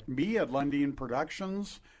contact me at Lundeen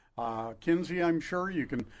Productions. Kinsey, I'm sure you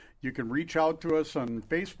can reach out to us on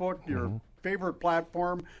Facebook, your favorite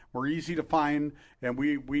platform. We're easy to find, and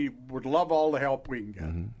we would love all the help we can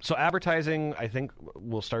get. So advertising, I think,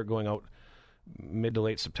 will start going out mid to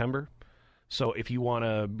late September. So if you want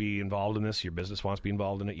to be involved in this, your business wants to be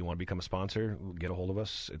involved in it, you want to become a sponsor, get a hold of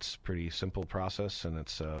us. It's a pretty simple process, and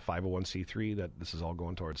it's a 501c3 that this is all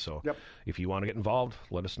going towards. So if you want to get involved,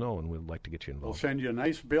 let us know, and we'd like to get you We'll involved. send you a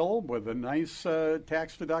nice bill with a nice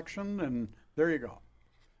tax deduction, and there you go.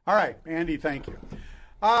 All right, Andy, thank you.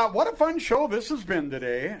 What a fun show this has been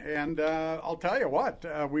today, and I'll tell you what,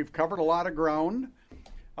 we've covered a lot of ground.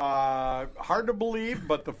 Hard to believe,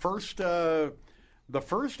 but the first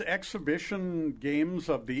exhibition games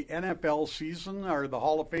of the NFL season are the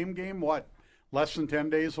Hall of Fame game, less than 10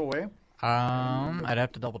 days away? I'd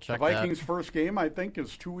have to double check the Vikings' first game, I think,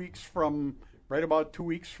 is right about 2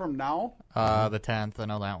 weeks from now. The 10th, I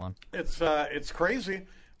know that one. It's crazy.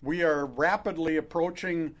 We are rapidly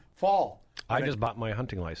approaching fall. I just bought my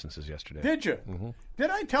hunting licenses yesterday. Did you? Did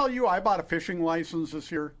I tell you I bought a fishing license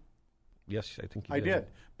this year? Yes, I think you I did. did,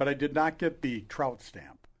 but I did not get the trout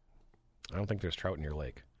stamp. I don't think there's trout in your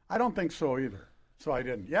lake. I don't think so either. So I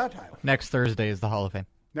didn't. Yeah, Tyler. Next Thursday is the Hall of Fame.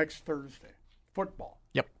 Next Thursday. Football.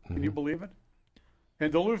 Yep. Can you believe it?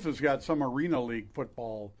 And Duluth has got some Arena League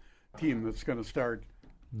football team that's going to start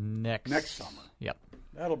next summer. Yep.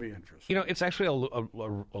 That'll be interesting. It's actually a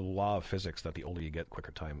law of physics that the older you get,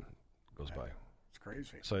 quicker time goes by. It's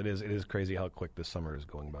crazy. So it is crazy how quick this summer is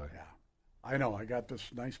going by. Yeah. I know. I got this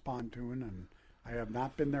nice pontoon, and I have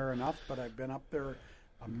not been there enough, but I've been up there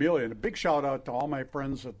a million. A big shout out to all my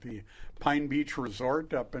friends at the Pine Beach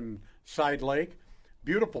Resort up in Side Lake.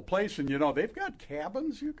 Beautiful place, and they've got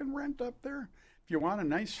cabins you can rent up there. If you want a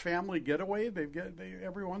nice family getaway, they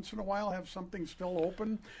every once in a while have something still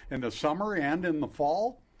open in the summer and in the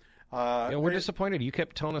fall. We're disappointed. You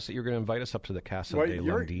kept telling us that you were going to invite us up to the Casa de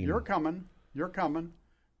Lundeen. You're coming.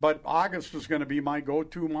 But August is going to be my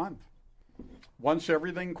go-to month. Once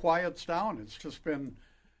everything quiets down,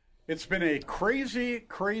 it's been a crazy,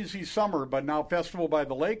 crazy summer. But now Festival by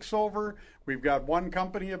the Lake's over. We've got one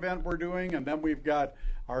company event we're doing, and then we've got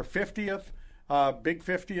our 50th, big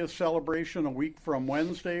 50th celebration a week from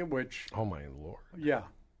Wednesday, which... Oh, my Lord. Yeah,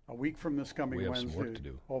 a week from this coming Wednesday. We have some work to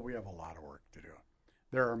do. Oh, we have a lot of work to do.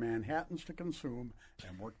 There are Manhattans to consume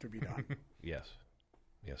and work to be done. Yes,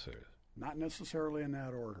 there is. Not necessarily in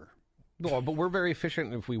that order. No, but we're very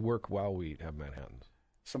efficient if we work while we have Manhattans.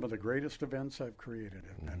 Some of the greatest events I've created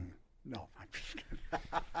have been... No, I'm just kidding.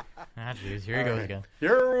 Jeez, here he goes again.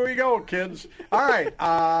 Here we go, kids. All right,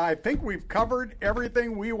 I think we've covered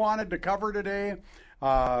everything we wanted to cover today.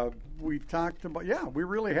 We've talked about, we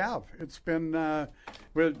really have. It's been a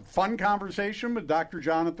fun conversation with Dr.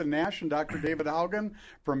 Jonathan Nash and Dr. David Haugen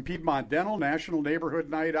from Piedmont Dental, National Neighborhood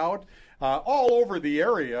Night Out, all over the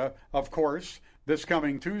area, of course, this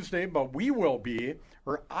coming Tuesday, but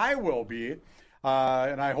I will be,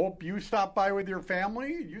 and I hope you stop by with your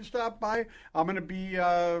family. You stop by. I'm going to be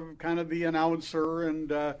kind of the announcer and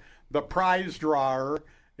the prize drawer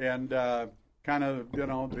and kind of,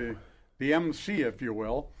 the MC, if you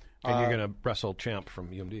will. And you're going to wrestle Champ from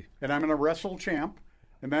UMD. And I'm going to wrestle Champ.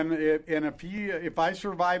 And then if I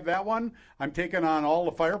survive that one, I'm taking on all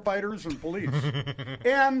the firefighters and police.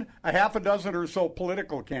 And a half a dozen or so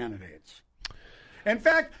political candidates. In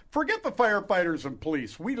fact, forget the firefighters and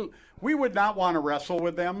police. We would not want to wrestle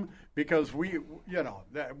with them because we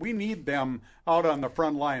need them out on the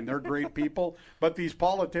front line. They're great people. But these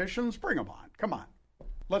politicians, bring them on. Come on.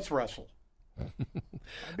 Let's wrestle.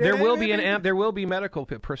 There will be medical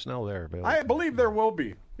personnel there. Bill. I believe there will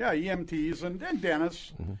be. Yeah, EMTs and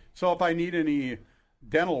dentists. Mm-hmm. So if I need any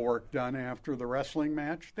dental work done after the wrestling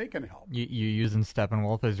match, they can help. You using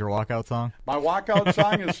Steppenwolf as your walkout song? My walkout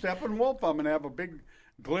song is Steppenwolf. I'm going to have a big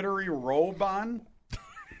glittery robe on.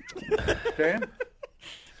 Okay?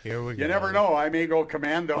 Here we go. You never know. I may go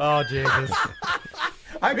commando. Oh, Jesus.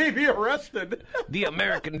 I may be arrested. The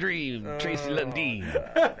American Dream, Tracy Lundeen.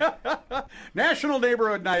 National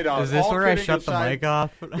Neighborhood Night Out. Is this where I shut the mic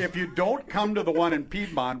off? If you don't come to the one in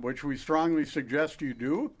Piedmont, which we strongly suggest you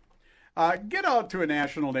do, get out to a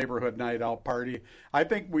National Neighborhood Night Out party. I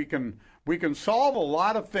think we can solve a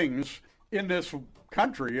lot of things in this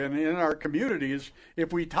country and in our communities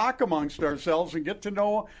if we talk amongst ourselves and get to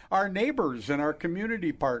know our neighbors and our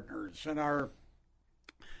community partners and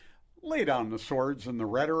lay down the swords and the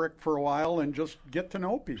rhetoric for a while and just get to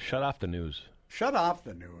know people. Shut off the news. Shut off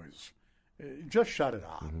the news. Just shut it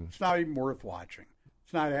off. Mm-hmm. It's not even worth watching.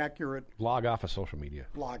 It's not accurate. Log off of social media.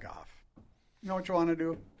 Log off. You know what you want to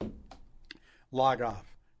do? Log off.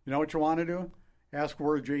 You know what you want to do? Ask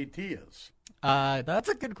where JT is. That's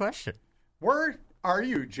a good question. Where are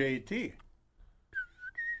you, JT?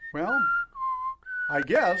 Well, I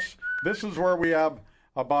guess this is where we have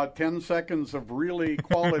about 10 seconds of really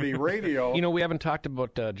quality radio. You know, we haven't talked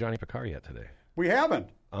about Johnny Picard yet today. We haven't.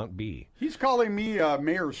 Aunt B. He's calling me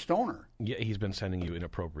Mayor Stoner. Yeah, he's been sending you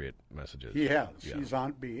inappropriate messages. He has. Yeah. He's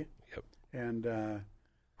Aunt B. Yep. And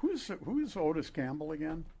who's Otis Campbell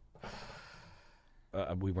again?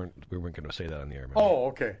 We weren't going to say that on the air. Oh,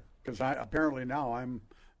 okay. Because apparently now I'm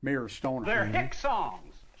Mayor Stoner. They're hick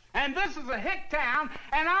songs. And this is a hick town,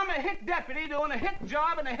 and I'm a hick deputy doing a hick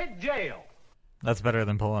job in a hick jail. That's better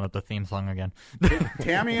than pulling up the theme song again.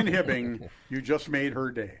 Tammy and Hibbing, you just made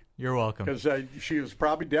her day. You're welcome. Because she was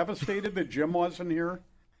probably devastated that Jim wasn't here.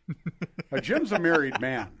 Jim's a married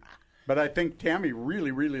man, but I think Tammy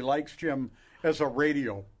really, really likes Jim as a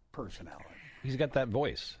radio personality. He's got that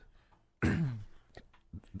voice.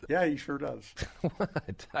 Yeah, he sure does.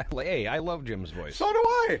 What? Hey, I love Jim's voice. So do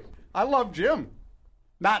I. I love Jim.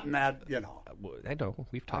 Not in that, you know. I know.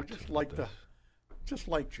 We've talked. Just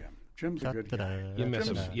like Jim. Jim's a good guy. You miss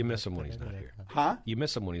him. You miss him when he's not here. Huh? You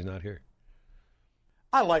miss him when he's not here.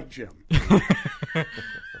 I like Jim.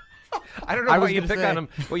 I don't know why you pick on him.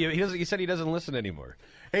 Well, he said he doesn't listen anymore.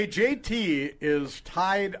 Hey, JT is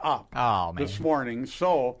tied up this morning,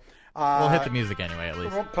 so we'll hit the music anyway, at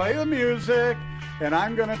least. We'll play the music, and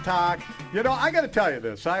I'm going to talk. You know, I got to tell you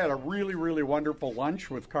this. I had a really, really wonderful lunch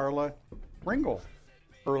with Carla Ringel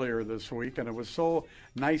earlier this week, and it was so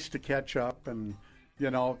nice to catch up and,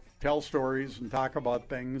 you know, tell stories and talk about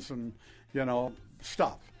things and, you know,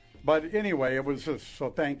 stuff. But anyway, it was just,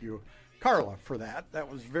 so thank you, Carla, for that. That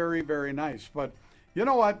was very, very nice. But you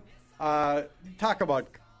know what? Talk about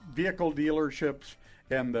vehicle dealerships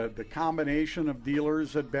and the combination of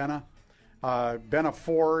dealers at Benna. Benna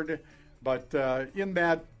Ford. But in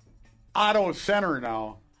that auto center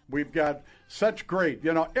now, we've got such great,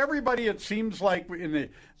 you know, everybody, it seems like in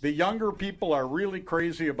the younger people are really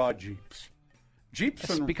crazy about Jeeps. Jeeps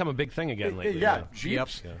It's become a big thing again lately. Yeah,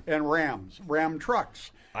 Jeeps and Ram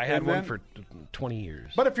trucks. I had one for 20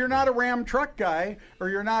 years. But if you're not a Ram truck guy or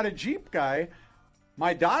you're not a Jeep guy,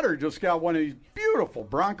 my daughter just got one of these beautiful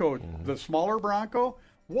Bronco, the smaller Bronco.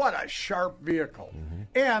 What a sharp vehicle.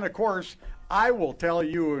 And, of course, I will tell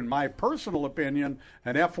you, in my personal opinion,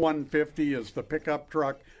 an F-150 is the pickup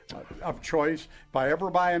truck of choice. If I ever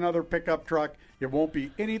buy another pickup truck, it won't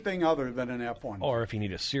be anything other than an F-150. Or if you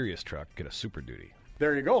need a serious truck, get a Super Duty.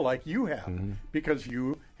 There you go, like you have, because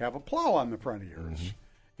you have a plow on the front of yours.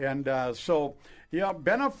 And so, yeah,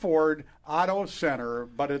 Benna Ford Auto Center,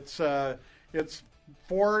 but it's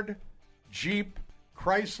Ford, Jeep,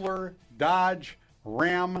 Chrysler, Dodge,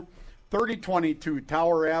 Ram, 3022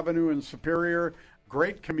 Tower Avenue in Superior.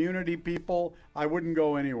 Great community people. I wouldn't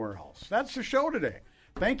go anywhere else. That's the show today.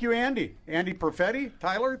 Thank you, Andy. Andy Perfetti.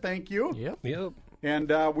 Tyler, thank you. Yep.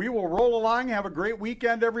 And we will roll along. Have a great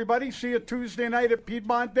weekend, everybody. See you Tuesday night at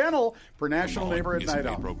Piedmont Dental for National Neighborhood Night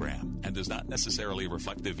Out. Program and does not necessarily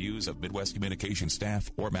reflect the views of Midwest Communication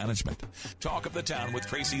staff or management. Talk of the Town with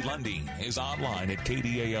Tracy Lundeen is online at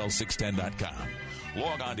KDAL610.com.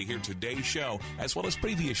 Log on to hear today's show as well as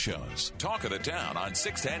previous shows. Talk of the Town on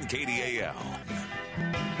 610 KDAL.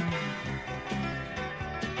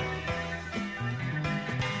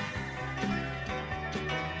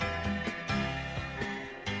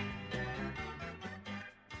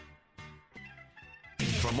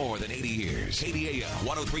 For more than 80 years, KDAL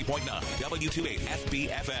 103.9, W28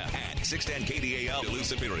 FBFM, and 610 KDAL Duluth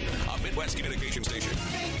Superior, a Midwest communication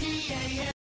station.